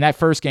 In that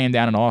first game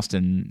down in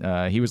Austin,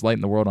 he was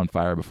lighting the world on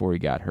fire before he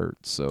got hurt.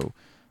 So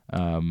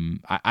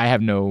I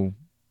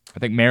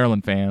think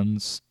Maryland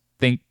fans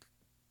think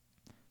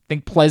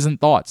think, pleasant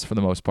thoughts for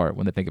the most part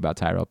when they think about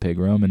Tyrell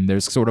Pigrome, and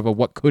there's sort of a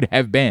what could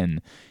have been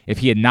if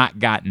he had not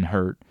gotten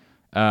hurt,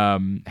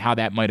 how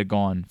that might have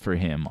gone for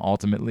him.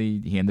 Ultimately,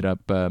 he ended up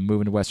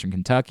moving to Western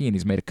Kentucky, and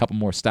he's made a couple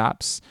more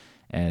stops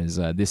as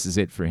this is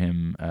it for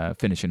him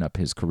finishing up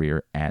his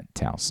career at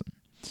Towson.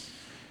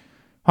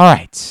 All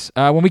right,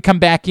 when we come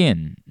back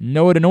in,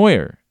 Noah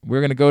DeNoyer,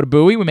 we're going to go to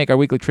Bowie. We make our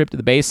weekly trip to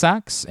the Bay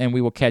Sox, and we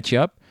will catch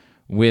up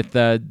with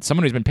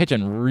someone who's been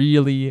pitching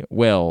really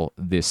well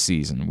this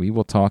season. We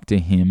will talk to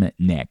him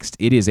next.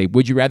 It is a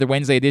Would You Rather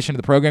Wednesday edition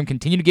of the program.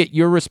 Continue to get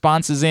your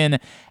responses in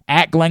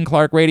at Glenn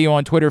Clark Radio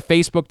on Twitter,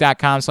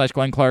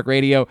 Facebook.com/Glenn Clark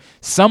Radio.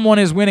 Someone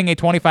is winning a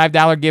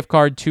 $25 gift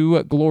card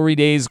to Glory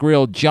Days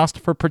Grill just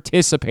for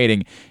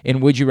participating in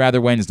Would You Rather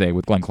Wednesday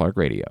with Glenn Clark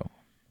Radio.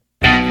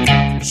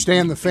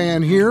 Stan the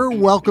Fan here,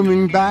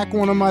 welcoming back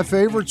one of my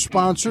favorite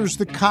sponsors,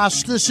 the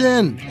Costas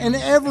Inn. And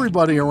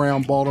everybody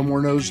around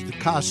Baltimore knows the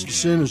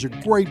Costas Inn is a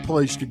great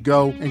place to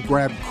go and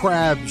grab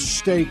crabs,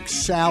 steaks,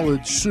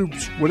 salads,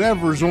 soups,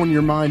 whatever's on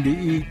your mind to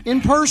eat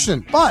in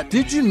person. But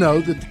did you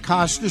know that the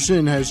Costas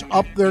Inn has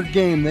upped their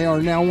game? They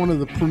are now one of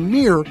the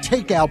premier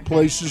takeout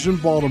places in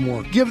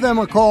Baltimore. Give them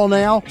a call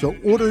now to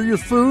order your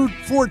food,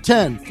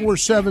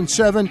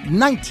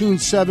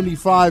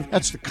 410-477-1975.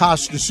 That's the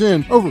Costas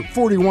Inn over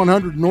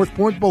 4100 North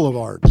Point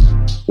Boulevard.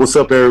 What's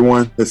up,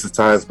 everyone? This is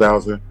Tyus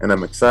Bowser, and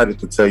I'm excited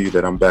to tell you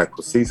that I'm back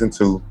for Season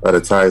 2 of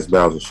The Tyus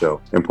Bowser Show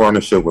in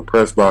partnership with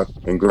Pressbox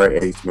and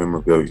Great H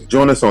Memorabilia.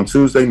 Join us on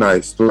Tuesday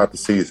nights throughout the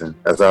season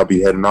as I'll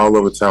be heading all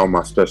over town with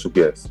my special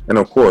guests. And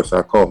of course,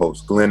 our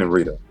co-hosts, Glenn and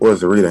Rita. Or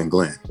is it Rita and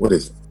Glenn? What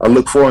is it? I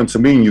look forward to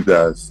meeting you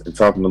guys and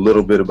talking a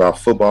little bit about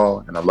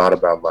football and a lot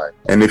about life.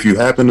 And if you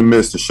happen to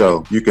miss the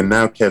show, you can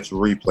now catch a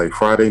replay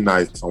Friday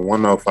nights on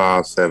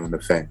 105.7 The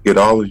Fan. Get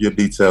all of your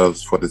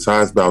details for The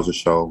Tyus Bowser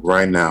Show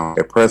right now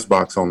at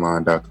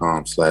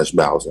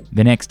PressBoxOnline.com/Bowser.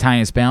 The next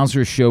Tyus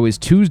Bowser Show is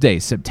Tuesday,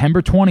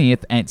 September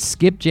 20th at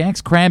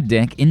Skipjack's Crab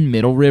Deck in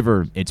Middle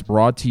River. It's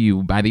brought to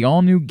you by the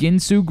all-new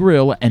Ginsu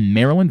Grill and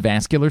Maryland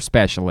Vascular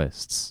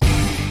Specialists.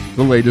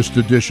 The latest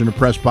edition of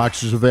Press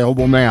Box is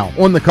available now.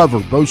 On the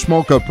cover, Bo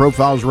Smolka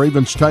profiles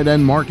Ravens tight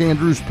end Mark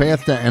Andrews'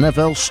 path to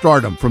NFL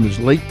stardom, from his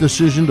late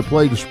decision to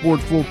play the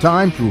sport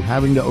full-time through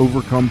having to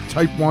overcome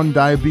type 1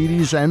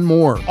 diabetes and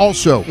more.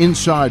 Also,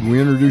 inside, we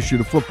introduce you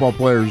to football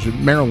players at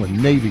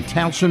Maryland, Navy,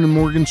 Towson, and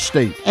Morgan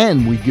State.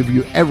 And we give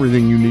you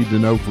everything you need to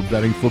know for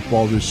betting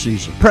football this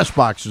season. Press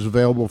Box is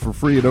available for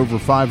free at over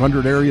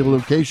 500 area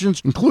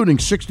locations, including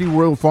 60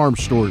 Royal Farm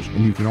stores.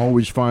 And you can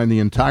always find the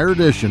entire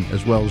edition,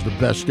 as well as the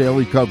best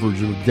daily coverage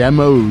of the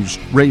Demos,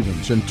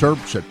 Ravens, and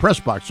Terps at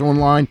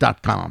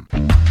PressBoxOnline.com.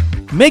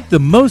 Make the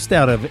most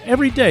out of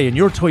every day in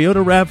your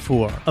Toyota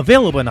RAV4.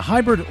 Available in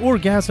hybrid or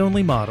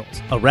gas-only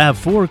models. A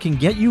RAV4 can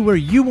get you where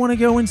you want to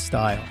go in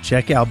style.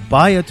 Check out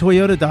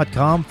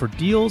buyatoyota.com for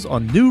deals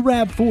on new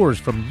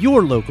RAV4s from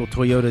your local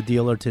Toyota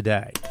dealer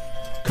today.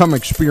 Come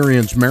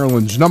experience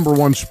Maryland's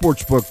 #1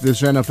 sportsbook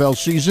this NFL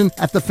season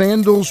at the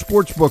FanDuel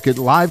Sportsbook at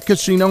Live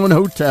Casino and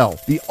Hotel,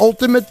 the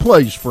ultimate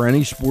place for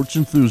any sports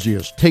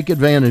enthusiast. Take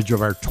advantage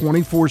of our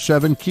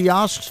 24/7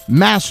 kiosks,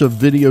 massive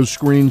video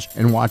screens,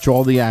 and watch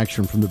all the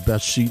action from the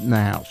best seat in the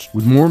house.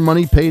 With more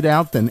money paid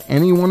out than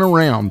anyone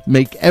around,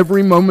 make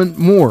every moment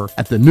more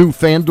at the new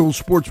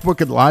FanDuel Sportsbook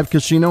at Live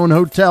Casino and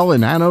Hotel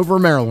in Hanover,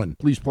 Maryland.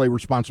 Please play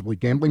responsibly.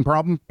 Gambling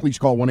problem? Please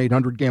call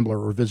 1-800-GAMBLER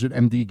or visit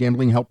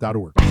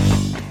mdgamblinghelp.org.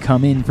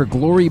 Come in for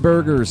Glory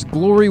Burgers,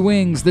 Glory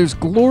Wings. There's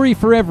glory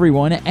for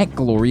everyone at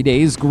Glory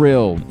Days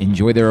Grill.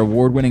 Enjoy their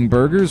award-winning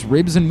burgers,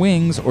 ribs, and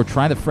wings, or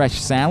try the fresh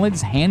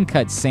salads,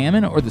 hand-cut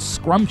salmon, or the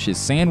scrumptious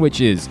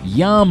sandwiches.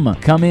 Yum!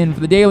 Come in for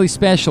the daily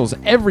specials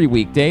every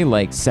weekday,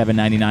 like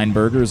 $7.99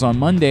 burgers on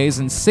Mondays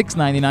and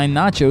 $6.99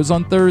 nachos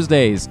on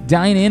Thursdays.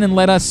 Dine in and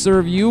let us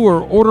serve you,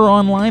 or order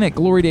online at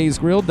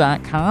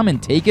glorydaysgrill.com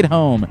and take it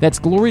home. That's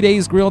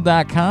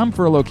glorydaysgrill.com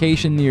for a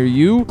location near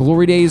you.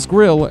 Glory Days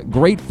Grill,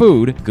 great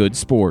food, good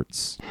sports.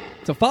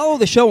 To follow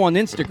the show on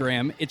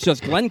Instagram, it's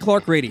just Glenn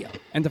Clark Radio.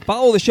 And to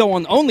follow the show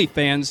on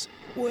OnlyFans,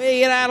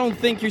 wait, I don't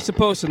think you're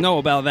supposed to know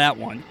about that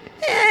one.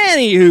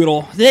 Any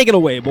hoodle, take it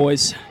away,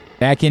 boys.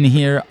 Back in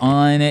here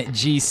on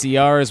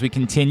GCR as we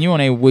continue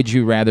on a Would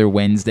You Rather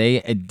Wednesday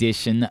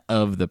edition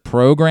of the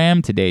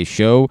program. Today's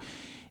show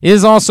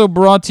is also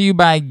brought to you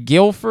by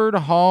Guilford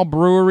Hall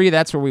Brewery.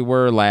 That's where we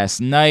were last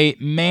night.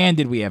 Man,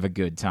 did we have a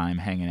good time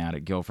hanging out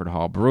at Guilford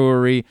Hall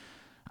Brewery.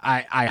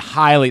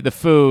 The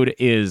food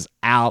is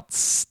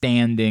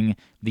outstanding.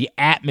 The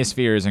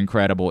atmosphere is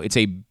incredible. It's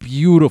a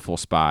beautiful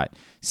spot.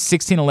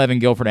 1611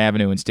 Guilford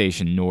Avenue in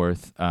Station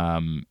North.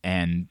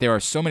 And there are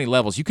so many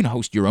levels. You can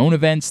host your own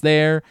events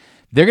there.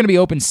 They're going to be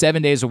open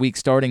 7 days a week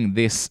starting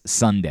this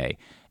Sunday.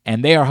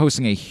 And they are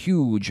hosting a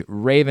huge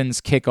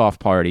Ravens kickoff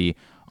party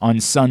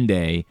on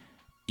Sunday.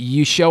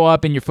 You show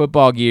up in your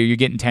football gear, you're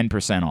getting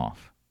 10%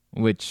 off,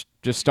 which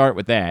just start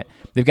with that.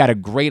 They've got a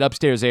great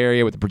upstairs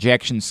area with a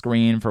projection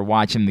screen for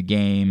watching the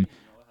game.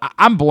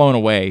 I'm blown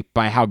away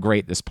by how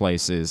great this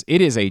place is.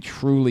 It is a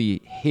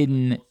truly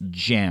hidden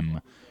gem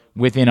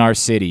within our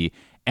city,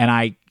 and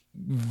I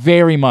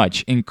very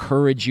much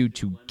encourage you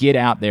to get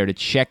out there to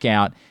check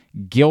out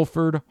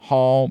Guilford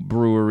Hall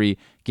Brewery.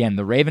 Again,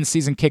 the Ravens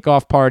season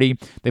kickoff party.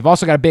 They've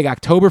also got a big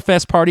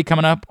Oktoberfest party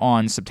coming up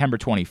on September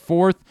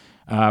 24th.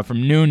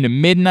 From noon to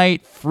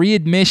midnight, free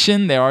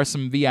admission. There are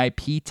some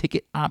VIP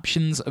ticket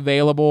options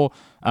available.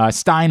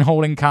 Stein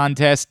holding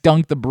contest,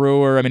 Dunk the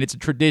Brewer. I mean, it's a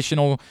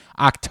traditional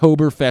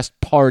Oktoberfest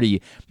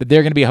party that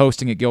they're going to be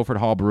hosting at Guilford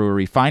Hall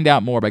Brewery. Find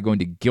out more by going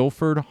to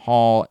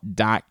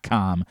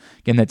guilfordhall.com.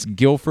 Again, that's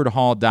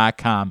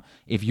guilfordhall.com.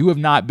 If you have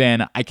not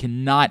been, I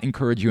cannot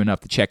encourage you enough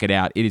to check it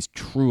out. It is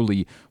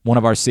truly one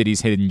of our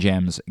city's hidden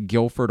gems,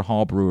 Guilford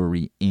Hall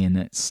Brewery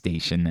in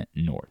Station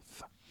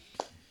North.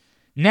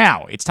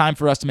 Now, it's time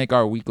for us to make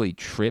our weekly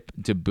trip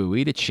to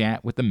Bowie to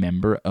chat with a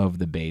member of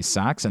the Bay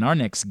Sox, and our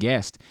next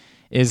guest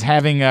is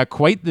having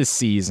quite the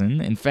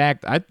season. In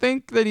fact, I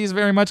think that he's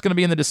very much going to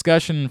be in the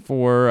discussion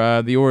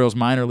for the Orioles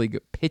minor league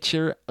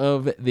pitcher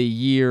of the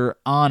year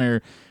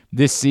honor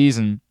this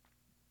season.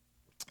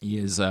 He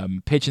is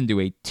pitching to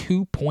a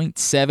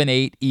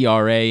 2.78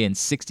 ERA in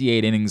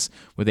 68 innings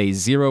with a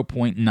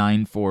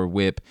 0.94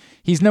 whip.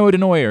 He's Noah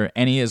Denoyer,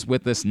 and he is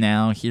with us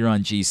now here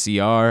on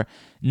GCR.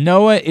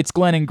 Noah, it's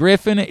Glennon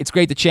Griffin. It's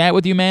great to chat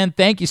with you, man.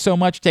 Thank you so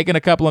much for taking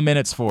a couple of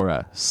minutes for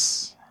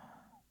us.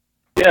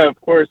 Yeah,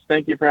 of course.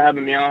 Thank you for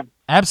having me on.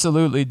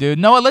 Absolutely, dude.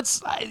 Noah,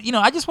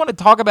 I just want to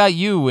talk about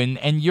you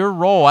and your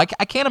role. I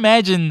can't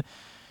imagine,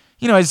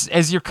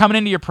 as you're coming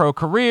into your pro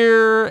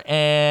career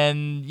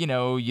and,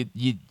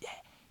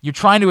 you're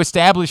trying to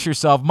establish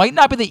yourself, might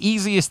not be the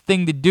easiest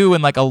thing to do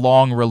in like a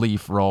long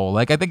relief role.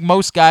 Like I think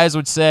most guys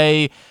would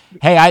say,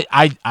 hey,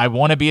 I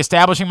want to be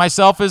establishing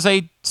myself as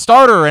a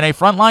starter and a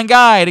frontline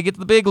guy to get to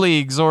the big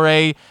leagues, or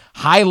a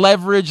high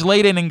leverage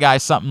late inning guy,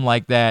 something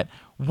like that.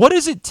 What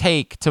does it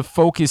take to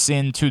focus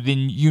into the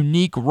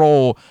unique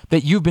role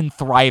that you've been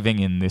thriving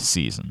in this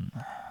season?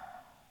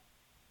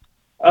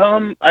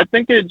 I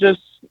think it's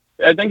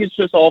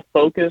just all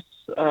focus,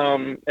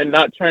 and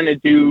not trying to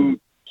do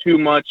too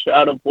much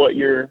out of what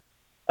your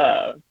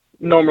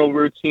normal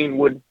routine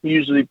would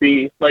usually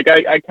be. Like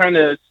I kind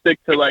of stick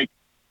to like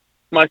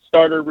my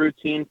starter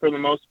routine for the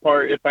most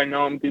part if I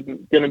know I'm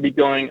going to be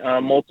going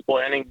multiple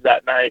innings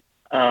that night.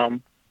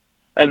 And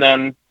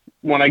then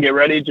when I get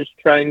ready, just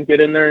try and get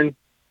in there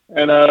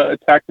and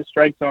attack the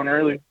strike zone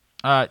early.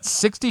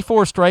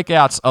 64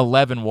 strikeouts,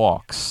 11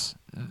 walks.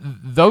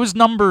 Those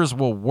numbers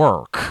will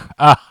work.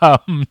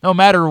 No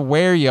matter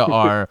where you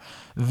are,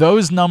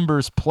 those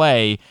numbers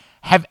play.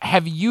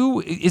 Have you?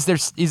 Is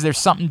there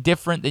something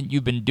different that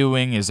you've been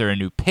doing? Is there a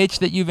new pitch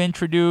that you've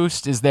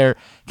introduced?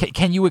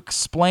 Can you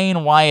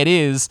explain why it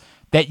is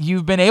that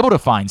you've been able to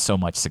find so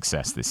much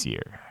success this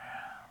year?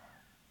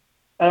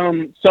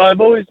 So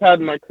I've always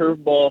had my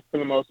curveball for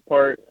the most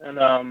part,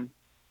 and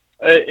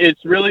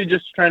it's really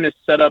just trying to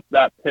set up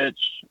that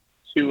pitch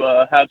to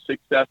have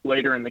success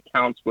later in the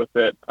counts with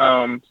it.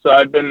 So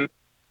I've been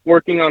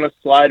working on a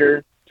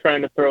slider,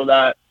 trying to throw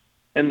that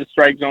in the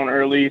strike zone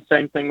early.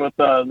 Same thing with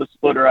the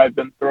splitter I've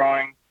been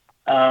throwing.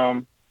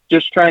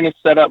 Just trying to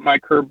set up my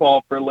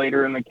curveball for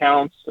later in the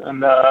counts,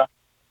 and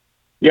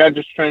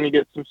just trying to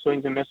get some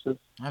swings and misses.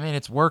 I mean,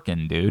 it's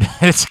working, dude.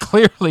 It's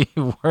clearly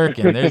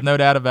working. There's no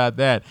doubt about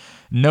that.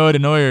 Noah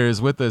Denoyer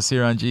is with us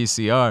here on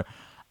GCR.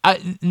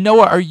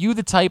 Noah, are you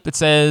the type that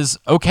says,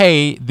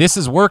 okay, this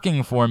is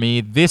working for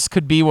me, this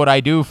could be what I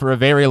do for a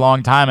very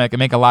long time, I can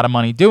make a lot of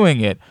money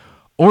doing it?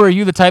 Or are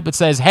you the type that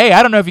says, hey,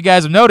 I don't know if you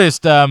guys have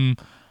noticed, I'm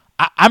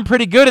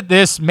pretty good at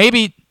this.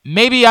 Maybe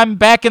I'm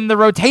back in the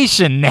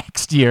rotation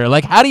next year.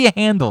 Like, how do you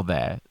handle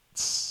that?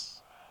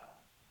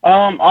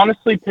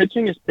 Honestly,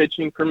 pitching is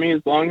pitching for me.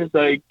 As long as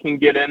I can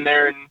get in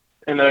there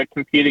and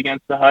compete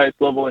against the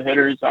highest level of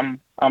hitters, I'm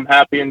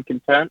happy and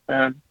content.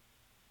 And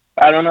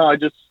I don't know.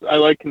 I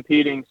like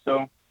competing.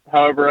 So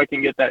however I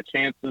can get that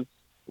chance is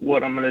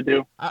what I'm going to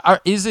do.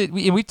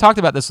 We've talked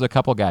about this with a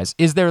couple guys.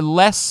 Is there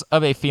less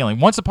of a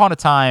feeling? Once upon a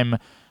time,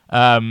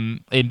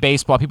 in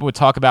baseball, people would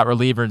talk about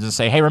relievers and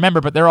say, hey,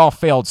 remember, but they're all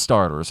failed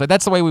starters. Like,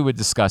 that's the way we would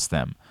discuss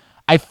them.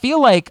 I feel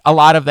like a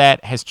lot of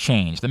that has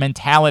changed. The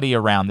mentality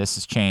around this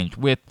has changed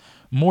with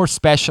more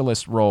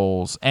specialist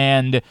roles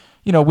and,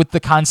 with the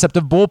concept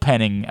of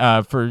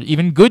bullpenning for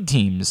even good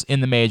teams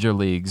in the major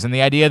leagues, and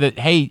the idea that,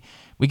 hey,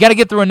 we got to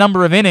get through a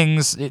number of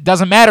innings. It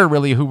doesn't matter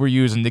really who we're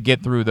using to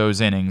get through those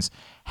innings.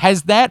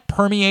 Has that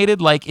permeated?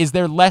 Like, is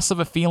there less of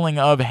a feeling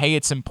of, hey,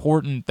 it's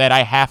important that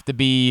I have to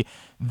be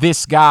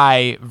this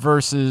guy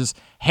versus,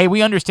 hey,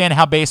 we understand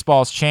how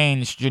baseball's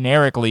changed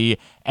generically,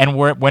 and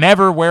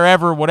whenever,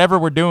 wherever, whatever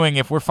we're doing,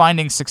 if we're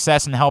finding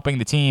success in helping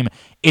the team,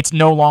 it's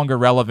no longer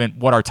relevant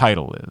what our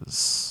title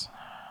is?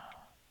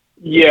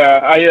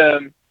 Yeah,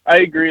 I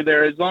agree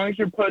there. As long as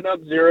you're putting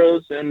up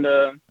zeros and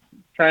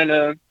trying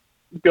to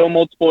go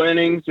multiple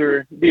innings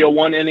or be a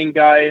one-inning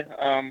guy,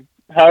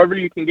 however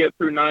you can get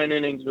through 9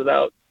 innings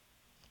without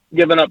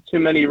giving up too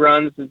many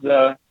runs is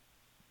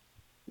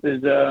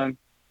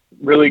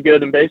really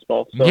good in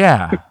baseball. So.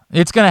 Yeah,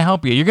 it's going to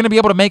help you. You're going to be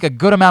able to make a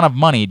good amount of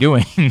money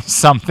doing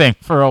something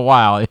for a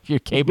while if you're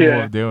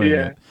capable of doing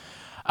it.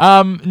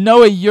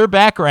 Noah, your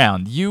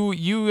background.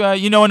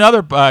 You know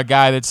another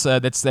guy that's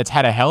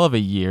had a hell of a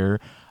year.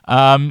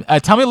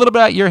 Tell me a little bit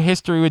about your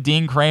history with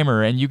Dean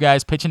Kramer and you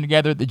guys pitching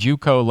together at the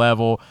JUCO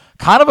level.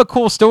 Kind of a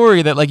cool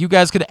story that like you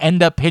guys could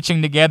end up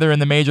pitching together in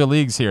the major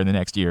leagues here in the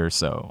next year or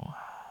so.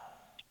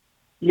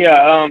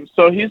 Yeah,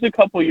 so he's a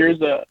couple years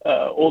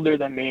older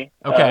than me,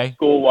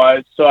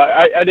 school-wise. So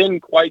I didn't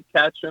quite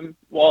catch him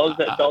while I was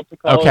at Delta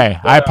College. Okay,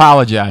 but, I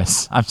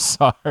apologize. I'm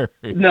sorry.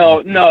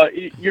 No,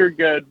 you're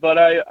good. But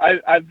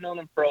I've known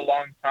him for a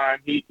long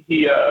time.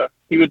 He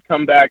would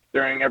come back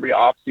during every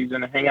off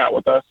season and hang out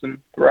with us and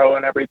throw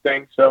and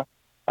everything. So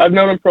I've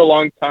known him for a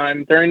long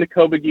time. During the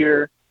COVID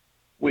year,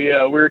 we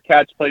were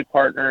catch play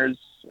partners,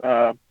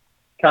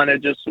 kind of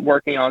just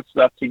working on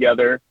stuff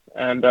together.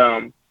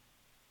 And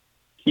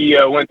he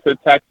went to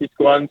taxi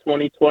squad in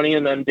 2020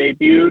 and then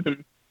debuted,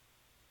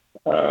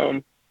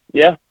 and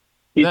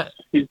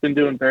he's been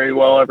doing very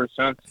well ever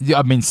since. Yeah,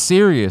 I mean,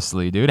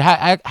 seriously, dude,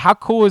 how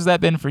cool has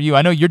that been for you?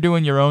 I know you're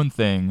doing your own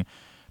thing,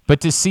 but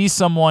to see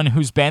someone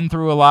who's been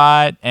through a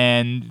lot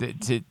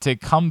and to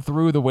come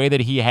through the way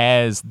that he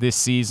has this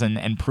season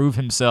and prove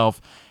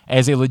himself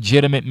as a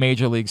legitimate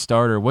major league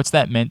starter, what's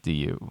that meant to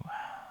you?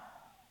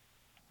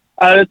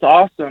 It's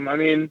awesome. I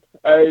mean,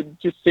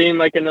 just seeing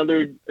like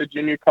a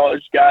junior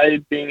college guy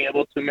being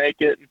able to make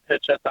it and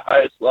pitch at the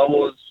highest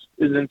level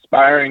is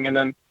inspiring. And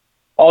then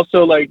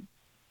also like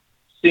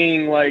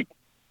seeing like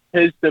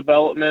his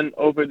development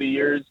over the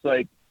years,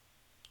 like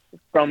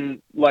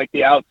from like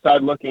the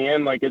outside looking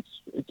in, like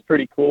it's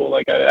pretty cool.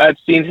 Like I've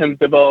seen him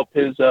develop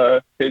his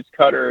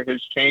cutter,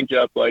 his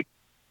changeup, like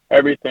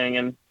everything,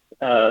 and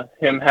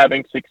him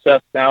having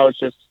success now is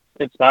just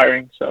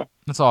inspiring. So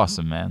that's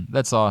awesome, man.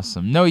 That's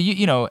awesome. No,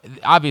 you know,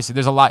 obviously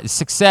there's a lot of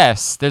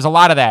success. There's a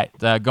lot of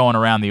that going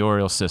around the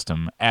Orioles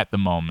system at the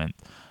moment.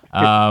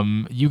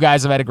 You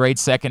guys have had a great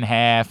second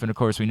half, and of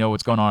course we know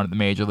what's going on at the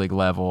major league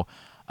level.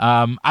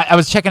 I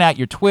was checking out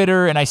your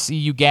Twitter, and I see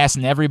you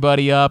gassing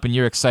everybody up, and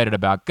you're excited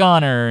about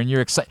Gunnar, and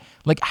you're excited.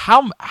 Like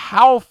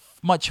how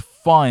much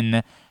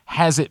fun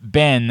has it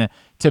been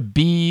to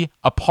be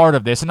a part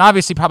of this? And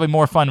obviously probably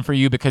more fun for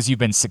you because you've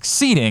been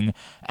succeeding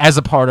as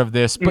a part of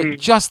this, but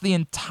just the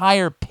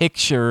entire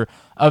picture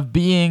of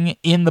being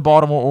in the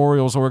Baltimore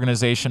Orioles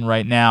organization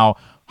right now,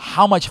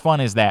 how much fun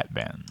has that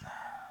been?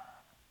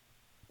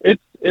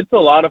 It's a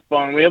lot of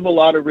fun. We have a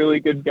lot of really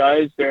good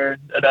guys there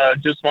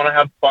that just want to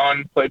have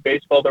fun, play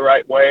baseball the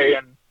right way,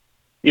 and,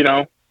 you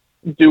know,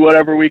 do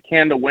whatever we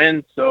can to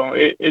win. So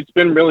it's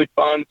been really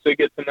fun to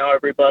get to know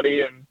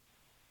everybody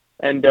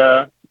and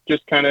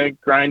just kind of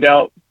grind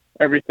out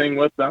everything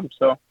with them.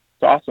 So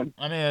it's awesome.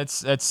 I mean,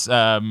 it's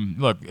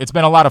look, it's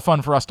been a lot of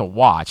fun for us to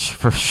watch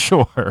for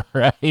sure,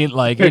 right?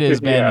 Like it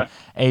has been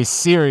a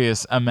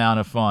serious amount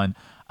of fun.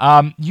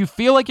 You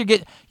feel like you're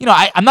getting, you know,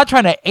 I'm not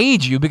trying to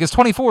age you because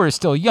 24 is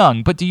still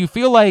young, but do you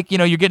feel like, you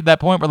know, you're getting to that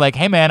point where like,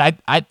 hey man,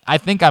 I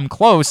think I'm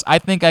close. I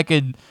think I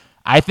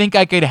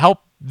could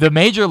help the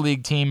major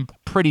league team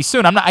pretty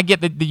soon. I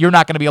get that you're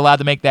not going to be allowed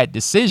to make that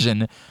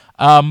decision.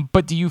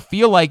 But do you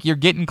feel like you're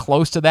getting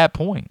close to that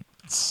point?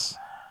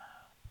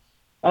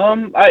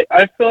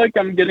 I feel like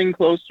I'm getting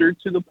closer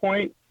to the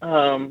point.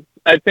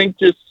 I think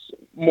just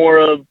more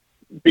of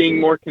being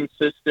more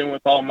consistent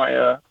with all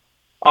my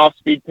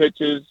off-speed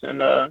pitches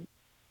and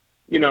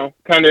you know,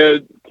 kind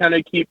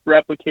of keep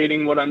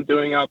replicating what I'm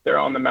doing out there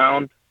on the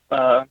mound,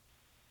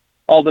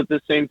 all at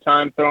the same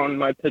time throwing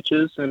my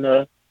pitches and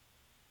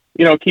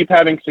you know, keep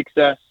having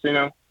success. You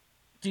know.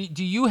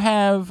 Do you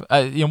have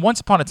you know, once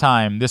upon a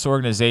time this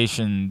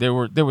organization there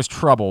was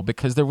trouble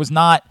because there was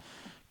not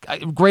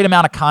a great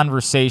amount of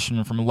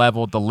conversation from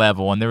level to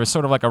level, and there was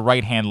sort of like a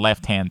right hand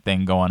left hand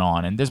thing going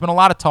on, and there's been a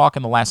lot of talk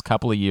in the last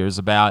couple of years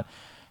about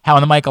how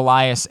in the Mike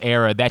Elias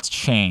era that's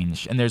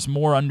changed and there's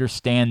more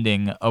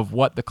understanding of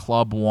what the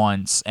club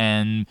wants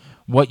and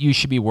what you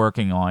should be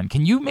working on.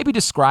 Can you maybe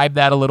describe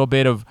that a little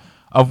bit of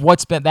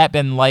what's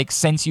been like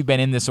since you've been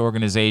in this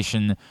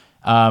organization,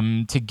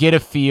 to get a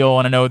feel,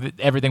 and I know that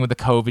everything with the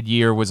COVID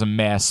year was a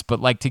mess, but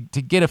like to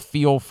get a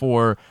feel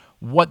for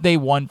what they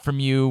want from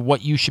you,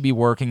 what you should be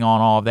working on,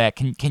 all of that.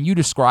 Can you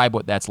describe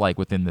what that's like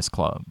within this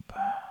club?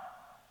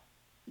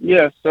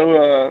 Yeah,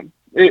 so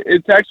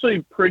it's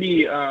actually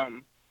pretty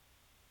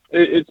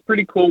it's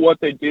pretty cool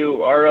what they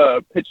do. Our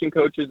pitching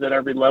coaches at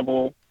every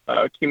level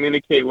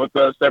communicate with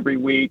us every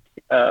week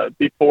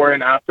before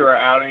and after our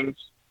outings,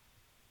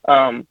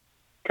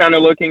 kind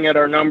of looking at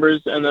our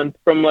numbers, and then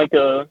from like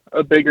a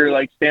bigger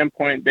like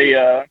standpoint,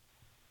 they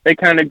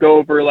kind of go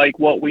over like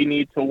what we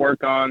need to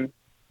work on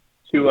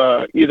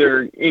to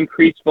either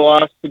increase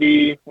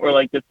velocity or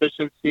like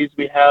deficiencies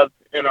we have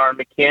in our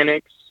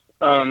mechanics,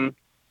 and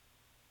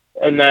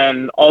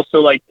then also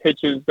like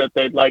pitches that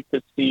they'd like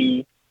to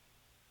see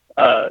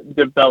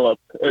develop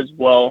as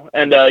well.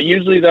 And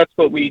usually that's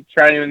what we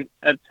try to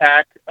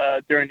attack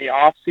during the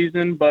off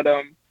season. But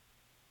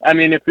I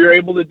mean, if you're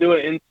able to do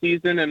it in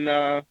season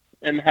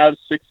and have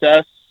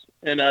success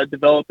in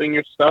developing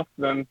your stuff,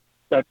 then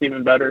that's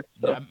even better.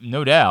 So. Yeah,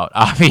 no doubt.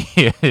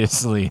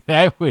 Obviously,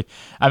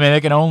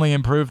 that can only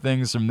improve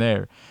things from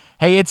there.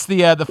 Hey, it's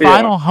the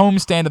final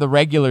homestand of the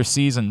regular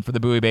season for the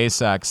Bowie Bay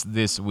Sox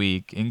this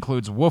week.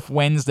 Includes Woof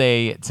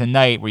Wednesday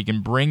tonight, where you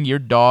can bring your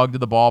dog to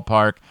the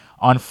ballpark.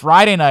 On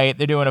Friday night,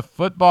 they're doing a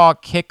football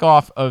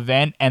kickoff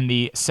event and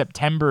the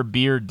September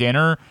beer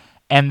dinner.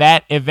 And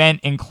that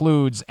event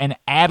includes an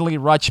Adley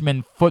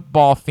Rutschman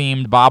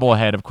football-themed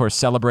bobblehead, of course,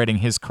 celebrating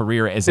his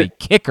career as a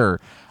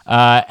kicker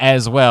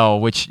as well,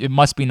 which it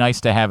must be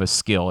nice to have a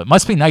skill. It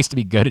must be nice to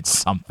be good at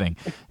something.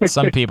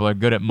 Some people are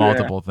good at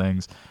multiple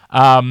things.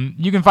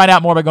 You can find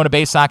out more by going to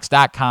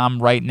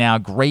BaySox.com right now.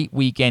 Great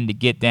weekend to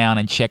get down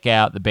and check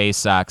out the Bay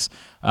Sox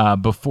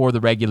before the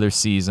regular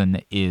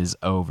season is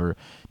over.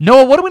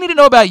 Noah, what do we need to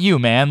know about you,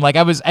 man? Like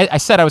I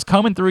said, I was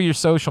combing through your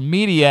social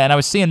media, and I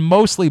was seeing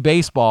mostly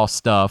baseball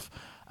stuff.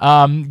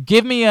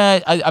 Give me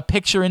a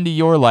picture into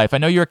your life. I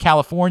know you're a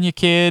California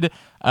kid.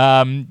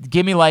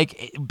 Give me,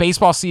 like,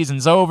 baseball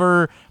season's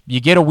over. You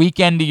get a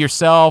weekend to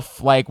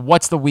yourself. Like,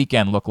 what's the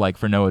weekend look like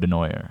for Noah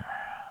DeNoyer?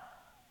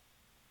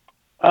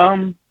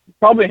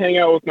 Probably hang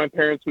out with my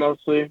parents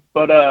mostly,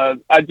 but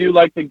I do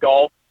like to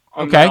golf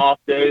on my off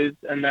days,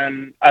 and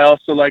then I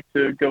also like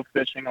to go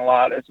fishing a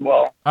lot as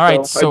well. All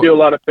right, so I do a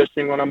lot of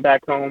fishing when I'm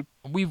back home.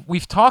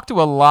 We've talked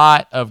to a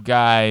lot of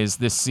guys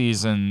this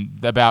season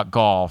about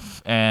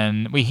golf,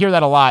 and we hear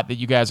that a lot, that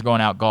you guys are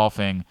going out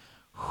golfing.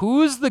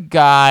 Who's the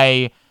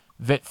guy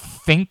that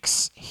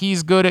thinks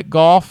he's good at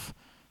golf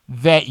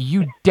that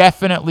you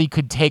definitely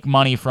could take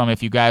money from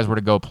if you guys were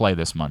to go play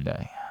this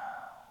Monday?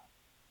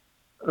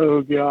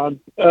 Oh, God.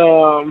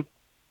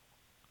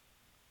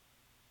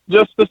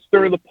 Just to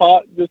stir the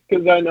pot, just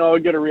because I know I'll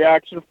get a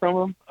reaction from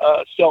him,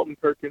 Shelton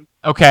Perkins.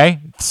 Okay,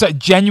 so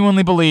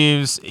genuinely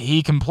believes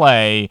he can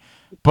play,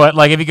 but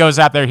like if he goes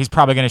out there, he's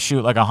probably going to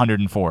shoot like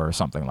 104 or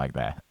something like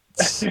that.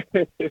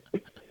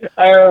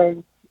 I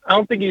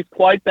don't think he's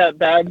quite that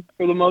bad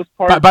for the most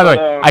part. By the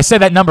way, I said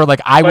that number like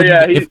I would.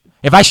 Yeah,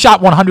 if I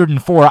shot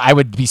 104, I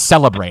would be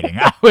celebrating.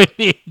 I would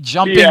be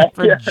jumping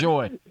for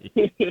joy.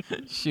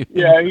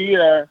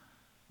 Yeah,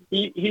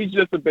 he's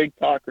just a big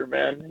talker,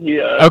 man. He's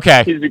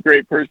a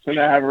great person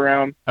to have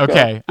around.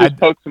 Okay, so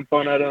just poke some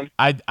fun at him.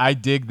 I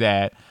dig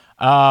that.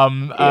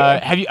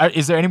 Have you?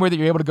 Is there anywhere that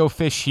you're able to go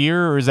fish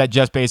here, or is that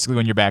just basically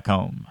when you're back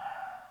home?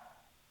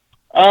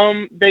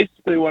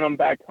 Basically when I'm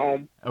back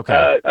home.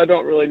 Okay. I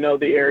don't really know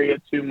the area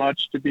too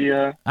much to be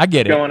I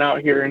get going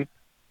out here and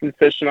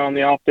fishing on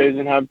the off days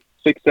and have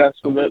success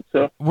with it.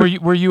 So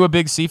were you a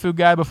big seafood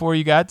guy before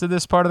you got to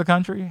this part of the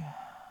country?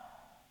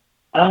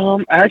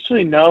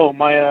 Actually no.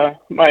 My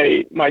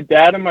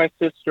dad and my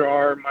sister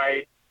are.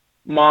 My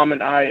mom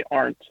and I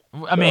aren't.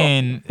 I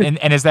mean,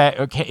 and is that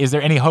okay? Is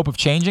there any hope of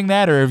changing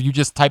that, or have you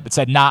just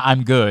said, "Nah,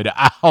 I'm good.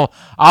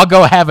 I'll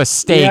go have a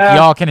steak. Yeah.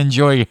 Y'all can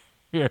enjoy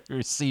your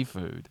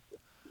seafood."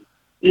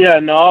 Yeah,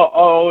 no, I'll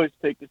always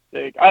take the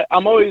steak.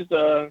 I'm always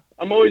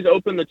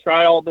open to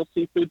try all the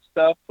seafood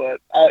stuff, but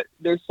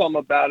there's something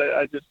about it.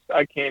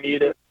 I can't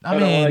eat it. I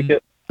don't like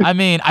it.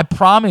 I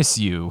promise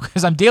you,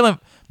 because I'm dealing.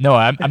 No,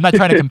 I'm not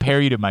trying to compare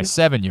you to my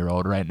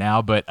 7-year-old right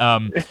now, but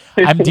I'm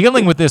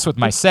dealing with this with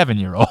my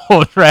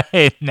 7-year-old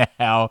right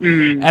now,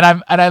 Mm-hmm.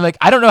 and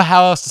I don't know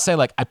how else to say.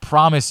 Like, I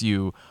promise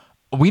you,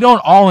 we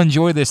don't all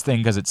enjoy this thing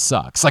because it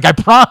sucks. Like, I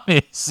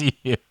promise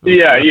you.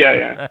 Yeah.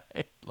 Right?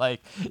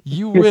 Like,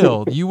 you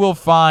will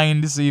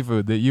find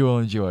seafood that you will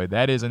enjoy.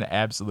 That is an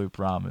absolute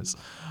promise.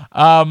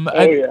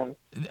 Yeah.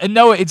 And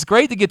Noah, it's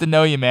great to get to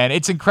know you, man.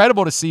 It's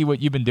incredible to see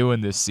what you've been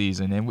doing this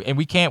season, and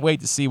we can't wait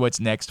to see what's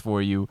next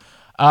for you.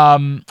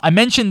 I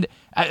mentioned,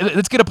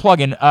 let's get a plug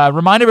in.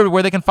 Remind everybody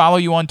where they can follow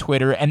you on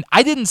Twitter. And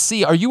I didn't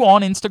see, are you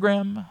on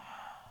Instagram?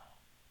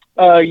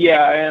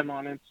 Yeah, I am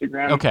on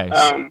Instagram. Okay.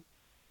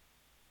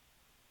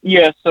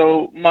 Yeah,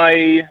 so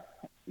my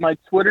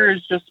Twitter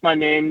is just my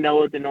name,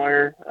 Noah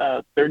DeNoyer,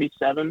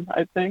 37,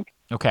 I think.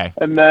 Okay.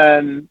 And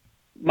then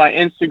my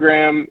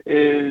Instagram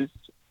is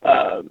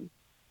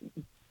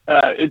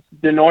it's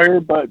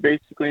DeNoyer, but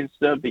basically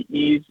instead of the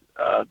E's,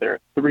 there are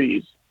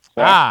 3's.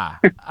 So. I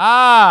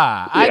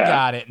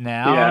got it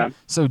now. Yeah.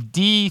 So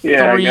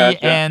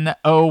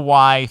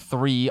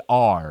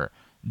D3NOY3R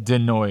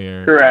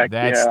DeNoyer. Correct.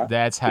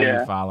 That's how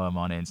you follow him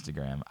on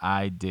Instagram.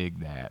 I dig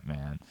that,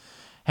 man.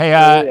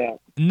 Hey,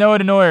 Noah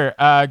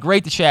DeNoyer,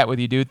 great to chat with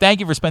you, dude. Thank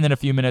you for spending a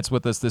few minutes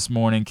with us this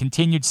morning.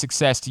 Continued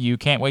success to you.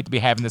 Can't wait to be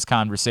having this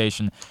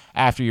conversation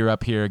after you're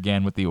up here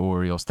again with the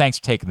Orioles. Thanks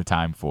for taking the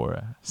time for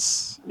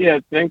us. Yeah,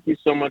 thank you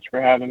so much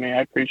for having me. I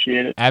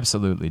appreciate it.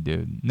 Absolutely,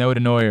 dude. Noah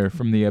DeNoyer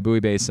from the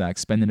Bowie Bay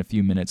Sox spending a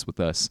few minutes with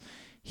us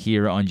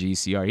here on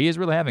GCR. He is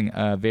really having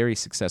a very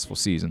successful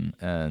season,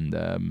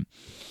 and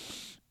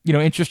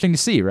interesting to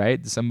see,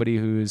 right? Somebody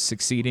who is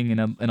succeeding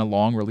in a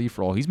long relief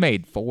role. He's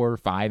made 4 or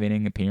 5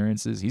 inning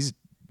appearances. He's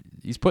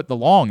put the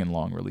long in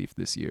long relief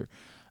this year.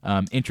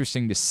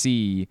 Interesting to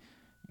see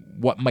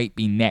what might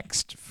be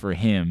next for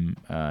him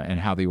and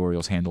how the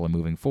Orioles handle him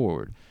moving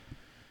forward.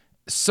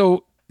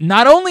 So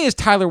not only is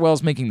Tyler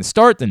Wells making the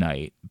start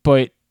tonight,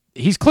 but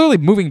he's clearly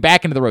moving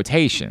back into the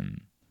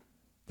rotation.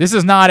 This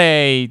is not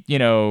he's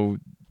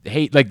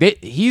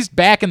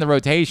back in the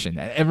rotation.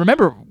 And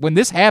remember, when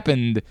this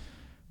happened,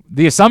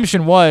 the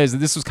assumption was that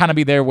this was kind of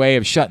be their way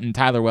of shutting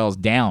Tyler Wells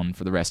down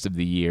for the rest of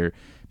the year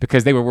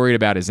because they were worried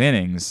about his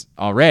innings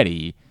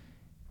already.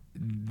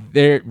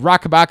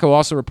 Rock Kabako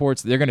also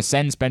reports that they're going to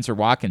send Spencer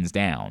Watkins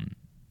down,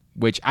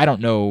 which I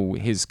don't know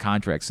his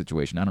contract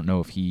situation. I don't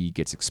know if he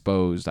gets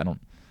exposed. I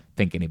don't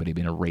think anybody would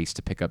be in a race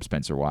to pick up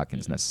Spencer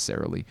Watkins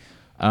necessarily.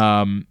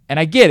 And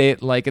I get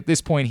it. Like, at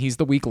this point, he's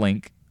the weak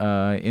link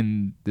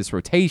in this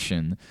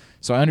rotation,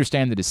 so I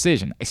understand the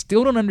decision. I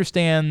still don't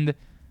understand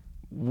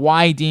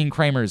why Dean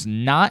Kramer's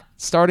not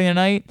starting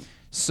tonight.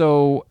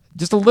 So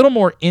just a little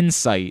more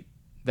insight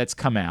that's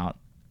come out.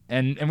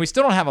 And we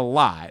still don't have a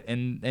lot.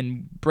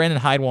 And Brandon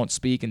Hyde won't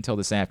speak until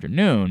this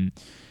afternoon.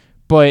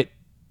 But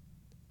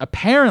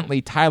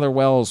apparently Tyler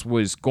Wells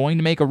was going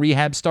to make a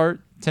rehab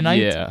start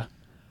tonight. Yeah.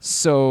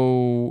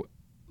 So,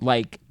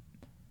 like...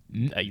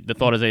 The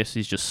thought is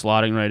he's just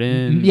slotting right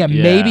in. Yeah,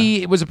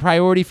 maybe it was a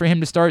priority for him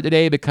to start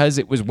today because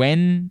it was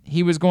when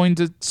he was going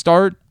to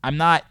start. I'm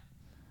not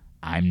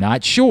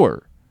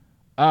sure.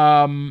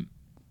 I'm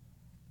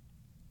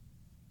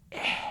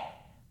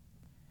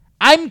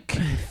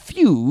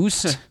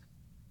confused.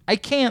 I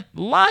can't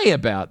lie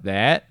about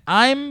that.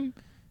 I'm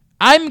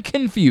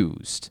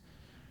confused.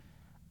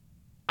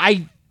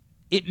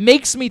 It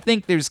makes me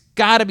think there's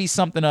got to be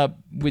something up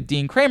with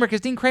Dean Kramer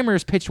because Dean Kramer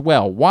has pitched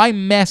well. Why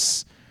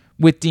mess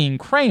with Dean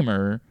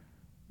Kramer?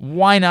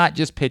 Why not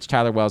just pitch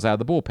Tyler Wells out of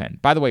the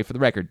bullpen? By the way, for the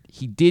record,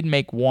 he did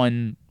make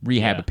one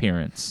rehab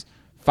appearance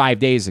 5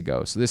 days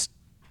ago. So this,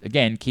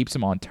 again, keeps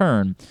him on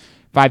turn.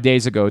 5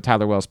 days ago,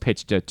 Tyler Wells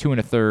pitched 2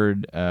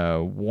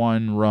 1/3,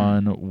 1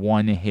 run,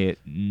 1 hit,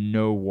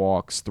 no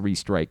walks, 3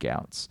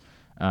 strikeouts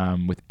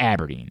with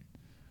Aberdeen.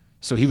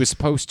 So he was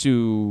supposed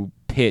to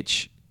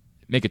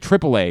make a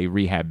AAA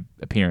rehab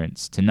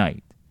appearance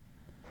tonight.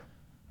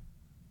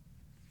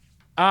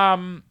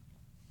 I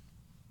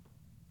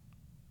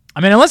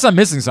mean, unless I'm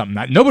missing something,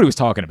 nobody was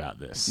talking about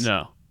this.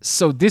 No.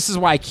 So this is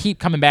why I keep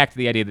coming back to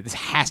the idea that this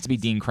has to be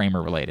Dean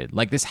Kramer related.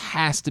 Like, this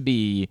has to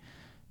be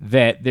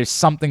that there's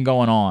something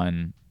going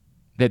on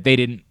that they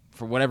didn't,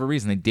 for whatever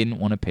reason, they didn't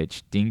want to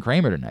pitch Dean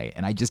Kramer tonight.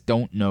 And I just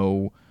don't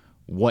know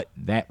what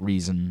that I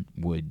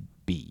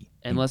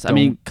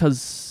mean,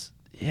 because...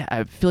 Yeah,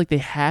 I feel like they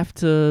have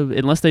to,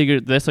 unless they're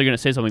going to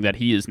say something that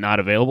he is not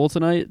available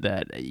tonight,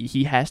 that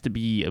he has to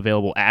be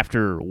available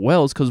after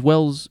Wells, because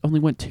Wells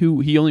only went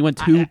 2 plus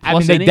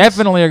innings. They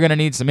definitely are going to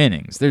need some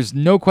innings. There's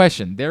no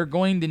question. They're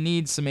going to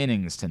need some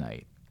innings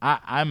tonight.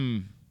 I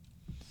don't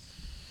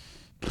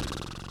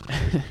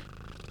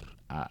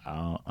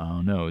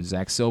know.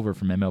 Zach Silver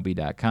from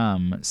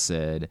MLB.com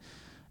said...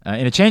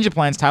 in a change of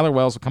plans, Tyler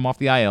Wells will come off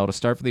the IL to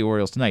start for the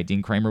Orioles tonight.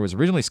 Dean Kramer was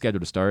originally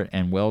scheduled to start,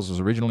 and Wells was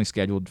originally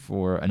scheduled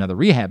for another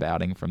rehab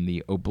outing from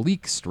the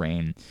oblique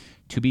strain.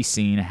 To be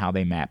seen how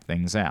they map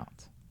things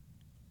out.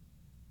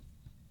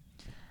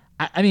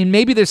 I mean,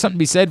 maybe there's something to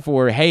be said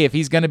for, hey, if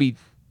he's going to be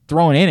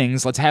throwing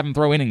innings, let's have him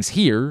throw innings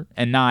here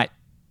and not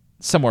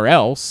somewhere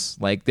else.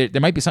 Like,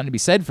 there might be something to be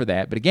said for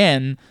that. But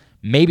again,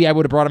 maybe I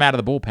would have brought him out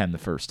of the bullpen the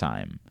first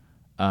time.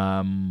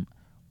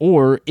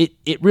 Or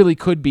it really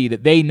could be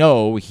that they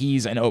know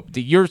he's an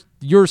opener.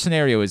 Your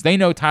scenario is they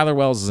know Tyler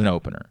Wells is an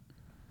opener.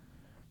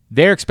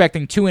 They're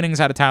expecting 2 innings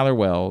out of Tyler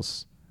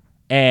Wells,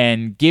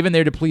 and given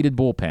their depleted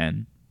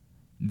bullpen,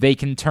 they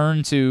can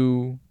turn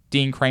to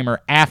Dean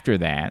Kramer after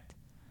that,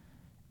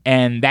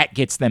 and that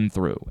gets them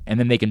through. And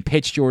then they can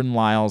pitch Jordan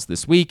Lyles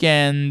this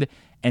weekend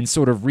and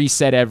sort of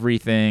reset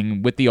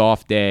everything with the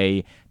off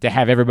day to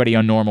have everybody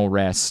on normal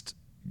rest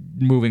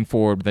moving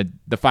forward with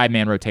the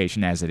 5-man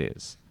rotation as it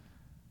is.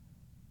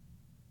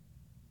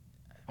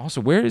 Also,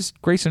 where is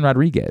Grayson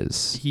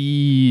Rodriguez?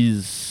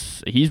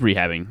 He's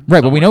rehabbing.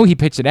 Right, but we know he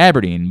pitched at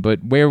Aberdeen,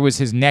 but where was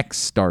his next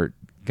start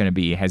going to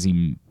be? Has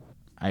he...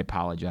 I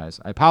apologize.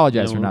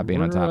 For not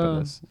being on top of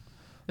this.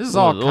 This is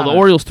all the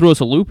Orioles threw us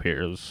a loop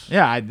here.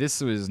 Yeah,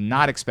 this was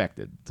not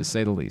expected, to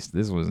say the least.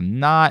 This was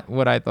not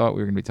what I thought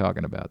we were going to be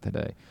talking about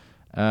today.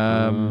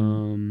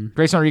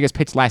 Grayson Rodriguez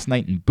pitched last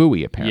night in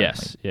Bowie, apparently.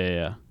 Yes,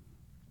 yeah.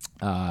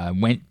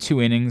 Went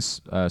 2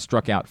 innings,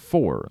 struck out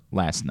 4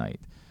 last night.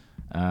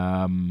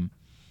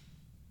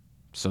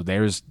 So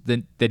there's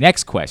the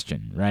next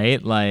question,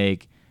 right?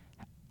 Like,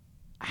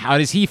 how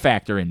does he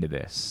factor into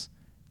this?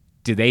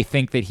 Do they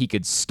think that he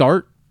could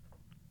start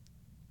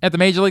at the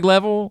major league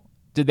level?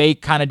 Do they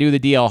kind of do the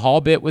DL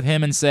Hall bit with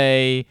him and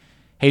say,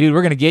 hey, dude,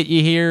 we're going to get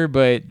you here,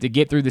 but to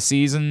get through the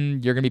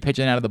season, you're going to be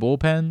pitching out of the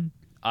bullpen?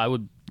 I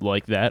would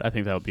like that. I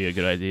think that would be a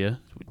good idea.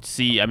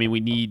 We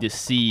need to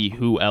see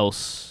who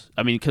else.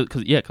 I mean,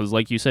 because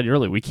like you said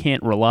earlier, we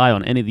can't rely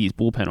on any of these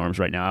bullpen arms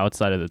right now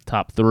outside of the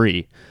top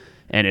 3.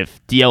 And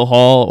if DL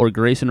Hall or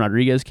Grayson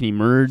Rodriguez can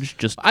emerge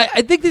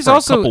I think there's for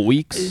also a couple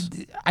weeks.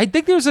 I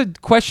think there's a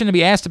question to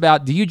be asked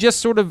about, do you just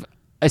sort of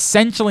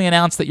essentially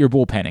announce that you're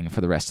bullpenning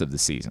for the rest of the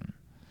season?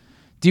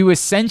 Do you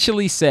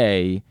essentially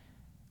say,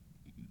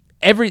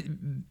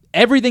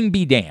 everything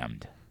be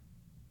damned,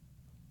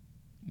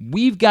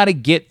 we've got to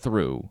get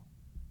through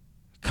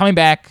coming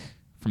back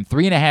from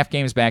 3.5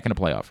 games back in a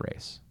playoff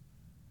race.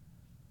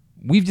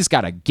 We've just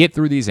got to get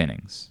through these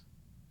innings.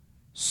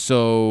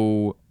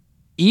 So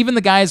even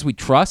the guys we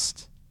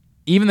trust,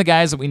 even the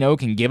guys that we know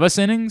can give us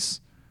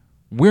innings,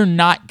 we're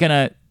not going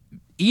to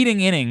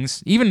eating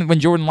innings, even when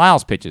Jordan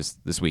Lyles pitches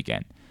this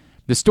weekend.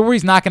 The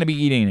story's not going to be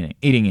eating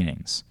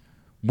innings.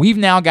 We've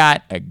now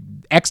got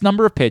an X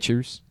number of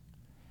pitchers,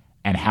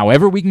 and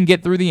however we can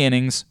get through the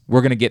innings,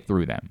 we're going to get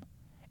through them.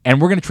 And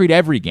we're going to treat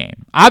every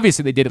game.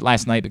 Obviously, they did it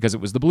last night because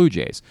it was the Blue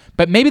Jays.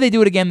 But maybe they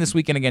do it again this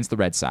weekend against the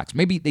Red Sox.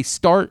 Maybe they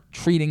start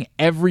treating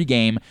every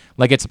game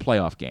like it's a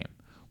playoff game.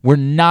 We're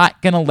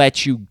not going to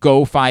let you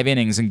go 5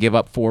 innings and give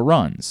up 4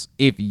 runs.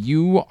 If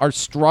you are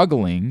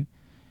struggling,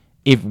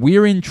 if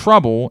we're in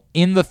trouble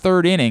in the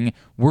 3rd inning,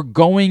 we're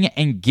going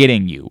and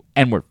getting you.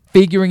 And we're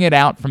figuring it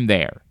out from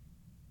there.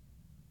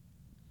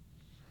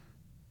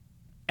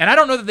 And I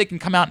don't know that they can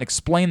come out and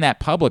explain that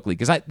publicly,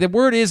 because the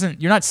word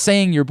isn't, you're not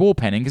saying you're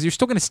bullpenning, because you're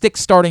still going to stick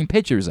starting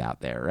pitchers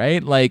out there,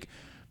 right? Like,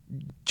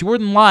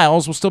 Jordan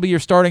Lyles will still be your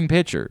starting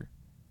pitcher.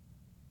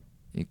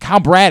 Kyle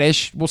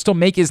Bradish will still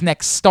make his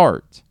next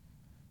start.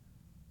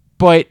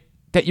 But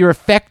that you're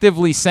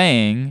effectively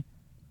saying,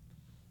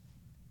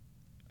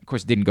 of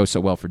course, it didn't go so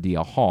well for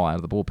DL Hall out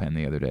of the bullpen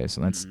the other day,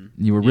 so that's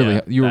you were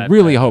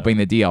really hoping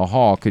that DL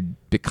Hall could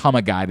become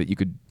a guy that you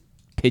could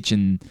pitch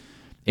in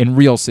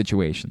real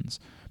situations.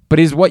 But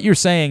is what you're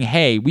saying,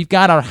 hey, we've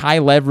got our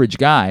high-leverage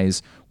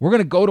guys. We're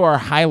going to go to our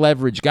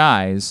high-leverage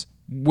guys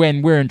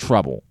when we're in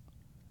trouble.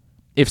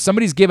 If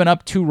somebody's given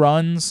up 2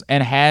 runs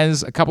and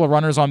has a couple of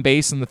runners on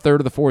base in the 3rd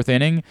or the 4th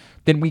inning,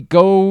 then we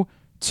go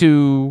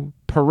to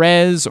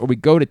Perez or we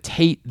go to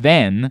Tate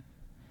then,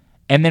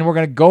 and then we're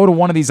going to go to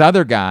one of these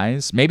other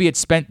guys. Maybe it's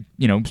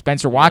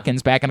Spencer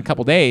Watkins back in a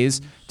couple days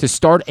to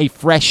start a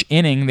fresh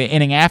inning, the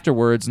inning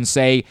afterwards, and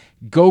say,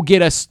 go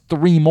get us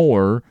 3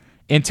 more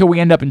until we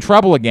end up in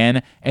trouble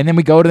again, and then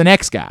we go to the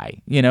next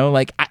guy.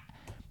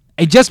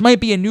 It just might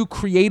be a new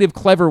creative,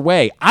 clever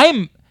way.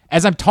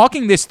 As I'm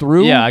talking this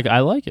through, I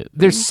like it.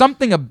 There's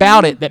something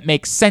about it that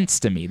makes sense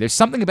to me. There's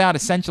something about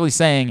essentially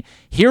saying,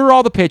 here are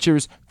all the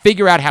pitchers,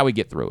 figure out how we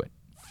get through it.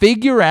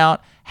 Figure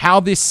out how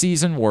this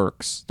season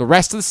works, the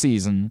rest of the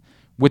season,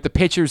 with the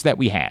pitchers that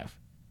we have.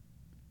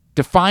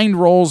 Defined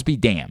roles be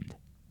damned.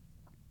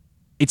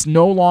 It's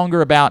no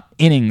longer about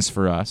innings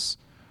for us.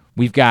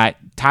 We've got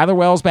Tyler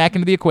Wells back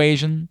into the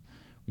equation.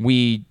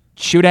 We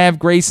should have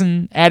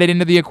Grayson added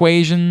into the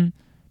equation.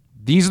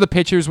 These are the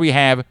pitchers we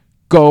have.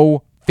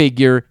 Go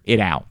figure it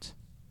out.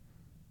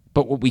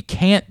 But what we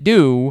can't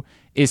do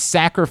is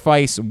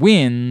sacrifice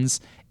wins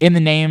in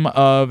the name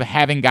of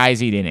having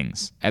guys eat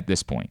innings at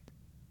this point.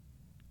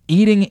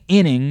 Eating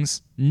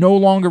innings no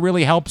longer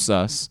really helps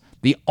us.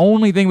 The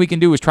only thing we can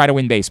do is try to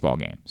win baseball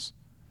games.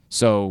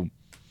 So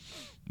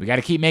we got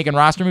to keep making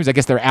roster moves. I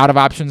guess they're out of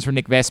options for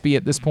Nick Vespi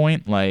at this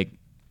point.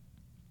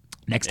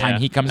 Next time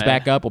he comes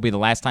back up will be the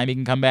last time he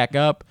can come back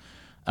up.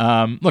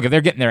 Look, if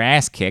they're getting their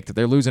ass kicked, if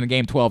they're losing a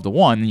game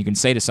 12-1, then you can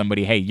say to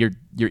somebody, hey, you're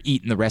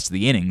eating the rest of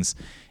the innings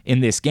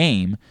in this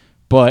game.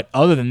 But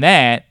other than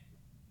that,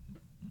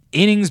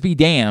 innings be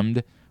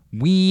damned,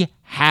 we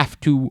have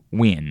to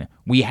win.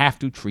 We have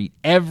to treat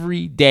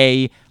every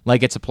day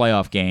like it's a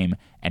playoff game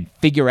and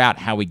figure out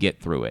how we get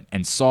through it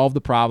and solve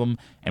the problem.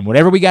 And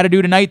whatever we got to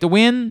do tonight to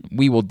win,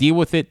 we will deal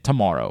with it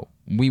tomorrow.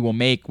 We will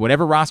make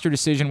whatever roster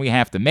decision we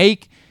have to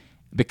make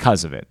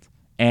because of it.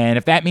 And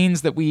if that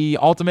means that we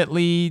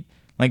ultimately,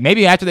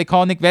 maybe after they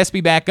call Nick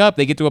Vespi back up,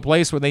 they get to a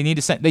place where they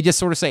need to they just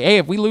sort of say, hey,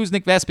 if we lose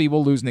Nick Vespi,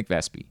 we'll lose Nick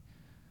Vespi.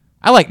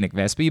 I like Nick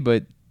Vespi,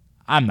 but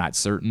I'm not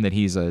certain that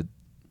he's a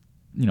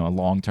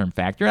long-term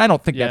factor. I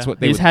don't think that's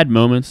what he's had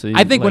moments.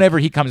 I think whenever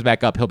he comes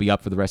back up, he'll be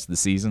up for the rest of the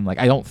season.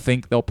 I don't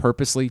think they'll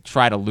purposely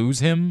try to lose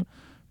him,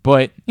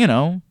 but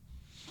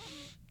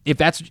if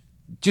that's,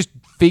 just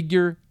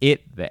figure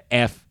it the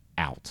F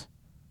out,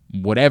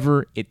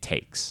 whatever it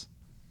takes.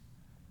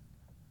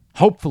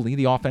 Hopefully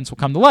the offense will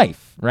come to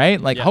life, right?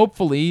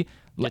 Hopefully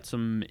get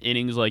some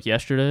innings like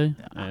yesterday,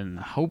 and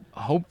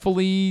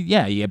hopefully,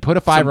 you put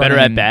a 5 run better in.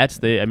 at bats.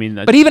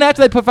 But even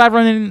after they put 5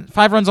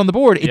 runs on the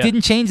board, it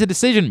didn't change the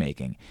decision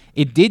making.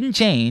 It didn't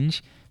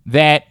change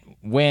that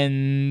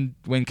when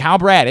Kyle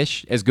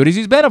Bradish, as good as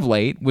he's been of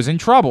late, was in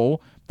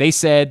trouble, they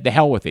said, the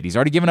hell with it. He's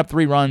already given up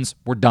 3 runs.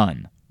 We're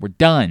done. We're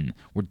done.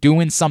 We're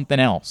doing something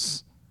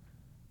else.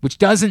 Which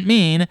doesn't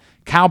mean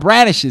Kyle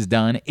Bradish is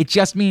done. It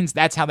just means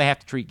that's how they have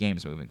to treat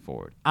games moving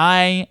forward.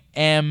 I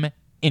am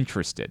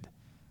interested.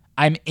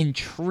 I'm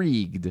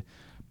intrigued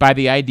by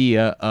the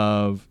idea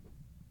of,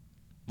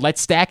 let's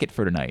stack it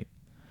for tonight.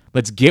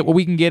 Let's get what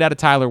we can get out of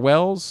Tyler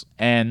Wells,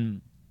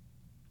 and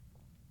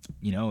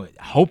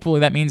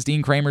hopefully that means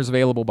Dean Kramer's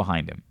available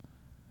behind him.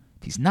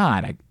 If he's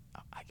not,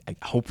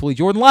 hopefully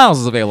Jordan Lyles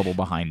is available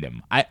behind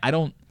him. I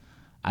don't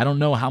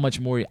know how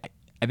much more.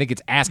 I think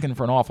it's asking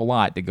for an awful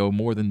lot to go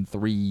more than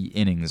 3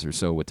 innings or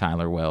so with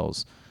Tyler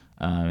Wells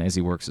as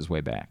he works his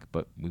way back,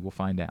 but we will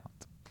find out.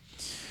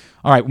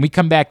 All right, when we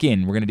come back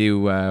in, we're going to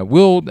do,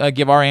 we'll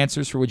give our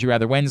answers for Would You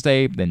Rather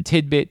Wednesday, then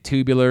Tidbit,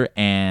 Tubular,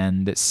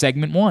 and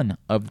segment 1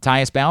 of the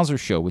Tyus Bowser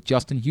Show with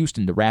Justin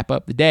Houston to wrap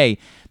up the day.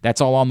 That's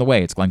all on the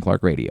way. It's Glenn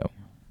Clark Radio.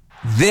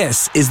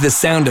 This is the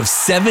sound of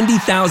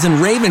 70,000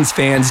 Ravens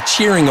fans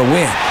cheering a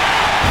win.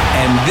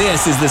 And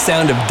this is the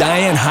sound of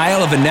Diane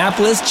Heil of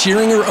Annapolis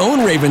cheering her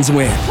own Ravens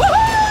win.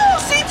 Woohoo!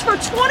 Seats for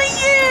 20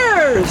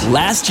 years!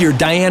 Last year,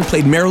 Diane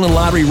played Maryland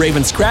Lottery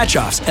Raven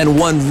Scratch-Offs and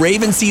won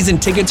Raven season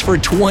tickets for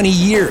 20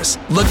 years.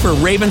 Look for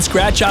Raven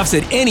Scratch-Offs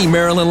at any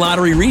Maryland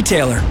Lottery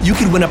retailer. You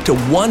could win up to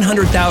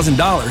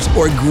 $100,000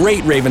 or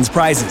great Ravens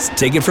prizes.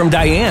 Take it from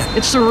Diane.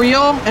 It's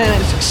surreal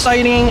and it's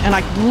exciting and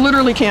I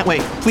literally can't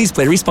wait. Please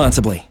play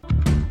responsibly.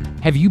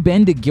 Have you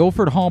been to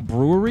Guilford Hall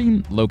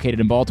Brewery? Located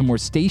in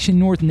Baltimore's Station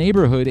North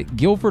neighborhood,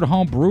 Guilford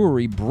Hall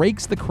Brewery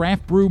breaks the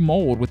craft brew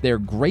mold with their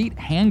great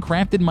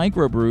handcrafted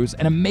microbrews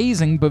and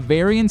amazing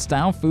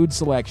Bavarian-style food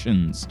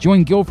selections.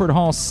 Join Guilford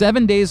Hall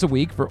 7 days a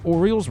week for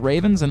Orioles,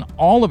 Ravens, and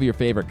all of your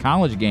favorite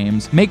college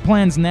games. Make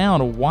plans now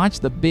to watch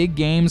the big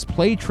games,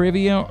 play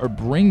trivia, or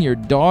bring your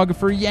dog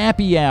for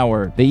Yappy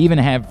Hour. They even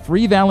have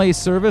free valet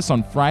service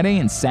on Friday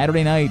and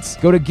Saturday nights.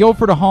 Go to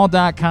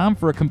guilfordhall.com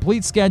for a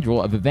complete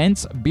schedule of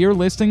events, beer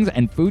listings,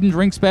 and food and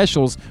drink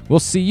specials. We'll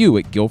see you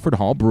at Guilford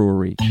Hall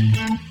Brewery.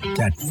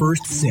 That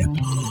first sip.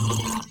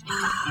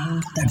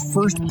 That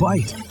first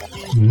bite.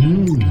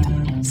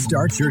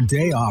 Start your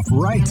day off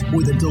right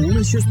with a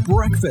delicious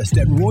breakfast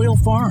at Royal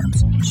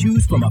Farms.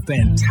 Choose from a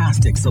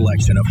fantastic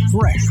selection of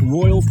fresh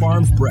Royal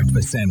Farms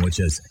breakfast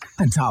sandwiches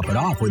and top it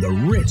off with a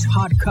rich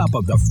hot cup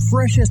of the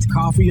freshest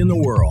coffee in the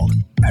world.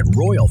 At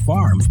Royal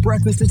Farms,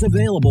 breakfast is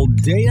available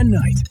day and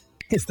night.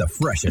 It's the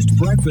freshest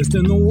breakfast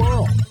in the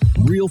world.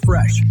 Real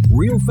fresh,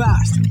 real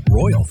fast.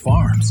 Royal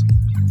Farms.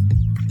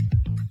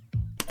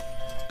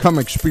 Come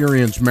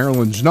experience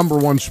Maryland's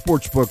 #1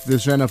 sportsbook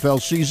this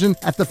NFL season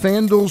at the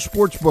FanDuel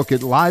Sportsbook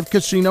at Live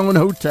Casino and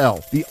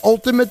Hotel, the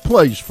ultimate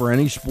place for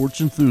any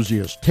sports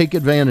enthusiast. Take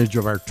advantage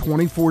of our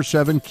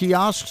 24/7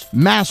 kiosks,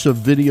 massive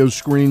video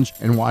screens,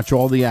 and watch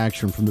all the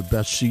action from the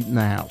best seat in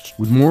the house.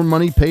 With more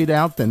money paid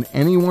out than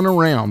anyone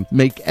around,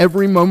 make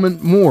every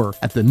moment more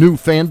at the new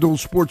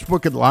FanDuel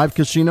Sportsbook at Live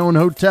Casino and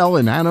Hotel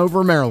in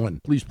Hanover,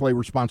 Maryland. Please play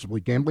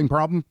responsibly. Gambling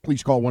problem?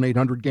 Please call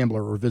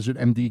 1-800-GAMBLER or visit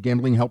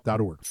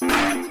mdgamblinghelp.org.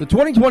 The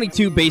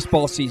 2022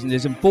 baseball season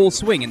is in full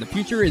swing, and the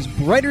future is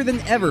brighter than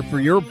ever for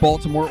your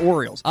Baltimore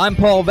Orioles. I'm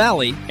Paul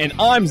Valley. And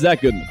I'm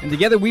Zach Goodman. And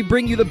together we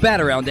bring you the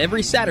Bat Around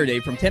every Saturday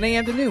from 10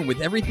 a.m. to noon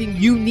with everything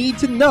you need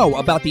to know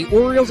about the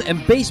Orioles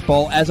and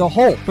baseball as a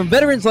whole. From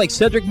veterans like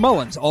Cedric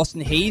Mullins,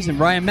 Austin Hayes, and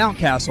Ryan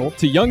Mountcastle,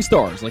 to young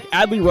stars like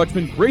Adley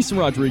Rutschman, Grayson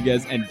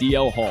Rodriguez, and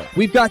DL Hall.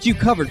 We've got you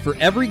covered for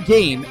every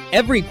game,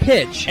 every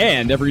pitch,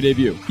 and every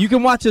debut. You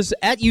can watch us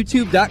at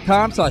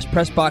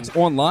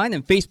youtube.com/PressBoxOnline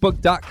and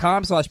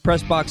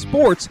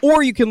Facebook.com/PressBoxSports,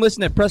 or you can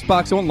listen at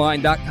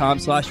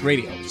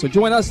PressBoxOnline.com/radio. So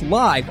join us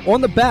live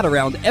on the Bat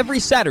Around every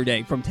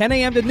Saturday from 10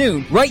 a.m. to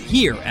noon right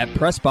here at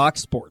PressBox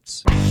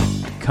Sports.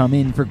 Come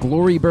in for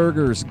Glory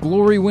Burgers,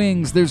 Glory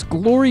Wings. There's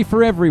glory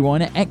for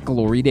everyone at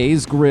Glory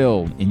Days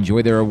Grill.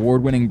 Enjoy their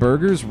award-winning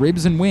burgers,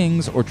 ribs, and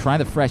wings, or try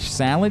the fresh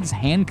salads,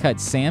 hand-cut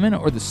salmon,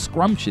 or the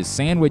scrumptious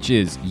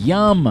sandwiches.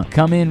 Yum!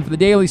 Come in for the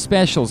daily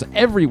specials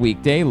every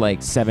weekday,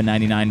 like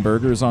 $7.99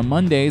 burgers on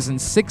Mondays and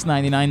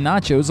 $6.99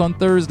 nachos on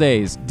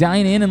Thursdays.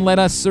 Dine in and let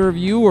us serve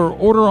you, or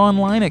order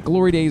online at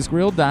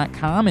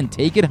glorydaysgrill.com and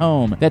take it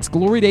home. That's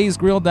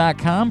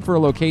glorydaysgrill.com for a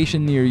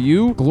location near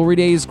you. Glory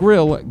Days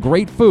Grill,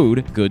 great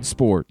food, good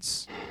sports.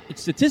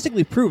 It's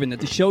statistically proven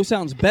that the show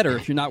sounds better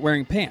if you're not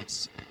wearing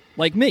pants.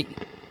 Like me,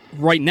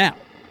 right now.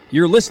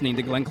 You're listening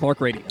to Glenn Clark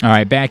Radio. All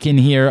right, back in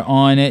here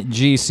on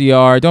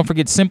GCR. Don't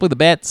forget Simply the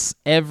Bets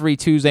every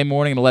Tuesday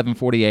morning at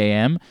 11:40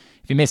 a.m.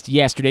 If you missed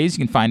yesterday's,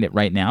 you can find it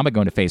right now by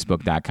going to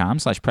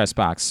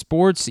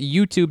Facebook.com/PressBoxSports,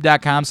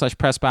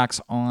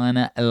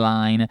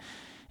 YouTube.com/PressBoxOnline,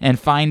 and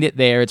find it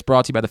there. It's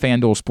brought to you by the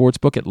FanDuel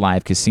Sportsbook at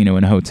Live Casino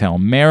and Hotel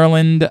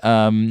Maryland.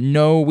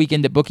 No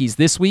Weekend at Bookies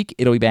this week.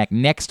 It'll be back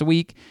next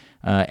week.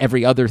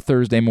 Every other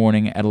Thursday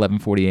morning at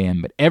 11:40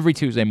 a.m., but every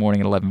Tuesday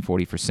morning at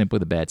 11:40 for Simply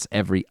the Bets,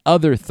 every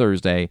other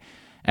Thursday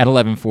at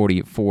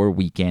 11:40 for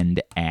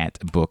Weekend at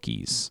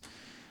Bookies.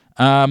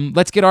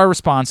 Let's get our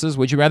responses.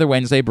 Would You Rather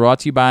Wednesday,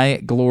 brought to you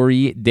by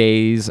Glory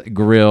Days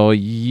Grill.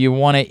 You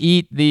want to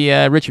eat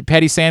the Richard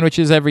Petty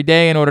sandwiches every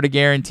day in order to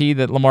guarantee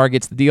that Lamar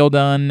gets the deal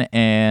done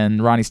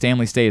and Ronnie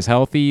Stanley stays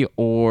healthy,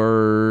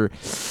 or...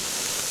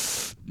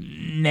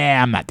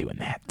 Nah, I'm not doing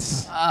that.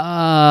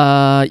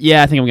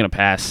 Yeah, I think I'm going to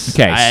pass.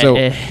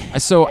 Okay,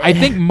 so I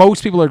think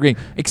most people are agreeing,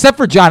 except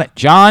for John.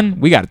 John,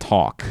 we got to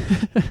talk.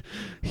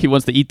 He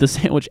wants to eat the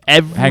sandwich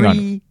every Hang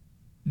on.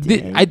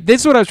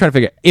 This is what I was trying to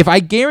figure. If I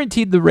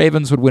guaranteed the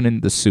Ravens would win in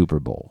the Super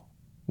Bowl,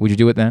 would you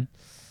do it then?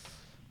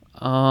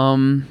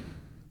 I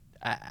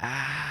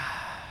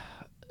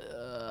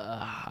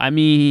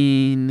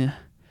mean...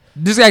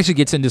 This actually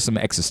gets into some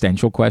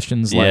existential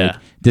questions, like,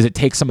 does it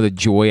take some of the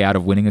joy out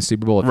of winning a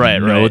Super Bowl if you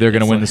know they're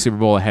going to win the Super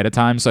Bowl ahead of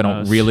time, so I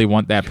don't really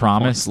want that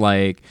promise?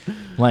 Like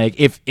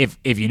if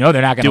you know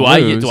they're not going to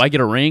lose... Do I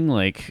get a ring?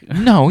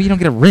 No, you don't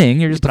get a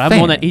ring. You're just But I'm the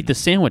one that eat the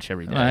sandwich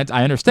every day.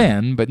 I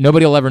understand, but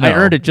nobody will ever know. I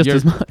earned it just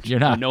as much. You're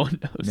not. No one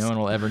knows. No one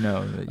will ever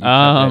know that you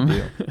cut that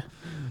deal.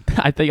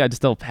 I think I'd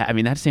still pass. I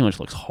mean, that sandwich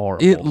looks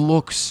horrible. It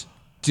looks...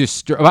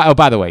 Oh,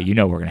 by the way, we're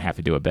going to have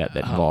to do a bet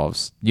that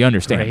involves... You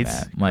understand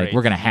that.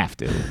 We're going to have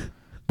to.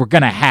 we're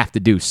going to have to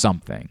do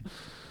something.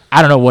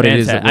 I don't know what it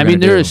is that we're gonna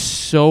do. There is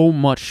so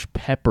much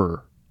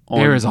pepper on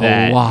There is a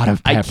lot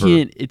of pepper. I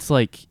can't. It's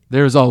like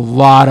there's a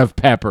lot of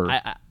pepper.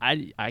 I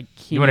can't.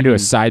 You want to do a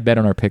side bet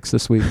on our picks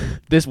this week?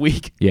 This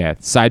week? Yeah,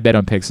 side bet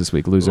on picks this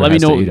week. Loser Let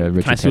has me know. to eat a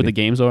Richard Can I see Petty. what the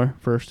games are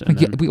first? And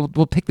then...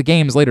 We'll pick the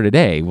games later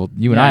today.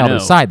 You and I will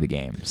decide the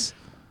games.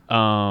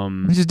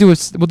 Let's just do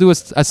we'll do a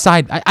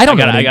side. I don't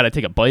know. I gotta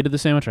take a bite of the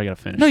sandwich. Or I gotta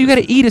finish. No, you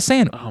gotta eat a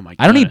sandwich. Oh my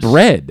god! I don't eat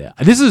bread.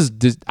 I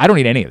don't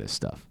eat any of this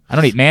stuff. I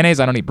don't eat mayonnaise.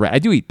 I don't eat bread. I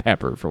do eat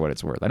pepper for what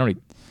it's worth. I don't eat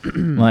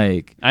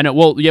like. I know.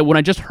 Well, yeah. When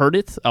I just heard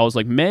it, I was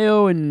like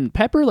mayo and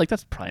pepper. Like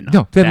that's probably not.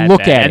 No, then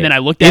look bad. at it. And then I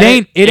looked at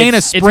it. It ain't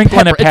a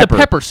sprinkling of pepper. It's a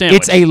pepper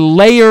sandwich. It's a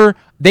layer.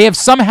 They have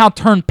somehow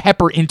turned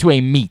pepper into a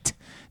meat.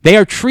 They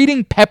are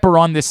treating pepper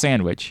on this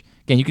sandwich.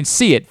 Again, you can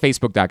see it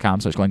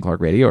Facebook.com/Glenn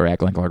Clark Radio or at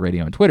Glenn Clark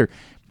Radio on Twitter.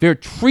 They're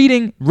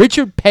treating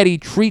Richard Petty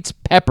treats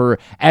pepper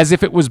as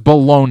if it was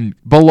bologna.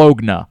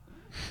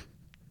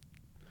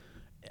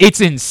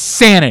 It's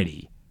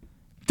insanity.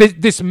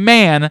 This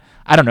man,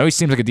 I don't know. He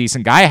seems like a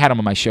decent guy. I had him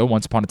on my show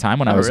once upon a time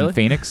when I was in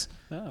Phoenix.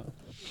 Oh.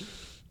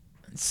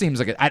 It seems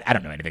like I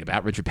don't know anything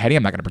about Richard Petty.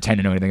 I'm not going to pretend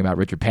to know anything about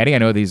Richard Petty. I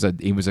know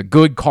he was a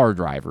good car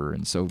driver,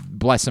 and so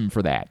bless him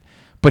for that.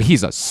 But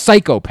he's a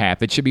psychopath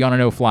that should be on a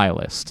no-fly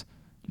list.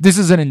 This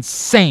is an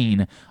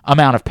insane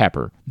amount of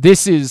pepper.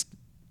 This is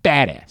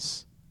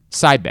badass.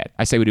 Side bet.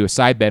 I say we do a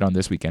side bet on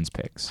this weekend's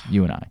picks.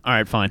 You and I. All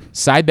right, fine.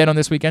 Side bet on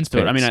this weekend's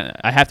picks. I mean,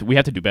 we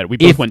have to do better. We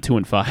both went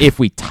 2-5. If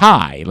we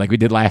tie like we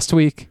did last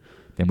week,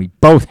 then we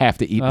both have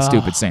to eat the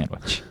stupid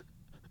sandwich.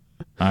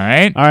 All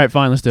right. All right,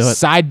 fine. Let's do it.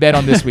 Side bet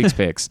on this week's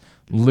picks.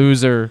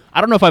 Loser. I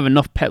don't know if I have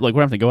enough pepper. Like we're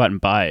gonna have to go out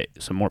and buy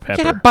some more pepper.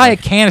 You gotta buy a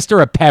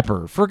canister of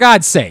pepper, for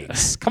God's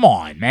sakes. Come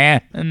on, man.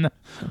 And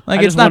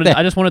I just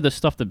wanted the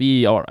stuff to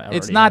be all right.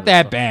 It's not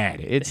that bad.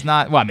 It's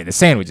not. Well, I mean, the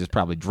sandwich is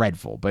probably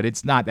dreadful, but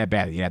it's not that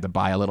bad. You have to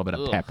buy a little bit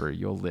of pepper.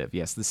 You'll live.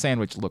 Yes, the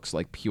sandwich looks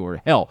like pure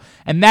hell,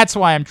 and that's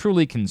why I'm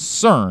truly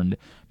concerned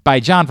by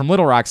John from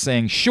Little Rock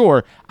saying,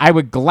 "Sure, I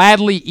would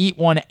gladly eat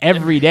one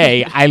every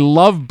day. I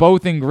love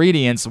both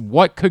ingredients.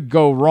 What could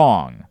go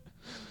wrong?"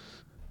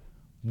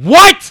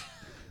 What?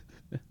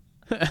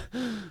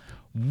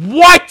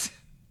 What?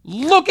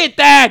 Look at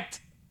that.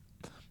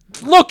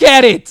 Look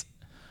at it.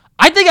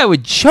 I think I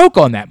would choke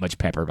on that much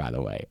pepper, by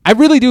the way. I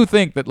really do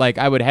think that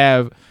I would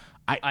have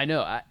I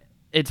know.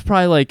 It's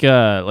probably like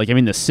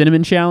the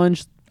cinnamon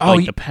challenge,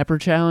 the pepper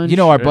challenge. You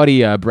know our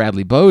buddy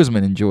Bradley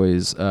Bozeman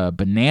enjoys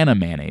banana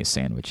mayonnaise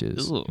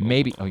sandwiches. Ooh.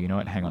 Maybe you know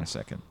what? Hang on a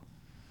second.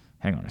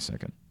 I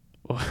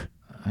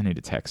need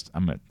to text.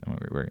 We're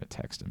going to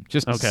text him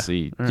just to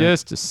see. All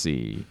just to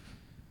see.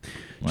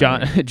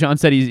 John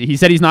said he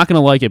said he's not going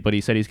to like it, but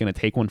he said he's going to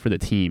take one for the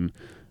team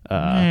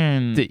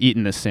to eat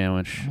in this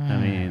sandwich. I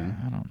mean,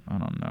 I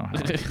don't know how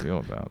I feel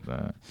about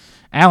that.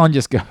 Alan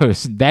just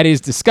goes, "That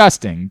is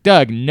disgusting,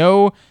 Doug.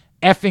 No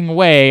effing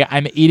way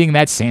I'm eating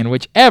that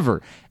sandwich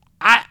ever."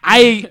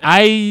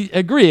 I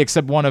agree,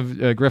 except one of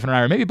Griffin and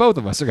I, or maybe both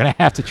of us, are going to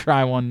have to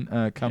try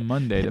one come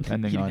Monday,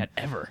 depending on that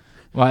ever.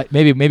 Well,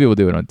 maybe we'll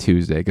do it on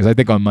Tuesday, because I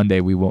think on Monday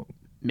we won't.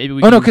 Maybe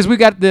we. No, because we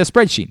got the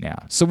spreadsheet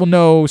now, so we'll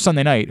know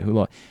Sunday night who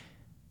lost.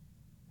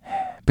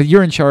 But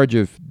you're in charge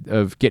of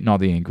getting all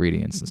the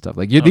ingredients and stuff.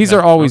 These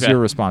are always your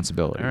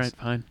responsibilities. All right,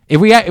 fine. If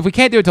we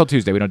can't do it till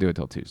Tuesday, we don't do it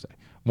till Tuesday.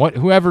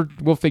 Whoever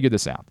will figure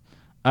this out.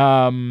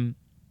 Hang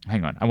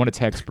on, I want to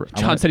text.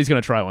 John said he's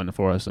going to try one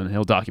for us, and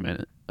he'll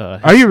document it.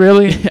 Are you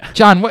really, yeah.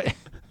 John? What?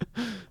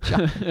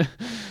 John,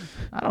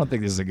 I don't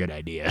think this is a good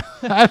idea.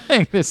 I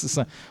think this is.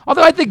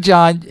 Although I think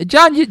John's a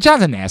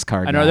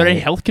NASCAR guy. And are there any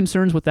health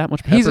concerns with that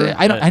much pepper?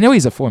 I know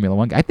he's a Formula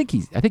One guy. I think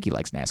he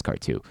likes NASCAR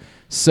too.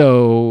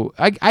 So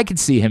I could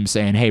see him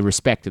saying, "Hey,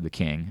 respect to the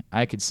king."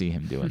 I could see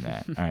him doing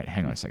that. All right,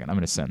 hang on a second. I'm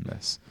going to send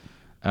this.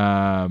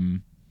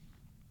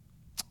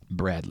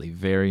 Bradley,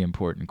 very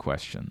important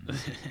question.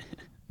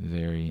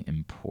 Very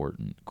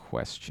important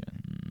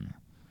question.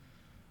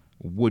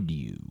 Would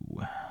you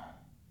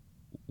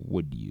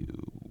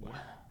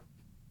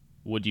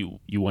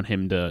want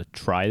him to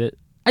try it?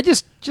 I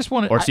just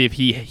want to, or see if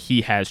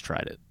he has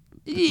tried it.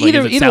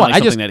 Either one. I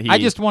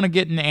just want to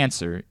get an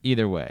answer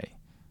either way.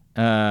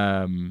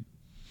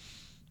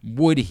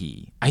 Would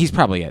he? He's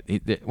probably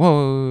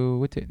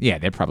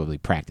they're probably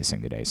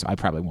practicing today, so I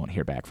probably won't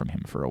hear back from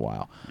him for a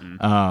while.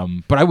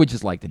 But I would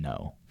just like to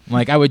know.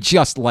 I would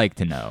just like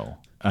to know.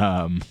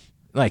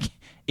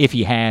 If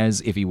he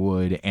has, if he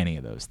would, any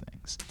of those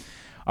things.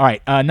 All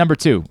right, number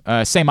 2,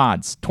 same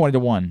odds,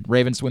 20-1.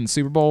 Ravens to win the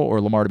Super Bowl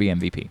or Lamar to be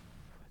MVP?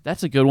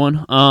 That's a good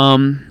one.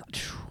 I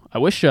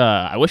wish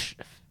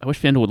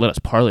FanDuel would let us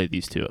parlay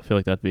these two. I feel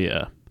like that'd be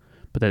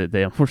but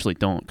they unfortunately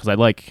don't, because I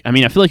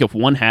feel like if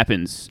one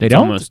happens, they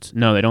don't.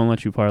 No, they don't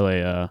let you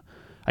parlay.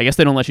 I guess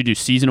they don't let you do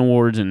season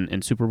awards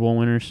and Super Bowl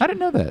winners. I didn't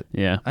know that.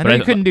 Yeah, I know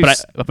you couldn't do.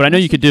 But I know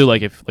you could do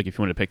if you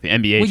wanted to pick the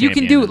NBA. Well, you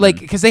can do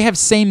because they have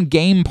same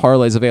game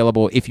parlays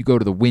available if you go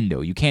to the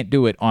window. You can't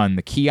do it on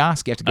the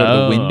kiosk. You have to go to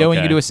the window and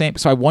you can do a same.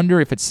 So I wonder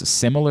if it's a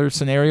similar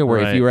scenario where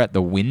if you were at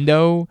the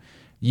window,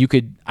 you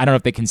could. I don't know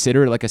if they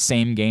consider it like a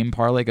same game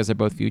parlay because they're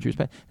both futures,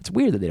 but it's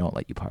weird that they don't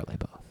let you parlay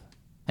both.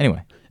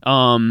 Anyway.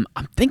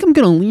 I think I'm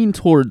gonna lean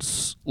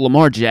towards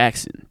Lamar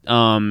Jackson.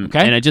 Okay.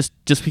 And I just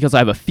because I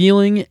have a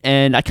feeling,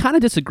 and I kind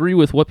of disagree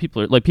with what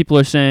people are like. People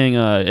are saying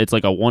it's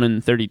like a 1 in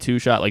 32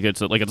 shot, like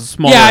it's a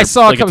smaller. Yeah, I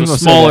saw like a couple it's a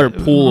people smaller say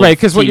that. pool. Right,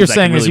 because what you're that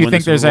saying is really you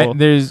think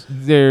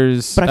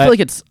there's. But I feel like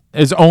it's.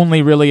 There's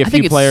only really a I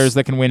think few players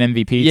that can win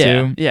MVP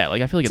too. Yeah,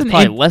 like I feel like it's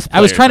probably less. I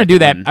was trying to do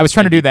that. win I was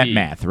trying to do that MVP.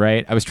 math,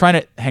 right? I was trying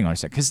to hang on a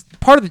second because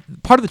part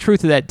of the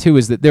truth of that too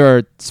is that there are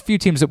a few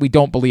teams that we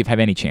don't believe have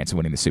any chance of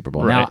winning the Super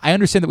Bowl. Right. Now I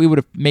understand that we would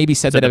have maybe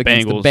said that the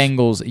against the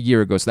Bengals a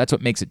year ago, so that's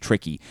what makes it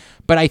tricky.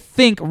 But I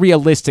think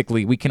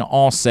realistically, we can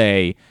all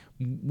say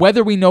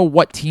whether we know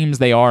what teams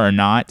they are or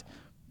not.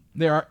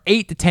 There are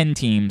 8 to 10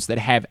 teams that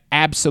have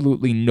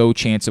absolutely no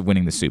chance of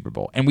winning the Super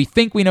Bowl. And we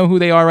think we know who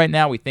they are right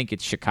now. We think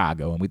it's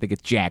Chicago, and we think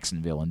it's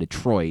Jacksonville, and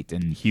Detroit,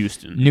 and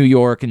Houston. New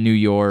York,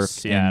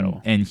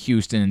 Seattle. and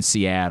Houston, and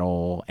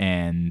Seattle,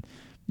 and,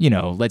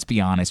 let's be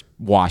honest,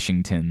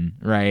 Washington,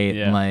 right?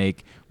 Yeah.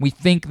 Like, we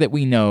think that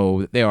we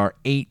know that there are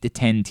 8 to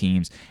 10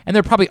 teams. And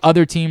there are probably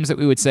other teams that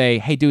we would say,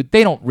 hey, dude,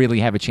 they don't really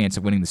have a chance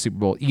of winning the Super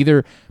Bowl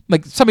either.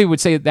 Like, somebody would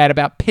say that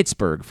about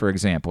Pittsburgh, for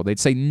example. They'd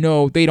say,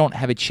 no, they don't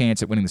have a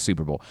chance at winning the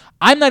Super Bowl.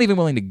 I'm not even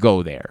willing to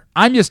go there.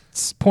 I'm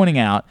just pointing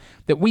out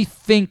that we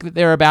think that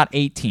there are about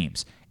 8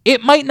 teams.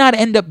 It might not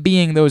end up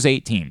being those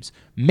 8 teams.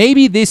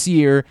 Maybe this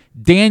year,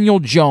 Daniel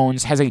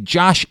Jones has a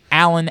Josh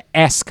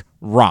Allen-esque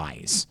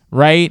rise,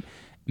 right?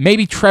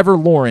 Maybe Trevor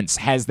Lawrence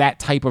has that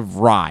type of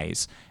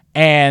rise.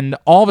 And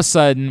all of a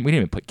sudden, we didn't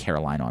even put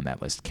Carolina on that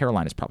list.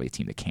 Carolina's probably a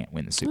team that can't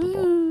win the Super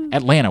Bowl.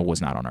 Atlanta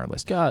was not on our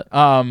list.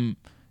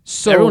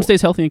 So everyone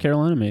stays healthy in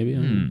Carolina, maybe.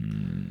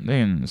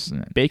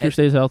 Baker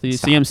stays healthy.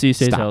 Stop, CMC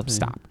stays stop, healthy.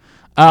 Stop.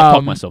 I'll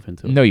talk myself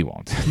into it. No, you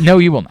won't. No,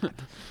 you will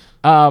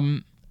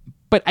not.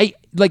 But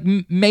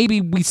maybe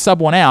we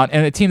sub one out,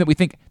 and a team that we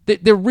think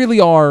that there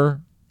really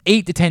are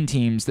 8 to 10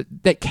 teams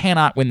that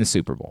cannot win the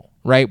Super Bowl,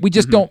 right? We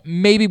just don't.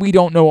 Maybe we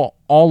don't know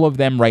all of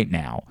them right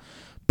now,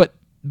 but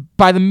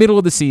by the middle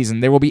of the season,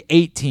 there will be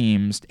 8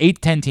 to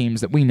 10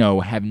 teams that we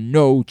know have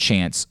no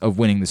chance of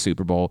winning the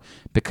Super Bowl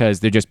because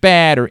they're just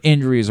bad or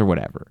injuries or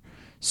whatever.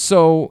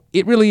 So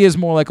it really is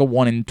more like a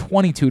 1 in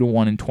 22 to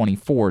 1 in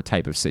 24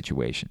 type of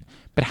situation.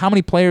 But how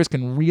many players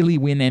can really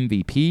win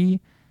MVP?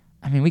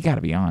 I mean, we got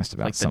to be honest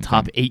about something.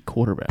 Like the top 8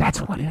 quarterbacks.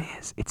 That's what it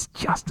is. It's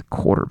just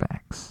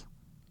quarterbacks.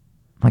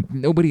 Like,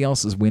 nobody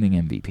else is winning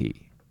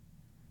MVP.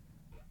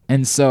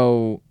 And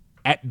so,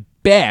 at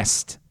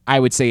best, I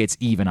would say it's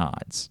even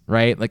odds,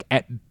 right? Like,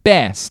 at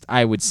best,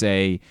 I would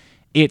say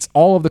it's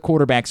all of the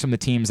quarterbacks from the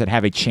teams that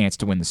have a chance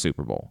to win the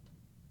Super Bowl.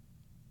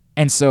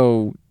 And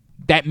so,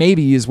 that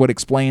maybe is what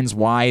explains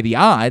why the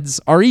odds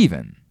are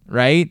even,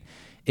 right?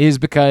 Is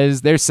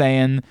because they're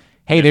saying,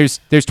 hey, there's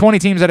 20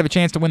 teams that have a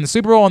chance to win the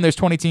Super Bowl, and there's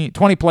 20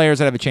 players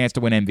that have a chance to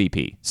win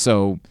MVP.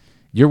 So,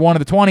 you're one of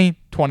the 20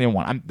 to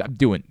 1. I'm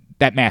doing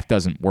that math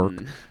doesn't work.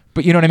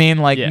 But you know what I mean?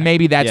 Like,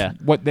 maybe that's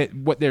what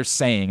they're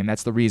saying, and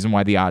that's the reason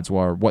why the odds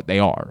are what they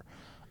are.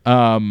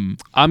 I'm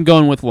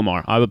going with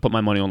Lamar. I would put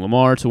my money on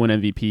Lamar to win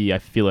MVP. I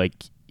feel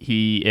like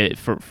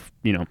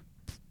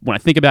when I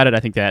think about it, I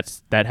think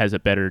that has a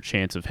better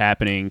chance of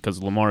happening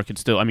because Lamar could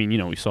still. I mean,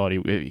 we saw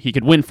it. He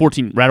could win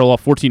 14, rattle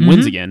off 14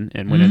 wins again,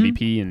 and win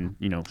MVP, and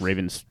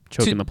Ravens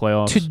choke in the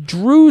playoffs. To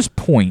Drew's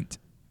point,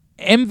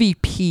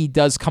 MVP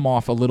does come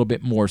off a little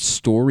bit more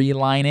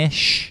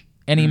storyline-ish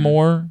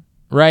anymore.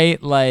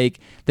 Right? Like,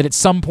 that at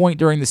some point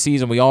during the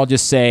season, we all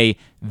just say,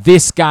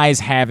 this guy's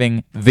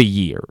having the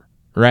year,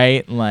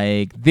 right?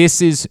 Like, this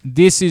is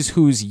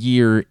whose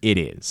year it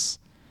is.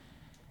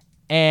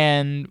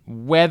 And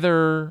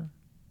whether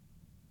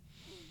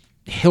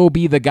he'll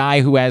be the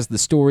guy who has the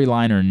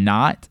storyline or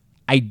not,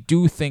 I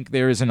do think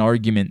there is an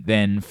argument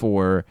then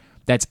for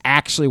that's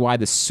actually why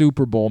the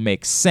Super Bowl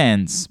makes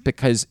sense,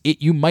 because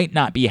you might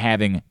not be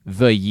having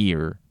the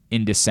year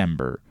in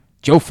December.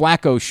 Joe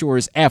Flacco, sure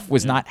as F,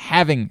 was not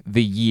having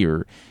the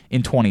year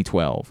in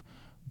 2012.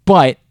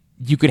 But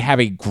you could have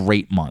a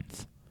great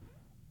month.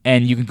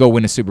 And you can go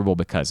win a Super Bowl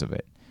because of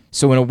it.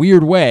 So in a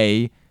weird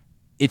way,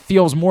 it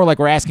feels more like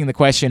we're asking the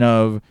question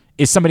of,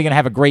 is somebody going to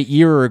have a great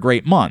year or a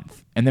great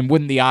month? And then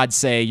wouldn't the odds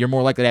say you're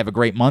more likely to have a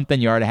great month than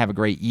you are to have a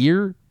great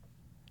year?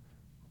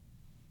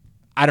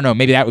 I don't know.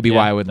 Maybe that would be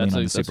why I would lean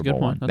on the Super Bowl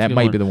one. That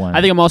might be the one.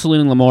 I think I'm also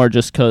leaning Lamar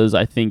just because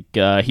I think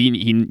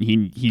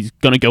he's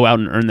going to go out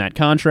and earn that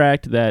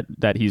contract that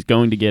he's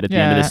going to get at the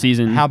end of the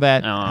season. How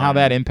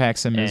that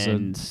impacts him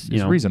is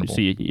reasonable.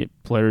 See,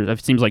 players.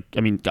 It seems like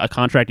a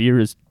contract year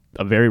is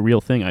a very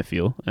real thing. I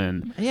feel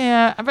and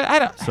but I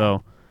don't.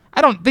 So.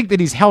 I don't think that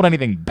he's held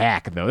anything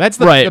back, though. That's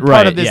the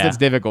part of this that's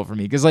difficult for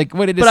me because, like,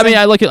 what it is. But I mean,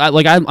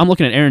 I'm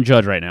looking at Aaron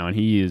Judge right now, and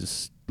he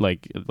is. But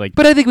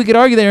I think we could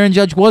argue that Aaron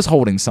Judge was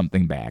holding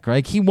something back,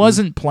 right? He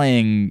wasn't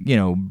playing,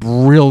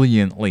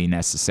 brilliantly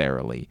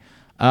necessarily.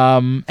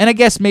 And I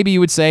guess maybe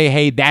you would say,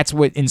 hey, that's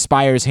what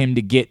inspires him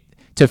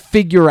to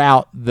figure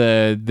out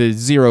the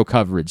zero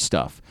coverage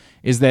stuff.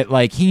 Is that,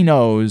 like, he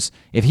knows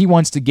if he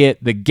wants to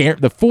get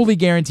the fully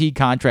guaranteed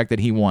contract that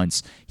he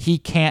wants, he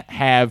can't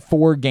have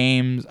 4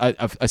 games,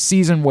 a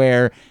season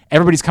where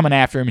everybody's coming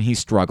after him and he's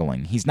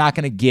struggling. He's not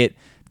going to get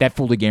that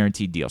fully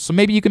guaranteed deal. So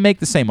maybe you can make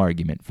the same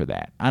argument for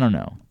that. I don't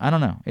know.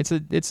 It's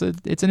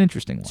an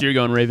interesting one. So you're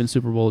going Ravens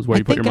Super Bowl is where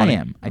you put your money?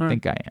 I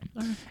think I am.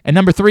 Right. And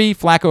number 3,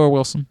 Flacco or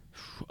Wilson?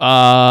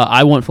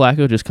 I want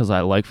Flacco just because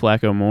I like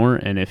Flacco more,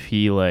 and if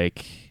he I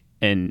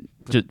think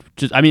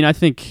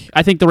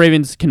the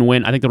Ravens can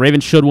win. I think the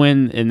Ravens should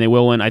win, and they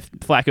will win.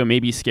 Flacco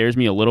maybe scares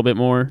me a little bit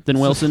more than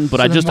Wilson, but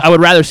I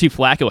would rather see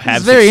Flacco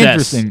have success. Very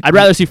interesting. I'd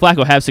rather see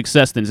Flacco have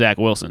success than Zach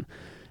Wilson.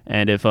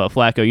 And if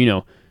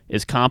Flacco,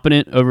 is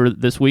competent over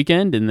this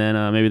weekend, and then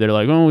maybe they're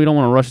like, oh, we don't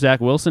want to rush Zach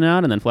Wilson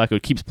out, and then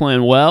Flacco keeps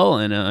playing well,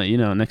 and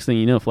next thing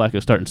you know,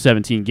 Flacco's starting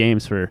 17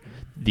 games for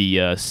the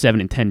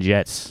 7-10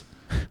 Jets.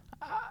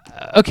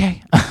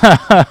 Okay.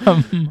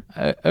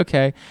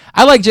 Okay.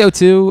 I like Joe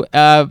too.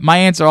 My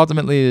answer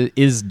ultimately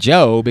is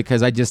Joe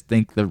because I just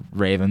think the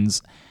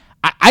Ravens.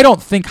 I don't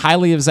think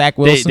highly of Zach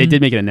Wilson. They did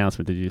make an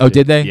announcement. Did you? Oh,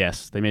 did they?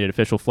 Yes, they made it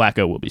official.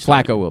 Flacco will be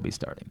starting. Flacco will be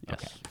starting. Yes.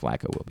 Okay.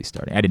 Flacco will be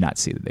starting. I did not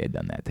see that they had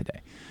done that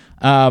today.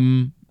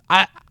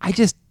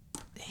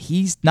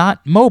 He's not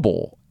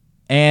mobile,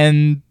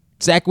 and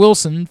Zach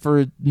Wilson,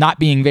 for not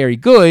being very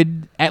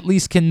good, at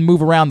least can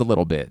move around a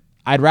little bit.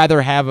 I'd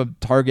rather have a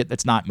target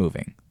that's not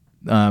moving.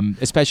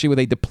 Especially with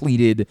a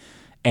depleted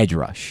edge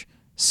rush.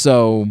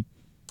 So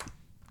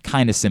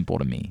kind of simple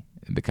to me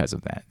because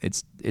of that.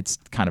 It's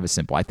kind of a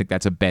simple. I think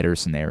that's a better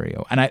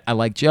scenario. And I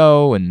like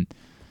Joe, and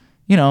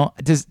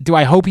do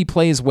I hope he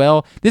plays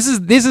well? This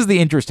is the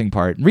interesting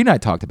part. Reed and I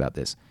talked about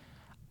this.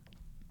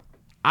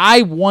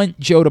 I want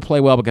Joe to play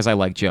well because I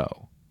like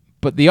Joe.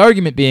 But the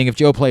argument being if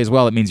Joe plays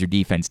well, it means your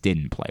defense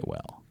didn't play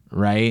well,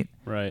 right?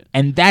 Right.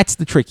 And that's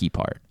the tricky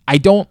part. I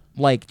don't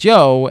like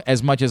Joe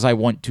as much as I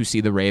want to see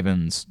the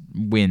Ravens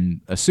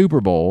win a Super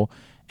Bowl,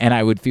 and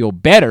I would feel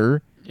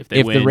better if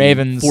the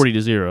Ravens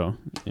 40-0.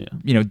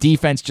 Yeah.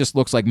 Defense just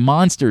looks like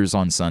monsters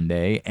on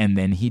Sunday, and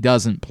then he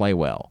doesn't play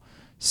well.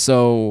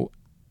 So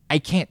I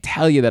can't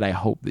tell you that I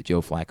hope that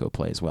Joe Flacco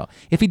plays well.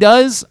 If he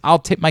does, I'll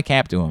tip my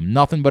cap to him.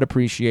 Nothing but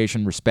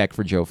appreciation, respect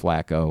for Joe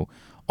Flacco,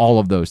 all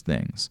of those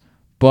things.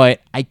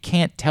 But I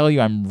can't tell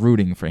you I'm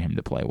rooting for him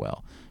to play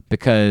well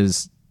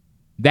because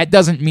that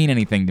doesn't mean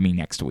anything to me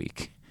next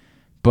week.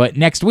 But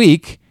next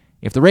week,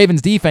 if the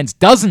Ravens defense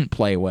doesn't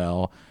play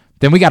well,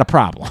 then we got a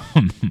problem.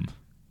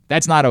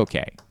 That's not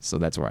okay. So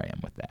that's where I am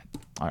with that.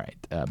 All right.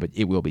 But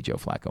it will be Joe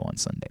Flacco on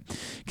Sunday.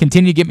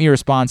 Continue to get me your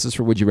responses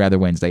for Would You Rather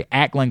Wednesday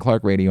at Glenn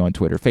Clark Radio on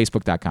Twitter,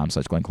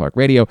 Facebook.com/Glenn Clark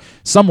Radio.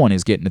 Someone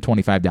is getting a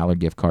 $25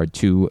 gift card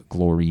to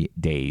Glory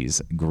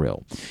Days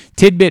Grill.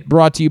 Tidbit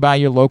brought to you by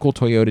your local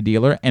Toyota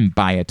dealer and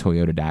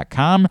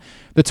buyatoyota.com.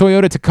 The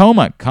Toyota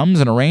Tacoma comes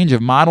in a range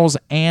of models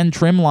and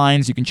trim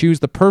lines. You can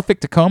choose the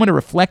perfect Tacoma to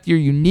reflect your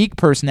unique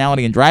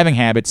personality and driving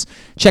habits.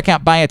 Check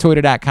out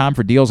buyatoyota.com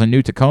for deals on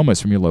new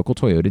Tacomas from your local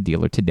Toyota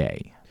dealer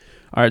today.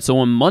 All right, so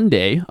on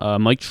Monday,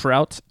 Mike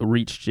Trout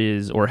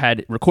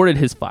had recorded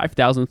his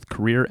 5,000th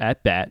career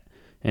at bat,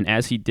 and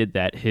as he did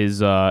that,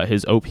 his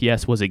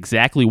OPS was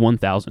exactly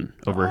 1,000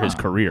 over his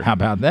career. How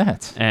about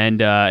that?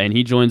 And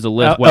he joins the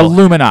list.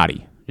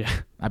 Illuminati. Yeah,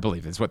 I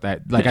believe it's what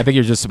that. I think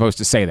you're just supposed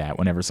to say that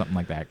whenever something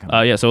like that comes.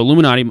 Yeah, so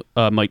Illuminati,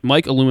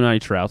 Mike Illuminati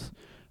Trout.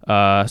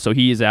 So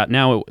he is out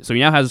now. So he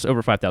now has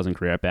over 5,000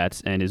 career at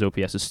bats, and his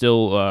OPS is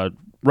still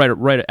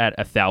right at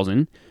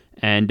 1,000.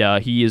 And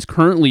he is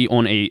currently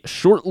on a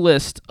short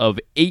list of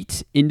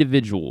 8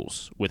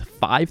 individuals with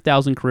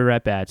 5,000 career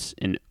at-bats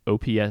and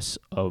OPS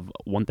of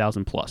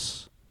 1,000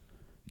 plus.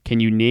 Can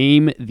you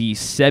name the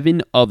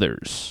 7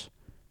 others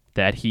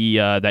that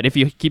if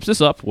he keeps this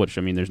up, which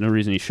there's no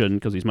reason he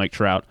shouldn't because he's Mike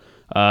Trout,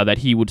 that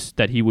he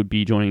would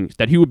be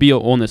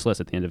on this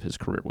list at the end of his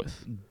career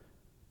with?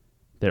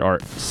 There are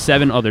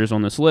 7 others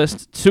on this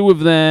list.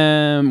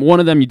 One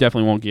of them you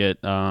definitely won't get,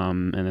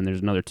 and then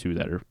there's another 2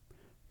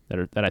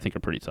 that I think are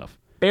pretty tough.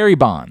 Barry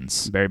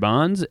Bonds. Barry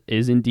Bonds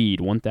is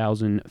indeed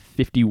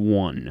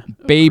 1,051.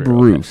 Babe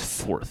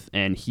Ruth. 4th.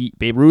 And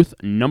Babe Ruth,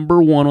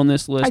 number 1 on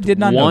this list. I did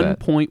not know that.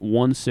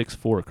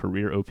 1.164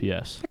 career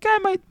OPS. That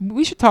guy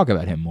we should talk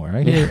about him more.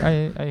 I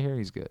hear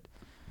he's good.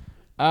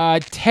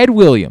 Ted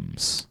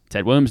Williams.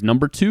 Ted Williams,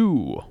 number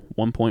 2.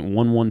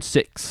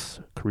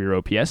 1.116 career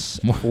OPS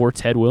for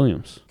Ted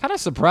Williams. Kind of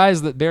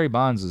surprised that Barry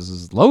Bonds is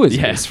as low as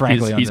he is,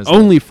 frankly. He's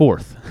only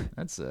 4th.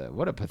 That's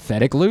what a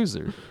pathetic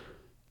loser.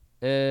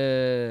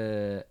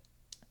 Albert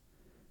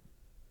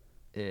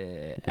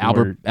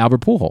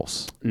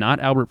Pujols.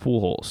 Not Albert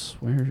Pujols.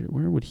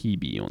 Where would he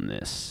be on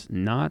this?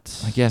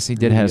 Not. I guess he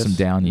did have some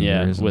down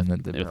years. Yeah,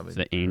 with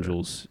the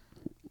Angels.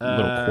 A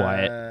little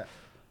quiet.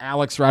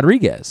 Alex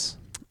Rodriguez.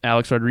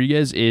 Alex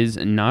Rodriguez is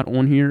not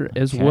on here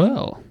as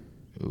well.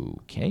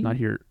 Okay. Not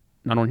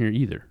on here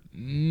either.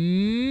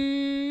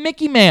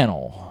 Mickey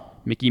Mantle.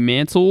 Mickey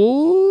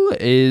Mantle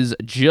is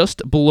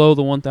just below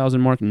the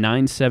 1,000 mark,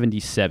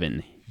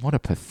 977. What a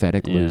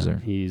pathetic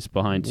loser. He's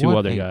behind 2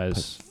 other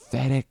guys.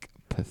 Pathetic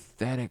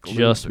loser.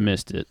 Just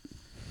missed it.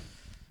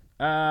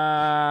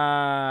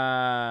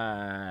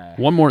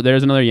 One more.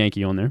 There's another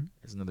Yankee on there.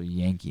 There's another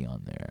Yankee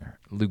on there.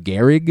 Lou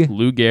Gehrig?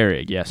 Lou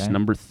Gehrig, yes. Okay.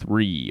 Number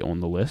 3 on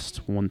the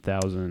list.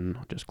 1,000.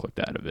 Just clicked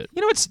out of it.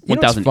 You know what's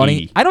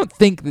funny? I don't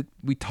think that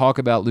we talk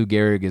about Lou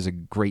Gehrig as a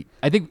great...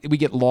 I think we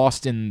get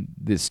lost in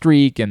the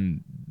streak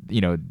and,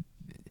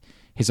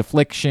 his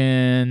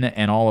affliction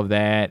and all of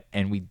that,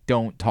 and we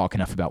don't talk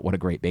enough about what a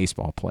great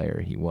baseball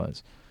player he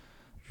was.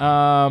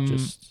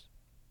 Just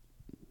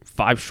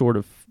 5 short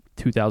of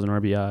 2,000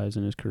 RBIs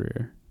in his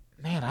career.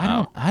 Man, I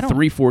don't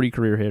 340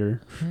 career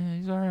hitter. Yeah,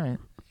 he's all right.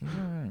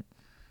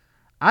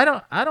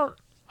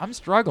 I'm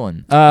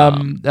struggling.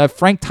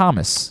 Frank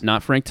Thomas.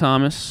 Not Frank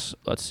Thomas.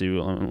 Let's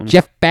see.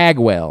 Jeff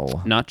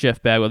Bagwell. Not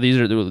Jeff Bagwell.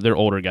 They're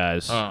older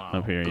guys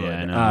up here. Good.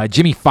 Yeah, I know.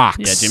 Jimmy Fox.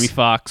 Yeah, Jimmy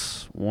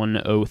Fox.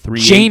 103.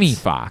 Jamie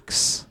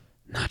Fox.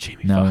 Not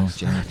Jamie No, Fox.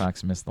 Jamie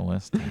Fox missed the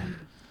list.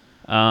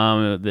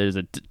 There's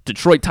a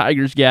Detroit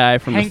Tigers guy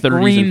from Hank the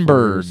 30s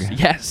Greenberg. and 40s.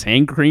 Yes,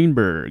 Hank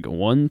Greenberg.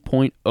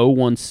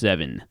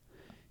 1.017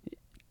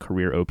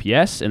 career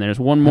OPS. And there's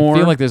one more. I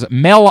feel like there's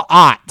Mel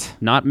Ott.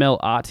 Not Mel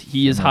Ott.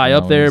 He is high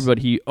up there, but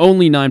he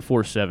only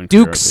 947.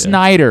 Duke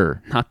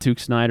Snyder. Not Duke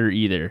Snyder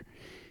either.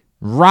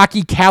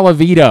 Rocky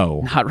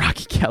Calavito. Not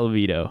Rocky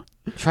Calavito.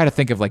 Try to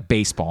think of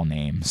baseball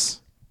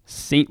names.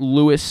 St.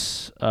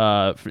 Louis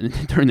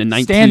during the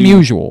 19... Stan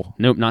Musial.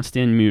 Nope, not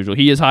Stan Musial.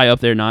 He is high up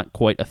there, not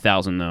quite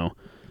 1,000 though.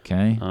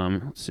 Okay.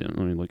 Let's see. Let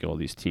me look at all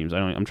these teams. I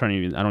don't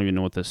even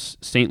know what this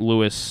St.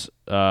 Louis.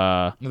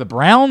 The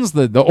Browns.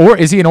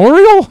 Is he an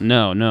Oriole?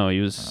 No. He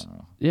was.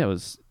 Yeah, it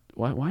was.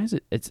 Why is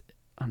it? It's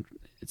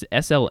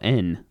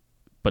SLN,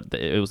 but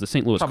it was the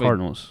St. Louis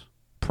Cardinals.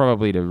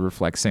 Probably to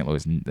reflect St.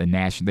 Louis.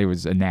 There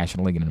was a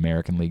National League and an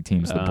American League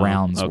teams. The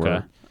Browns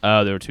were.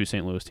 There were 2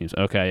 St. Louis teams.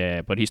 Okay,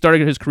 yeah. But he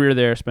started his career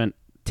there. Spent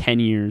 10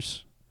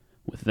 years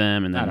with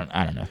them, and then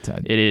I don't know.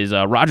 It is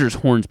Rogers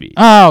Hornsby.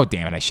 Oh,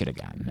 damn it! I should have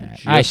gotten that.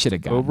 I should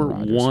have gotten over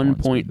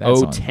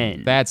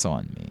 1.010. That's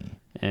on me.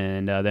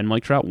 And then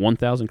Mike Trout,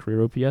 1,000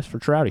 career OPS for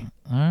Trouty.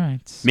 All right.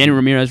 Manny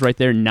Ramirez right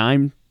there,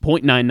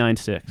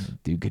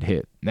 9.996. Dude could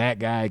hit. That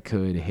guy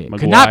could hit. McGuire.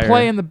 Could not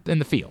play in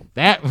the field.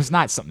 That was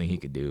not something he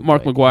could do.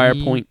 Mark McGuire,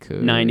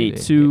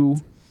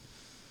 .982.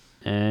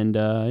 And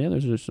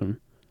there's just some.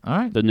 All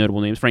right. The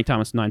notable names. Frank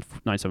Thomas,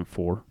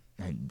 974.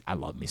 I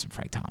love me some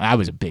Frank Thomas. I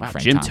was a big Frank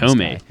Jim Thomas Thome,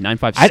 guy.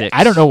 956.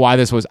 I don't know why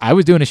this was. I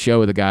was doing a show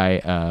with a guy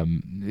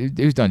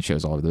who's done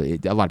shows all over.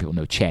 A lot of people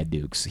know Chad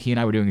Dukes. He and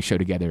I were doing a show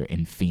together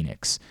in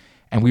Phoenix,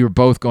 and we were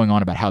both going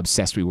on about how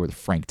obsessed we were with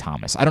Frank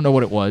Thomas. I don't know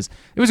what it was.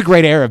 It was a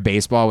great era of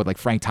baseball with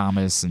Frank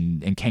Thomas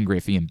and Ken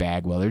Griffey and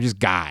Bagwell. They're just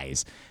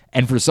guys.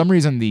 And for some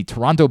reason, the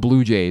Toronto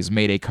Blue Jays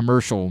made a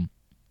commercial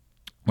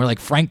where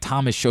Frank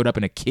Thomas showed up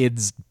in a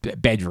kid's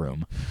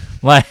bedroom.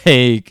 Like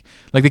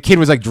the kid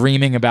was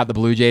dreaming about the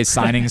Blue Jays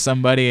signing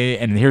somebody,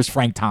 and here's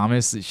Frank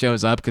Thomas that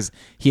shows up because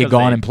he had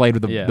gone and played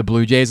with the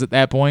Blue Jays at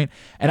that point.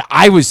 And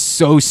I was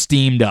so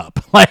steamed up.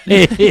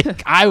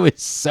 I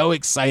was so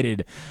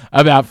excited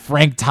about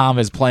Frank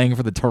Thomas playing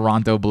for the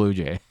Toronto Blue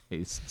Jays.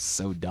 It's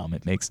so dumb.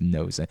 It makes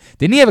no sense.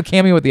 Didn't he have a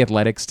cameo with the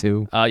Athletics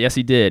too? Yes,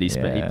 he did. He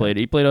played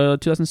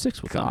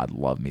 2006 with God,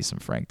 love me some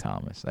Frank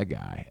Thomas. That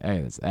guy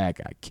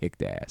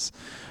kicked ass.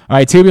 All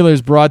right, Tubular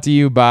is brought to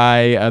you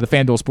by the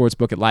FanDuel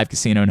Sportsbook at Live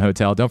Casino and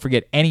Hotel. Don't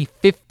forget, any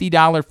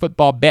 $50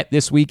 football bet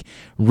this week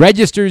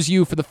registers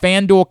you for the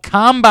FanDuel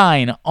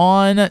Combine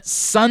on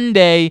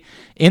Sunday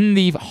in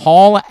the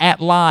hall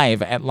at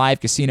Live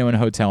Casino and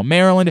Hotel,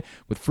 Maryland,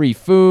 with free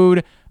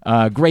food,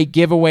 great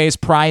giveaways,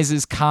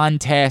 prizes,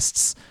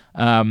 contests.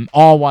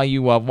 All while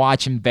you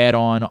watch and bet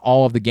on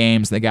all of the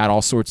games. They got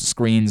all sorts of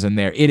screens in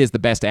there. It is the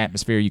best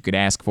atmosphere you could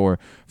ask for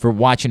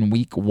watching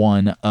week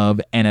 1 of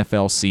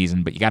NFL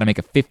season. But you got to make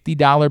a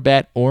 $50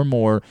 bet or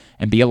more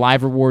and be a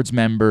Live Rewards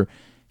member.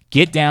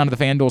 Get down to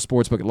the FanDuel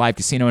Sportsbook at Live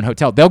Casino and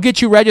Hotel. They'll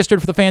get you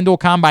registered for the FanDuel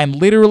Combine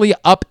literally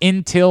up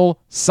until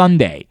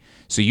Sunday.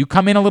 So you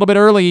come in a little bit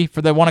early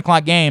for the 1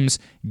 o'clock games,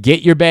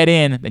 get your bet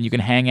in, then you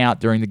can hang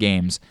out during the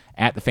games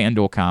at the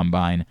FanDuel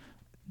Combine.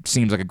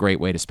 Seems like a great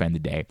way to spend the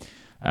day.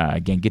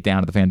 Again, get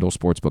down to the FanDuel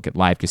Sportsbook at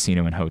Live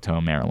Casino and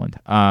Hotel, Maryland.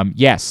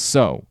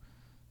 So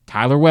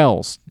Tyler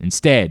Wells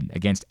instead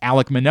against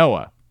Alek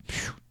Manoah.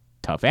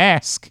 Tough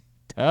ask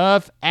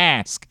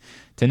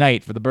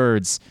tonight for the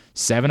Birds.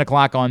 7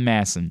 o'clock on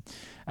MASN.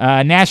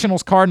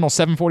 Nationals, Cardinals,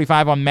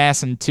 7:45 on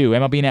MASN 2.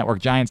 MLB Network,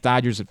 Giants,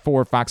 Dodgers at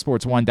 4. Fox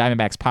Sports 1,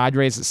 Diamondbacks,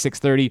 Padres at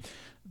 6:30.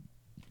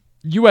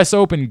 U.S.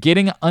 Open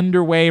getting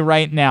underway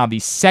right now. The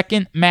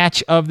second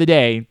match of the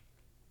day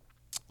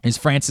is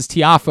Francis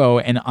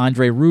Tiafoe and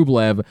Andre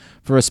Rublev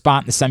for a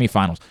spot in the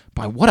semifinals.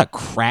 Boy, what a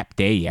crap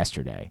day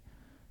yesterday.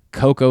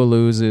 Coco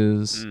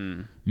loses,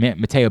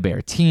 Matteo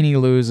Berrettini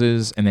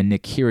loses, and then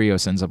Nick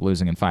Kyrgios ends up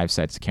losing in 5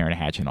 sets to Karen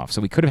Khachanov.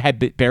 So we could have had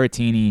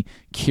Berrettini,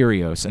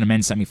 Kyrgios in a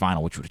men's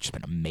semifinal, which would have just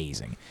been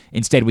amazing.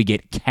 Instead, we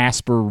get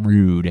Casper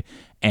Ruud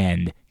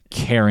and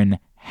Karen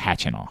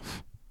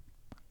Khachanov.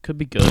 Could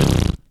be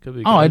good.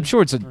 I'm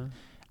sure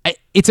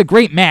it's a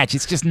great match.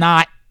 It's just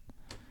not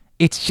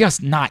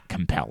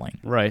compelling.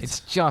 Right. It's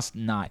just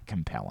not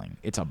compelling.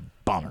 It's a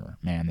bummer,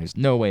 man. There's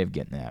no way of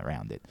getting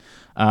around it.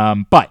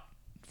 But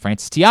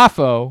Francis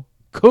Tiafoe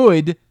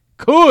could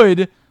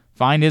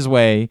find his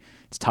way.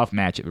 It's a tough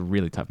matchup, a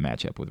really tough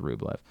matchup with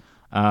Rublev.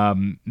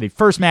 The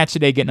first match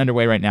today getting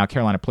underway right now,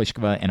 Karolina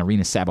Pliskova and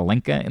Aryna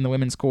Sabalenka in the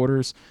women's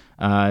quarters.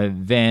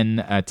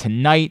 Then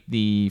tonight,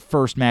 the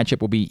first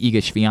matchup will be Iga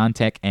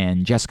Swiatek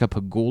and Jessica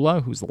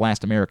Pegula, who's the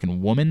last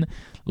American woman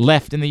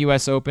left in the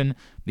U.S. Open.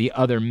 The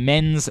other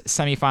men's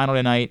semifinal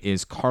tonight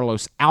is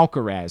Carlos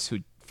Alcaraz, who,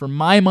 for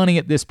my money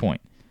at this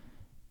point,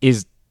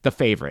 is the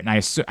favorite.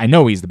 And I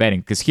know he's the betting,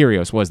 because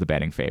Kyrgios was the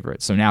betting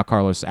favorite. So now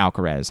Carlos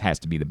Alcaraz has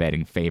to be the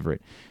betting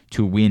favorite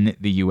to win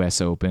the U.S.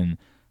 Open,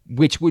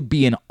 which would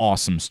be an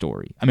awesome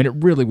story. I mean, it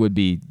really would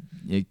be.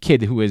 A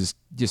kid who has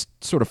just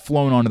sort of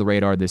flown onto the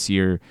radar this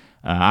year.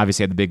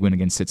 Obviously had the big win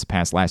against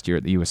Tsitsipas last year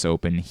at the U.S.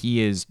 Open.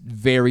 He is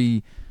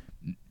very,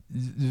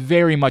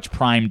 very much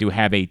primed to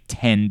have a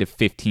 10 to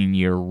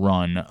 15-year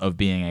run of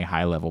being a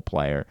high-level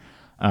player.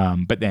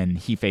 But then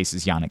he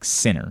faces Jannik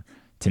Sinner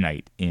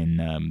tonight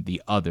in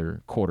the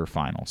other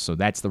quarterfinal. So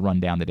that's the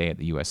rundown today at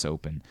the U.S.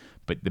 Open.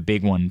 But the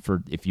big one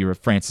for, if you're a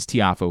Frances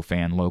Tiafoe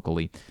fan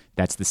locally,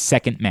 that's the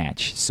second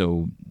match.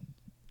 So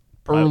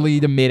early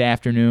to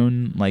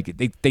mid-afternoon, like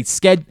they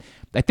schedule.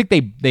 I think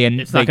they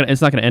It's not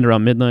gonna end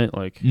around midnight.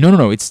 Like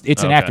no. It's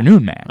an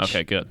afternoon match.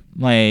 Okay, good.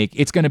 Like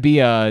it's gonna be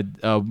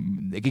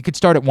it could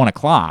start at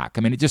 1:00.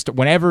 I mean, it just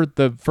whenever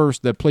the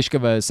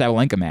Pliskova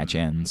Sabalenka match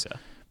ends,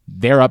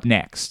 they're up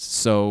next.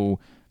 So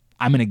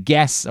I'm gonna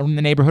guess in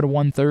the neighborhood of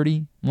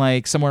 1:30,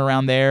 like somewhere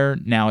around there.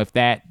 Now, if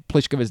that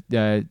Pliskova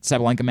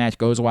Sabalenka match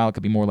goes a while, it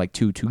could be more like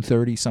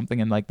 2:30,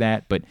 something like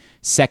that. But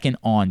second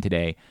on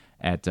today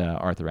at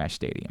Arthur Ashe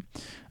Stadium.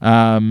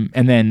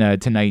 And then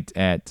tonight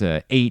at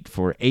 8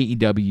 for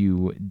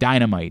AEW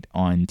Dynamite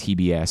on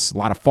TBS. A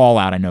lot of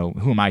fallout, I know.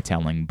 Who am I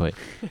telling? But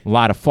a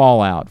lot of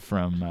fallout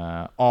from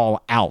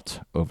All Out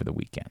over the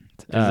weekend.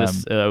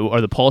 Is this, are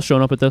the Pauls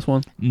showing up at this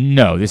one?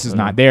 No, this is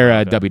not.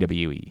 They're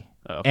WWE.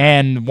 Okay.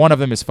 And one of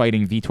them is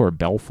fighting Vitor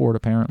Belfort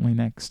apparently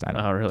next.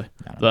 Really?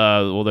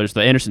 Well, there's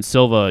the Anderson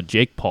Silva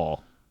Jake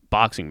Paul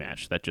boxing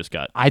match that just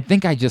got. I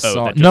think I just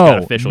saw.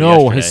 No,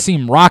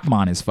 Hasim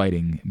Rahman is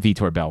fighting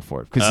Vitor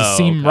Belfort because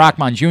Hasim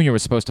Rahman Jr.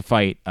 was supposed to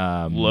fight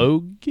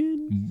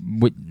Logan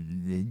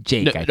with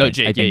Jake. I think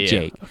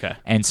Jake. Okay.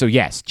 And so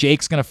yes,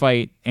 Jake's gonna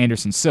fight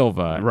Anderson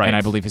Silva, right. And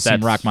I believe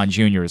Hasim Rahman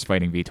Jr. is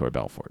fighting Vitor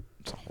Belfort.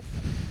 It's a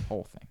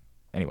whole thing.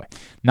 Anyway,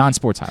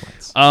 non-sports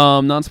highlights.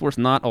 Non-sports,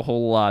 not a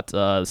whole lot.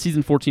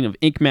 Season 14 of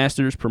Ink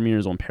Masters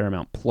premieres on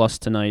Paramount Plus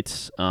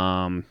tonight.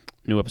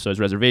 New episodes,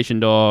 Reservation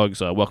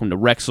Dogs, Welcome to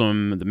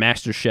Wrexham, The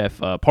Master Chef.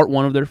 Part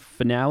 1 of their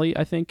finale,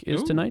 I think,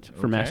 is tonight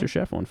for Master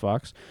Chef on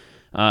Fox.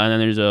 And then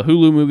there's a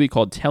Hulu movie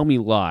called Tell Me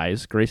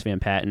Lies. Grace Van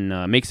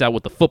Patten makes out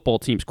with the football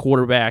team's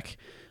quarterback,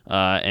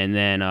 and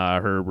then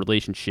her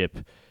relationship.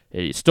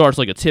 It starts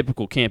like a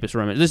typical campus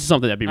romance. This is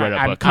something that'd be right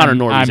up Connor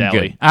Norby's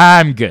alley.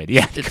 I'm good.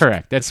 Yeah,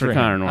 correct. That's for right.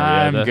 Connor Norby.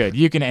 I'm good.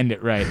 You can end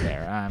it right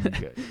there. I'm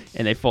good.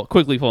 And they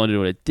quickly fall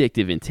into an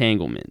addictive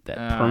entanglement that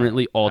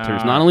permanently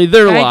alters not only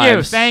their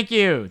lives, Thank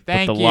you.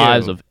 but the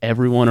lives of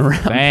everyone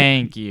around.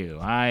 Thank you.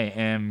 I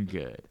am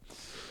good.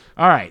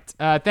 All right.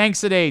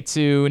 Thanks today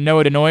to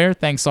Noah DeNoyer.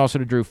 Thanks also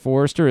to Drew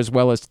Forrester, as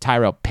well as to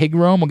Tyrell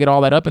Pigrome. We'll get all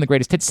that up in the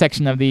greatest hits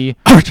section of the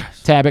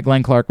tab at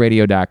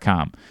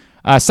GlennClarkRadio.com.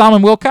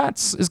 Solomon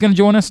Wilcots is going to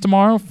join us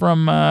tomorrow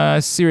from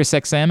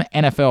SiriusXM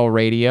NFL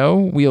Radio.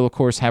 We'll, of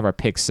course, have our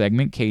picks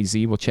segment.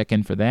 KZ will check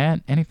in for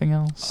that. Anything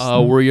else?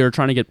 We're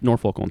trying to get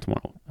Norfolk on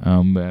tomorrow.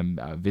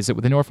 Visit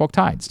with the Norfolk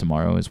Tides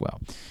tomorrow as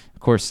well.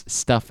 Of course,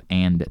 stuff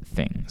and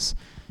things.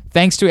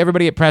 Thanks to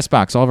everybody at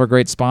PressBox, all of our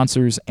great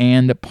sponsors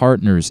and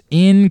partners,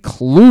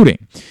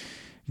 including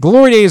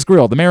Glory Days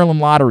Grill, the Maryland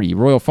Lottery,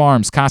 Royal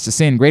Farms,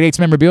 Costas Inn, Great 8's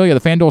Memorabilia,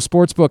 the FanDuel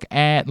Sportsbook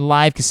at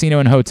Live Casino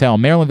and Hotel,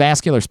 Maryland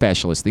Vascular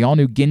Specialist, the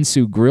all-new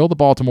Ginsu Grill, the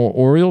Baltimore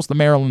Orioles,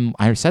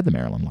 I said the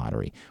Maryland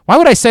Lottery. Why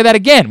would I say that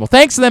again? Well,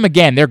 thanks to them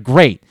again. They're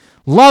great.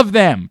 Love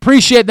them.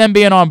 Appreciate them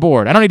being on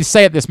board. I don't need to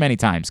say it this many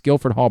times.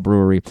 Guilford Hall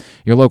Brewery,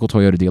 your local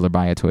Toyota dealer,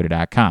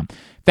 buyatoyota.com.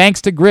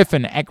 Thanks to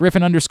Griffin at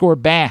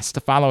Griffin_Bass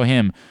to follow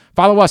him.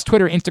 Follow us,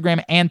 Twitter,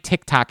 Instagram, and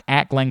TikTok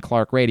at Glenn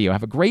Clark Radio.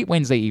 Have a great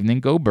Wednesday evening.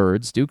 Go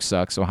Birds. Duke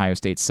sucks. Ohio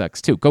State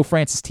sucks, too. Go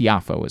Frances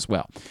Tiafoe as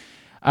well.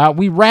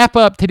 We wrap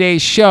up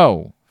today's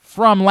show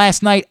from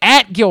last night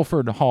at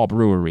Guilford Hall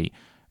Brewery.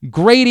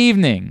 Great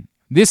evening.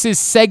 This is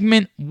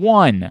segment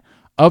 1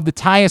 of the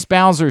Tyus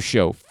Bowser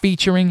Show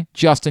featuring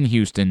Justin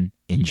Houston.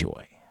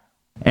 Enjoy.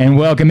 And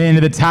welcome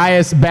into the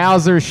Tyus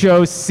Bowser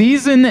Show,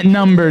 season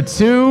number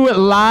 2,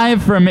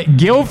 live from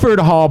Guilford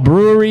Hall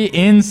Brewery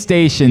in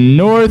Station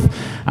North.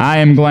 I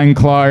am Glenn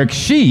Clark.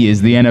 She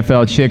is the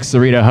NFL chick,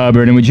 Sarita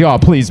Hubbard. And would you all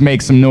please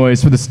make some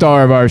noise for the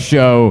star of our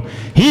show?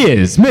 He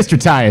is Mr.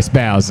 Tyus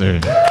Bowser.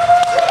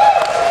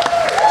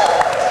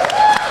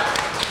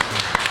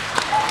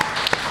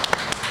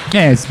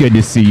 Yeah, it's good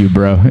to see you,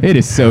 bro. It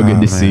is so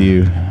good to see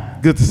you.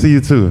 Good to see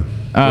you, too.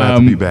 Glad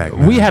to be back,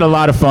 man. We had a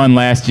lot of fun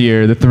last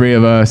year, the three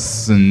of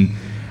us, and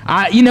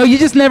you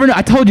just never know.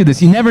 I told you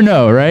this, you never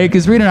know, right?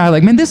 Because Rita and I are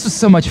like, man, this was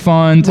so much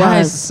fun.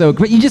 Tyus is so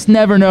great. You just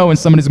never know when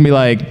somebody's gonna be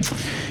like,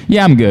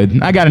 Yeah, I'm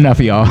good. I got enough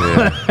of y'all.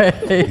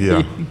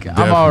 Yeah,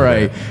 I'm all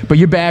right. But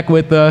you're back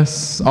with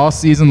us all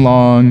season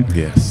long.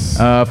 Yes.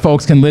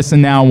 Folks can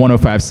listen now on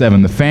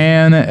 105.7 The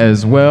Fan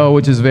as well,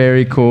 which is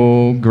very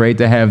cool. Great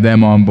to have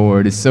them on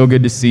board. It's so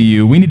good to see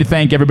you. We need to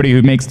thank everybody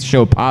who makes the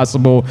show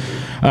possible.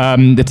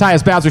 The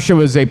Tyus Bowser Show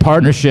is a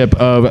partnership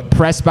of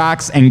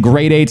Pressbox and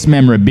Great 8's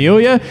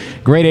Memorabilia.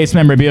 Great 8's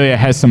Memorabilia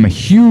has some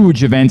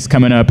huge events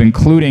coming up,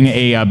 including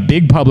a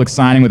big public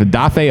signing with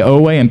Adafe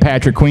Owe and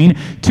Patrick Queen,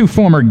 two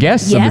former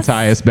guests of the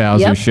Tyus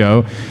Bowser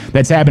Show.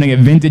 That's happening at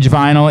Vintage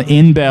Vinyl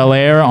in Bel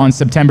Air on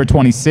September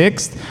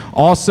 26th.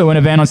 Also an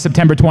event on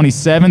September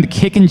 27th,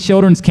 Kicking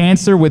Children's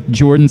Cancer with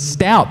Jordan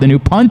Stout, the new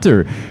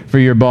punter for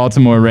your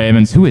Baltimore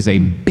Ravens, who is a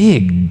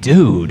big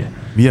dude.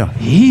 Yeah.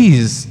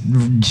 He's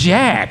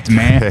jacked,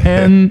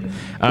 man.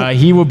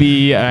 He will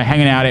be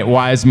hanging out at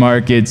Wise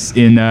Markets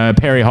in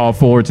Perry Hall,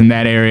 Fullerton,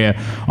 that area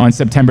on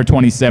September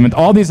 27th.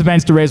 All these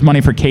events to raise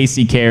money for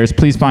KC Cares.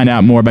 Please find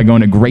out more by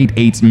going to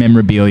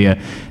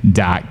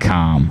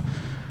great8smemorabilia.com.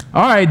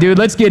 All right, dude,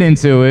 let's get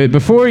into it.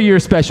 Before your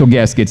special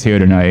guest gets here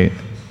tonight,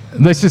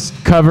 let's just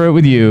cover it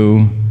with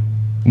you.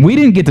 We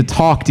didn't get to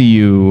talk to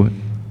you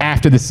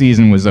after the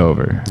season was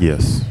over.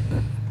 Yes.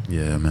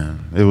 Yeah,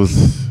 man. It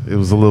was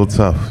a little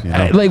tough, you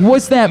know? Like,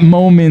 what's that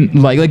moment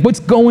like? Like, what's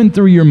going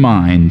through your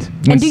mind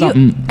when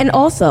something... And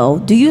also,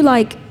 do you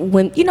like,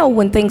 when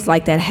things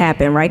like that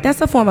happen, right?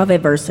 That's a form of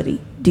adversity.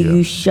 Do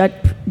you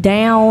shut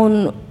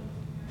down?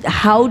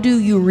 How do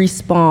you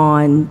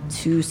respond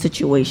to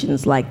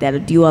situations like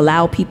that? Do you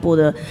allow people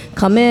to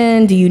come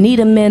in? Do you need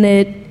a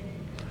minute?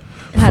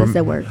 How does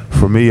that work?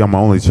 For me, I'm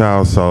an only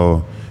child,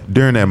 so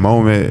during that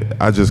moment,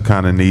 I just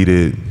kind of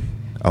needed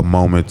a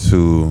moment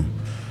to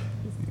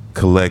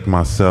collect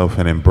myself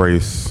and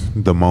embrace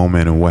the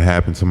moment and what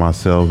happened to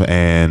myself.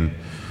 And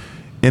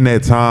in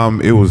that time,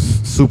 it was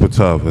super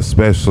tough,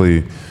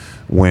 especially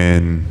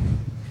when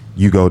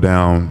you go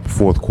down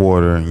fourth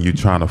quarter and you're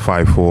trying to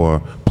fight for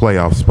a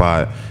playoff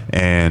spot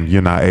and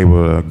you're not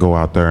able to go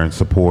out there and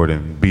support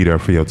and be there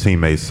for your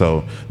teammates.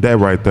 So that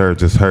right there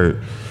just hurt.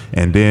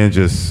 And then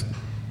just,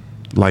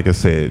 like I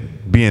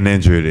said, being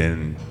injured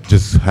and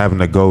just having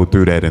to go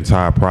through that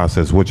entire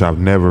process, which I've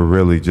never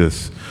really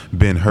just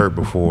been hurt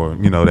before,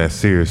 that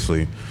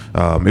seriously.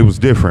 It was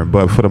different,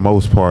 but for the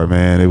most part,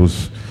 man, it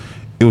was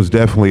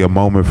definitely a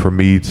moment for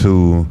me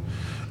to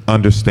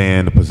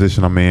understand the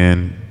position I'm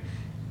in,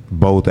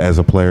 both as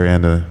a player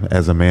and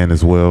as a man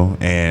as well.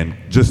 And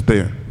just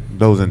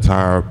those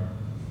entire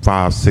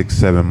 5, 6,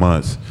 7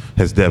 months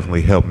has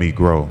definitely helped me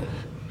grow.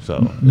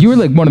 So you were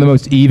like one of the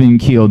most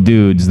even-keeled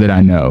dudes that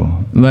I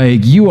know.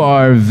 Like, you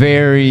are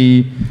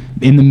very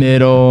in the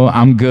middle.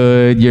 I'm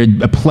good. You're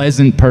a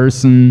pleasant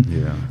person.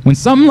 Yeah. When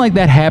something like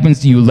that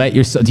happens, do you allow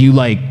yourself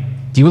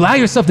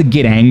to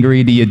get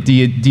angry? Do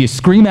you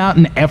scream out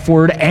an F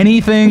word?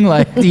 Anything?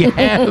 Like, do you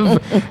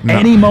have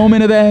any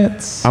moment of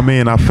that? I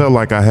mean, I felt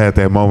like I had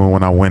that moment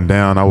when I went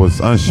down. I was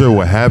unsure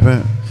what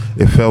happened.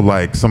 It felt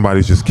like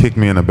somebody just kicked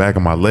me in the back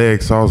of my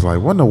leg. So I was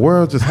like, what in the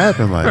world just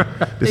happened? Like,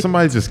 did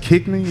somebody just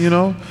kick me,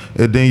 And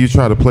then you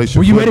try to place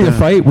your Were you ready to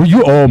fight? Were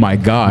you? Oh, my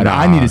God.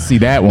 I need to see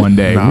that one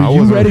day. Were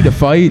you ready to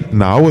fight?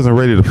 No, I wasn't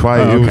ready to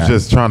fight. It was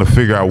just trying to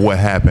figure out what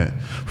happened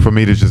for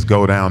me to just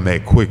go down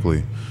that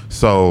quickly.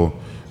 So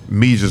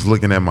me just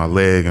looking at my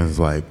leg and it's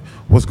like,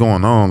 what's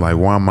going on? Like,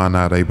 why am I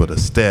not able to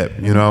step,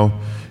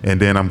 And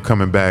then I'm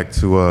coming back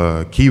to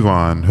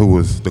Kevon, who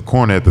was the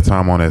corner at the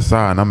time on that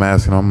side, and I'm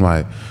asking him,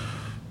 like,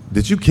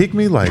 did you kick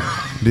me? Like,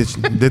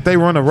 did they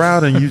run a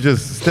route and you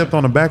just stepped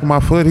on the back of my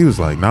foot? He was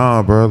like,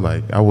 nah, bro.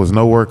 Like, I was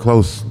nowhere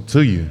close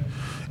to you.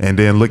 And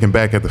then looking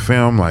back at the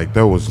film, like,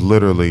 there was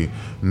literally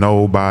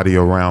nobody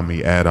around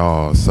me at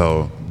all.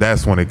 So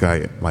that's when it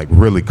got, like,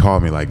 really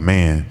caught me. Like,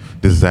 man,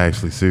 this is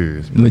actually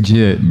serious. Man.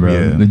 Legit, bro.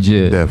 Yeah,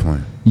 legit.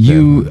 Definitely.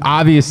 You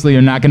obviously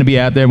are not going to be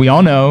out there. We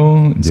all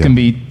know it's going to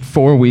be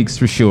 4 weeks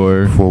for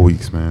sure. 4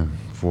 weeks, man.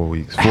 4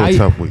 weeks. 4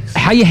 tough weeks.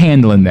 How you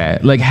handling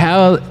that? Like,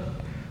 how...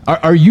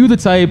 Are you the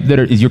type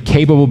that you're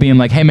capable of being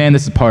like, hey, man,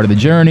 this is part of the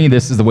journey.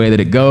 This is the way that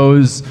it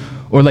goes.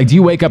 Or, like, do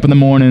you wake up in the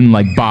morning,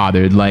 like,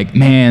 bothered? Like,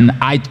 man,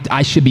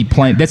 I should be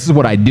playing. This is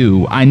what I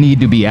do. I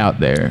need to be out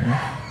there.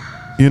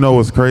 You know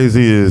what's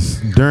crazy is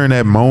during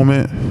that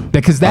moment.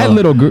 Because that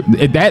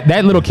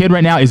that little kid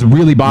right now is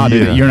really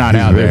bothered that you're not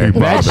out there.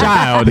 That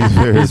child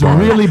is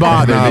really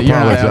bothered that you're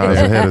not out there. I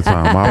apologize ahead of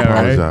time. I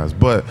apologize. Right?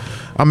 But,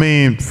 I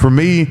mean, for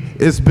me,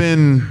 it's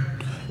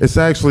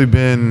actually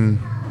been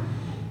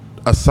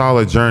a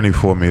solid journey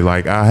for me.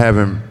 Like, I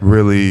haven't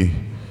really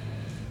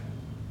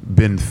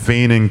been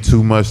fiending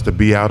too much to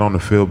be out on the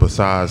field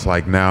besides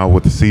like now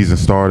with the season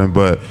starting,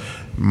 but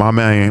my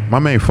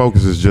main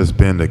focus has just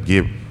been to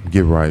get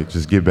right,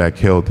 just get back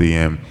healthy,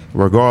 and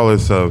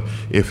regardless of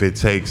if it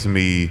takes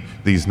me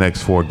these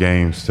next 4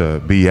 games to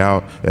be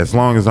out, as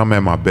long as I'm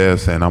at my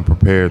best and I'm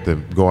prepared to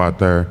go out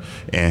there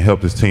and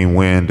help this team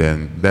win,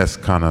 then that's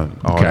kind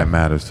of all that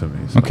matters to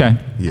me. So, okay.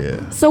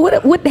 Yeah. So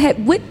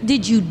what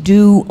did you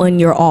do on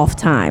your off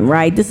time,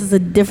 right? This is a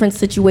different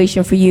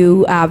situation for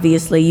you,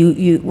 obviously.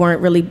 You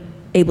weren't really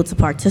able to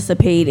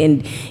participate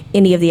in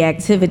any of the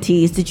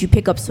activities. Did you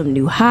pick up some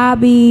new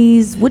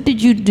hobbies? What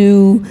did you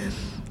do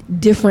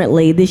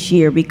differently this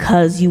year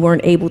because you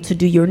weren't able to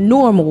do your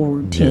normal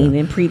routine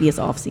in previous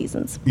off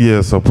seasons?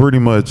 Yeah, so pretty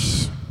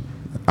much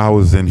I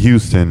was in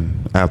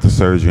Houston after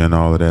surgery and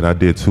all of that. I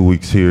did 2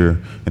 weeks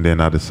here, and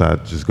then I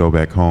decided to just go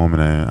back home,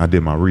 and I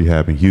did my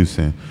rehab in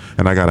Houston,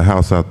 and I got a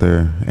house out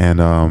there,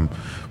 and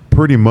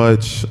pretty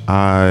much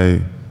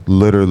I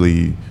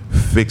literally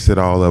fixed it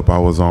all up. I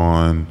was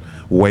on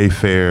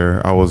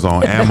Wayfair, I was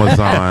on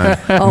Amazon,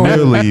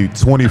 nearly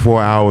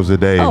 24 hours a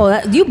day.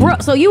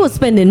 So you were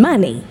spending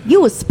money.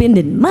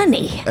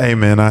 Hey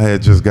man, I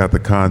had just got the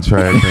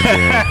contract, and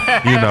then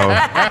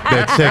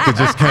that check had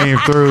just came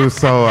through,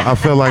 so I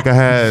felt like I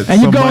had.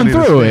 And you're going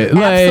through it.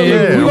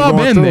 We've all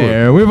been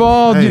there. We've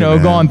all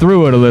gone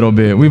through it a little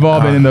bit. We've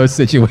all been in those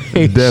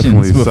situations.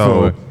 Definitely. Before.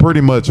 So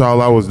pretty much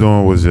all I was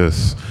doing was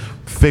just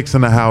fixing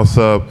the house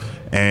up,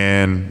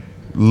 and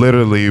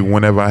literally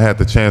whenever I had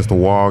the chance to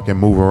walk and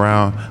move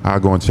around, I'll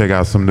go and check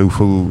out some new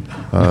food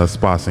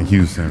spots in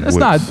Houston.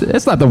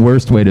 That's not the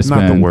worst way to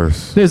spend. Not the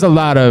worst. There's a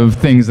lot of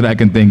things that I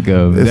can think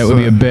of that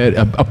would be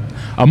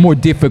a more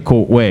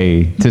difficult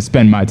way to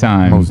spend my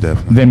time. Most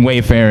definitely. Than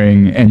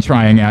wayfaring and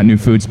trying out new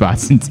food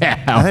spots in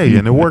town. Hey,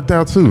 and it worked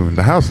out too.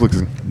 The house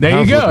looks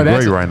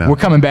great right now. We're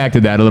coming back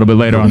to that a little bit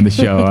later on the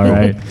show, all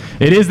right?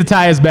 It is the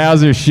Tyus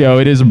Bowser Show.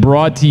 It is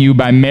brought to you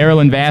by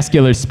Maryland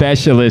Vascular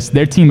Specialists.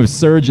 Their team of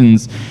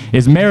surgeons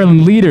is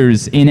Maryland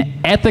leaders in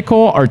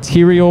ethical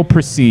arterial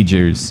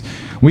procedures.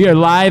 We are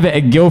live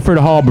at Guilford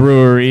Hall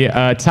Brewery.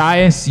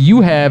 Tyus,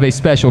 you have a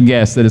special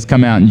guest that has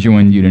come out and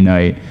joined you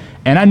tonight.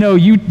 And I know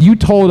you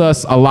told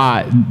us a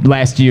lot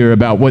last year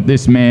about what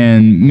this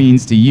man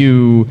means to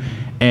you,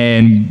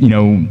 and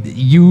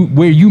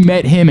where you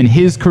met him in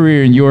his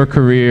career and your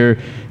career.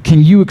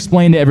 Can you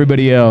explain to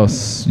everybody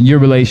else your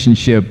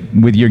relationship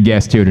with your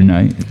guest here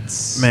tonight?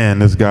 Man,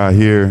 this guy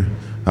here,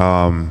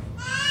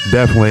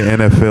 definitely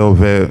NFL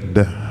vet,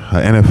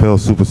 an NFL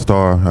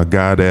superstar, a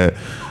guy that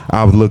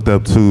I've looked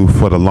up to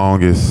for the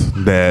longest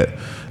that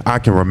I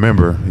can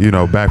remember,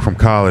 back from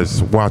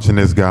college, watching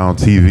this guy on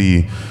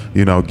TV,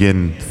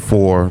 getting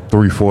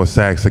 3-4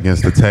 sacks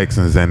against the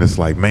Texans. And it's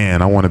like,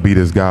 man, I want to be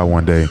this guy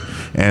one day.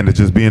 And to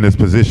just be in this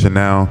position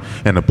now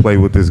and to play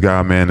with this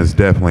guy, man, is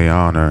definitely an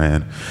honor.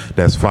 And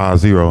that's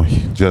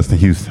 5-0, Justin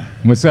Houston.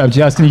 What's up,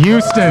 Justin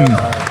Houston?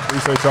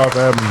 Appreciate y'all for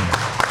having me.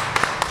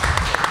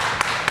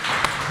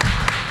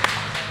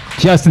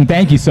 Justin,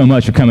 thank you so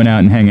much for coming out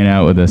and hanging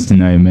out with us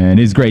tonight, man.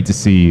 It's great to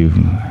see you.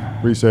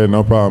 Appreciate it.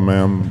 No problem,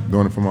 man. I'm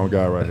doing it for my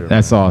guy right here.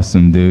 That's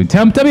awesome, dude.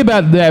 Tell me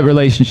about that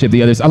relationship.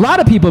 A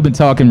lot of people have been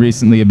talking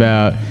recently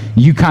about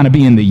you kind of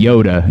being the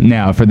Yoda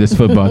now for this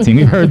football team.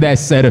 We've heard that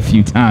said a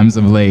few times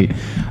of late.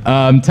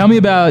 Tell me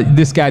about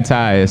this guy,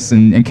 Tyus,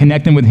 and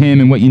connecting with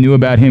him and what you knew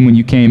about him when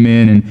you came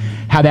in and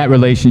how that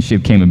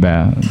relationship came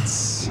about.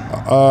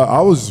 I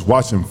was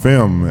watching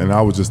film, and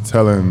I was just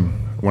telling,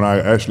 when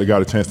I actually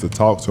got a chance to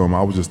talk to him,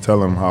 I was just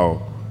telling him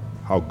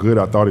how good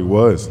I thought he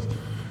was.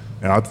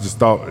 And I just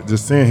thought,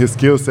 just seeing his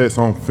skill sets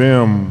on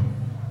film,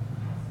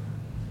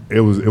 it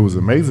was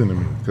amazing to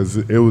me, because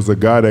it was a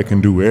guy that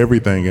can do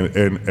everything.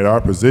 And at our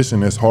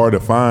position, it's hard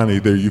to find.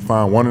 Either you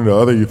find one or the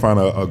other. You find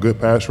a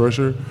good pass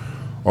rusher,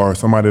 or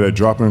somebody that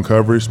drop in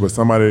coverage, but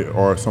somebody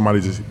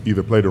just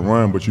either play the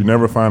run. But you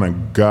never find a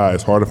guy.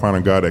 It's hard to find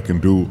a guy that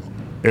can do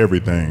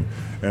everything.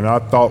 And I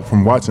thought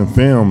from watching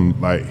film,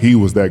 like, he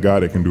was that guy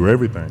that can do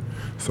everything.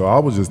 So I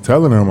was just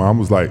telling him, I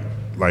was like,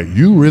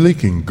 you really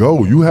can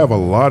go. You have a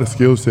lot of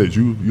skill sets.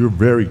 You're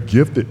very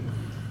gifted.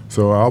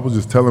 So I was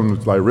just telling him,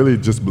 like, really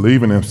just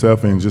believe in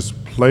himself and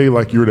just play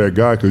like you're that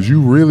guy, because you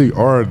really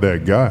are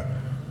that guy.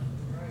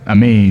 I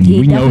mean,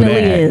 we know that.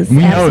 Is. We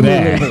know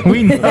that.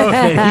 We know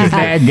that he's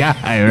that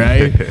guy,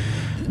 right?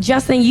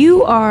 Justin,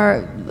 you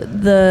are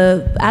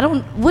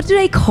what do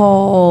they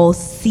call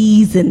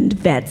seasoned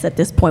vets at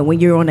this point when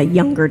you're on a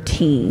younger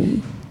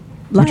team?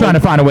 We're trying to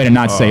find a way to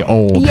not say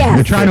old. Yes.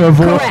 We're trying to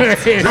avoid.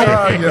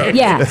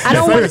 I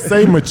don't want to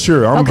say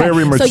mature. I'm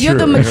very mature. So you're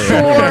the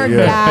mature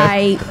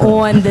guy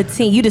on the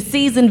team. You're the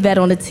seasoned vet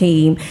on the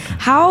team.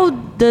 How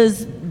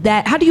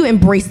do you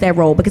embrace that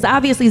role? Because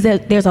obviously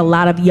there's a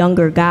lot of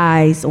younger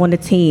guys on the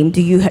team.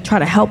 Do you try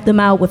to help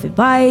them out with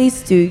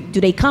advice? Do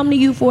they come to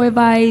you for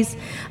advice?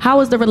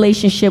 How is the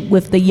relationship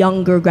with the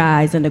younger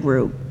guys in the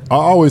group? I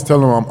always tell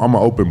them I'm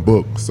an open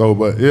book.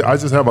 I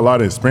just have a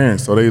lot of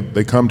experience. So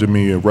they come to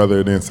me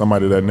rather than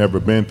somebody that never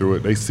been through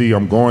it. They see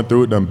I'm going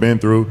through it, done been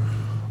through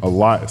a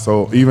lot.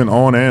 So even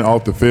on and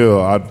off the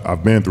field,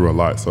 I've been through a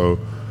lot. So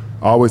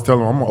I always tell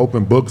them I'm an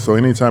open book. So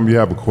anytime you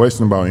have a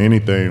question about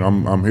anything,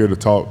 I'm here to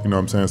talk. You know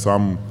what I'm saying? So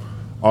I'm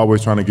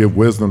always trying to give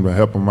wisdom to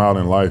help them out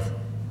in life.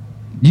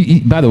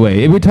 By the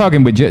way, we're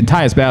talking with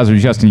Tyus Bowser,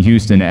 Justin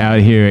Houston,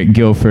 out here at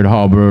Guilford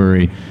Hall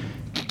Brewery.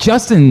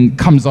 Justin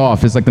comes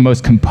off as like the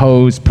most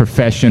composed,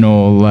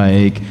 professional,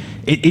 like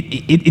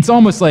it's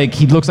almost like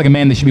he looks like a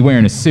man that should be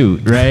wearing a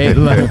suit, right?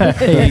 Like,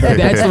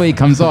 that's the way he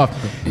comes off.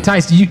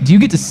 Tice, do you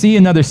get to see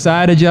another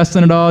side of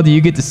Justin at all? Do you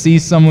get to see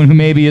someone who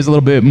maybe is a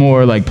little bit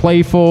more like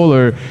playful,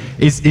 or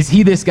is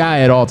he this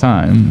guy at all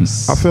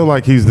times? I feel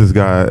like he's this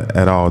guy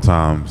at all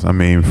times. I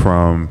mean,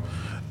 from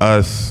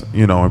us,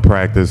 in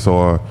practice,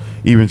 or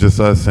even just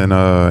us in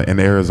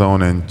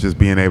Arizona, and just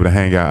being able to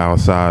hang out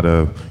outside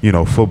of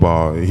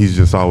football. He's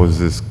just always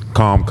this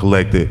calm,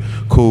 collected,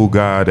 cool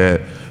guy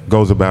that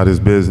goes about his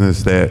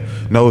business, that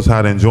knows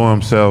how to enjoy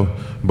himself,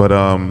 but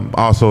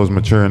also is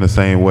mature in the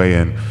same way.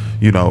 And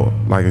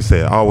like I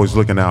said, always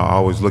looking out,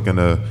 always looking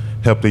to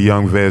help the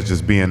young vets,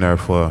 just being there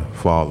for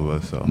all of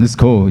us. So this is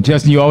cool.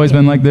 Justin, you always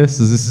been like this?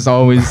 Is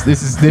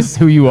this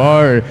who you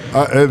are?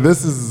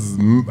 This is,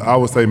 I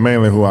would say,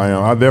 mainly who I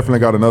am. I definitely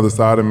got another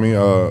side of me.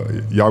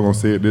 Y'all gonna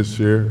see it this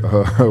year.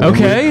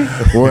 Okay.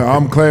 When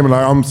I'm claiming,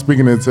 like, I'm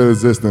speaking into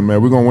existence,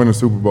 man. We're gonna win the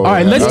Super Bowl. All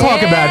right, let's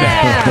talk about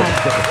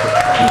that.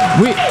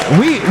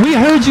 We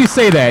heard you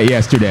say that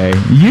yesterday.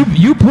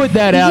 You put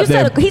that out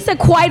there. He said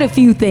quite a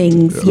few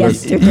things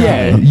yesterday.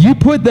 Yeah, you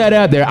put that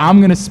out there. I'm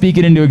going to speak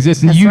it into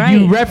existence. That's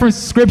right. You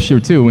referenced scripture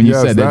too when you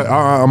said that.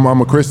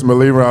 I'm a Christian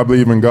believer. I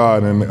believe in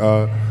God, and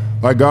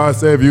like God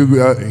said,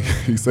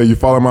 if He said, "You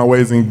follow my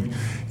ways and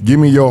give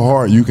me your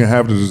heart, you can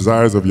have the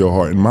desires of your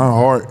heart." And my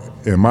heart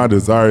and my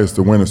desire is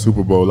to win a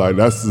Super Bowl. Like,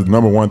 that's the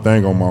number one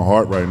thing on my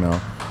heart right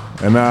now,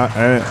 and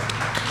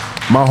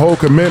my whole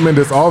commitment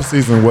this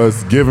offseason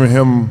was giving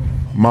Him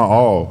my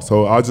all.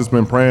 So I just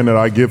been praying that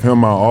I give Him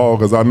my all,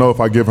 because I know if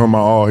I give Him my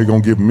all, He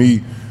gonna give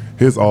me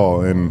His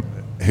all, and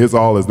His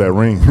all is that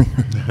ring.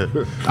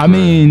 I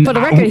mean, for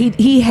the record,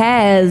 he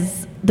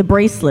has the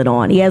bracelet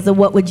on. He has a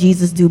 "What Would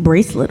Jesus Do"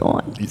 bracelet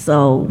on.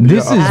 So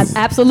I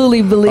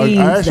absolutely believe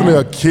actually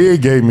that. A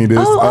kid gave me this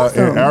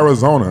awesome. in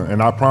Arizona,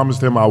 and I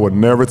promised him I would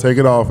never take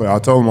it off. And I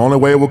told him the only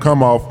way it would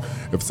come off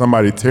if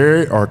somebody tear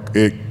it or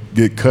it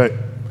get cut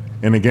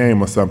in a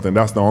game or something.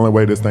 That's the only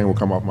way this thing will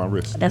come off my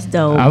wrist. That's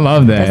dope. I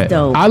love that. That's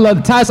dope. I love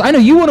it. Tyus, I know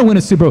you want to win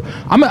a Super Bowl.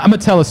 I'm gonna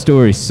tell a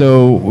story.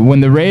 So when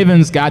the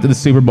Ravens got to the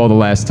Super Bowl the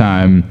last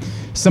time,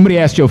 somebody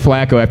asked Joe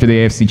Flacco after the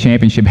AFC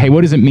Championship, "Hey,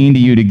 what does it mean to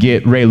you to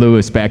get Ray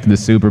Lewis back to the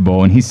Super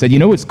Bowl?" And he said,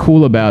 what's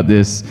cool about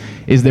this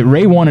is that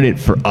Ray wanted it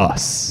for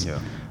us. Yeah.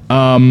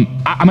 I'm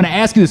going to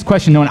ask you this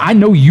question knowing I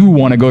know you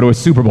want to go to a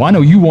Super Bowl. I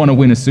know you want to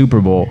win a Super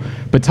Bowl.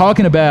 But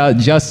talking about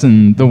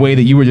Justin the way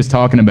that you were just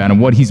talking about and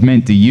what he's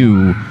meant to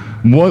you,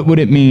 what would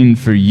it mean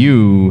for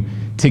you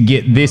to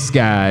get this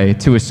guy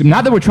to assume,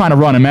 not that we're trying to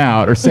run him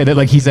out or say that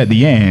like he's at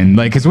the end,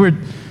 like, because we're,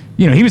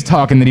 he was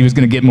talking that he was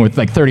going to get more,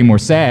 like 30 more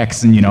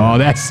sacks and, all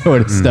that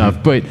sort of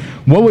stuff. But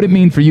what would it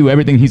mean for you,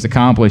 everything he's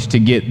accomplished, to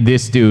get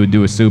this dude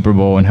to a Super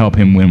Bowl and help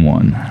him win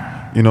one?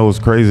 It's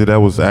crazy. That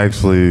was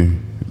actually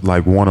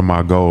like one of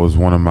my goals,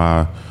 one of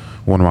my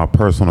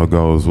personal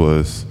goals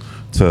was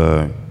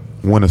to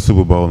win a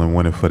Super Bowl and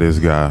win it for this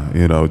guy,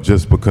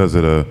 just because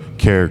of the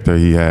character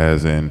he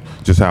has and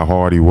just how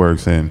hard he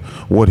works and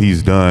what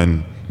he's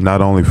done,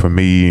 not only for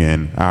me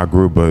and our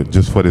group, but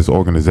just for this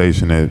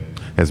organization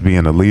as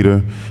being a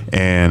leader.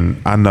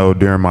 And I know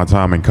during my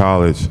time in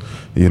college,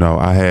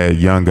 I had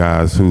young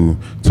guys who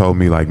told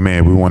me, like,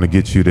 man, we want to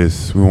get you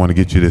this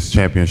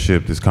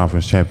championship, this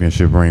conference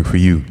championship ring for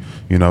you,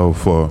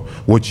 for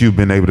what you've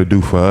been able to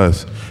do for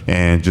us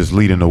and just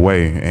leading the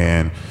way.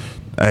 And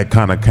that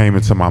kind of came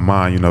into my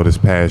mind, this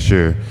past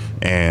year,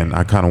 and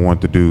I did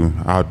want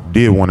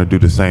to do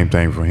the same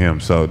thing for him.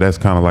 So that's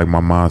kind of like my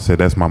mindset.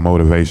 That's my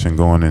motivation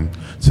going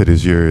into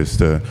this year, is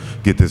to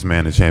get this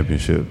man a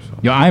championship. So.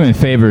 Yo, I'm in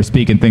favor of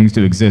speaking things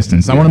to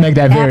existence. I want to make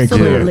that very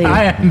Absolutely.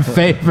 clear.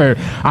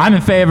 I'm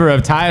in favor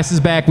of Tyus is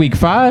back week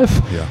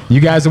 5. Yeah. You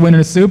guys are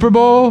winning a Super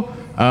Bowl.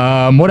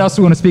 What else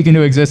do we want to speak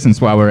into existence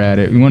while we're at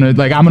it? We want to,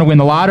 like, I'm going to win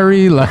the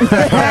lottery. I'm going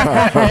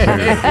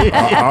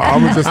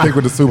to just stick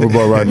with the Super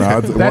Bowl right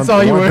now. That's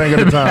all you worried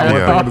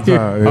about.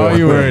 All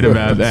you worried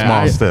about.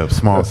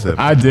 Small steps.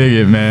 I dig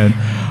it, man.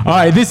 All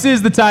right, this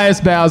is the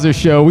Tyus Bowser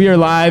Show. We are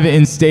live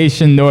in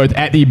Station North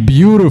at the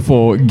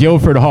beautiful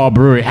Guilford Hall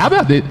Brewery. How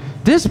about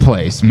this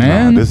place,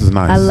 man? This is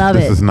nice. I love it.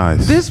 This is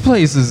nice. This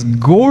place is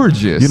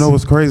gorgeous. You know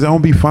what's crazy? I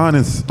don't be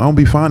finding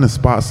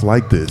spots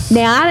like this.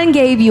 Now, I done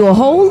gave you a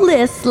whole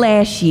list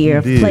last year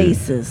of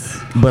places.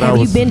 But have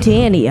you been to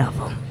any of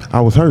them? I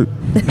was hurt.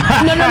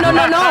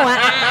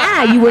 No.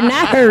 You were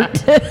not hurt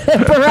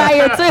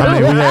prior to. I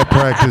mean, we had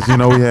practice. We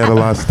had a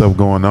lot of stuff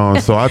going on.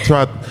 So I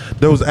tried.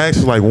 There was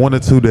actually like 1 or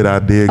 2 that I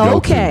did go to.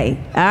 Okay.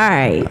 All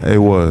right. It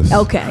was.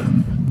 Okay.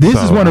 This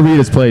is one of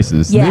Rita's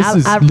places. Yeah,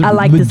 this is I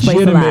like this place a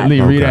lot.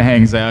 Legitimately, Rita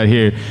hangs out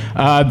here.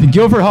 The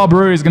Guilford Hall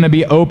Brewery is going to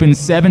be open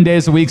 7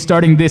 days a week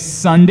starting this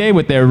Sunday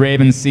with their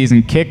Ravens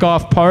season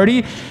kickoff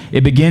party.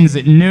 It begins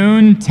at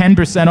noon,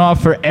 10%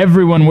 off for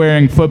everyone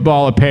wearing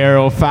football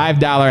apparel,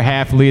 $5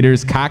 half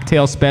liters,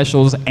 cocktail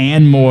specials,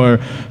 and more.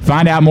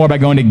 Find out more by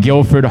going to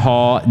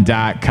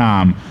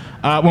guilfordhall.com.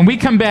 When we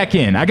come back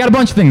in, I got a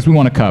bunch of things we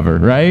want to cover,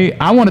 right?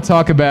 I want to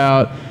talk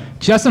about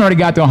Justin already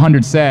got to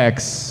 100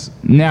 sacks.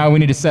 Now we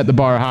need to set the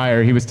bar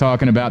higher. He was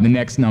talking about the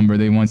next number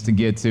that he wants to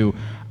get to.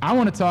 I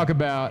want to talk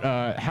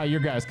about how your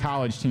guys'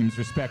 college teams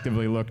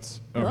respectively looked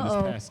over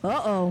this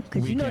past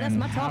because you know that's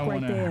my talk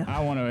right there.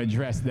 I want to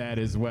address that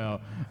as well.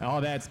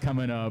 All that's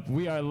coming up.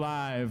 We are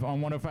live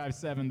on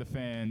 105.7 The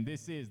Fan.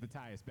 This is the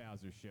Tyus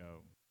Bowser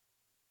Show.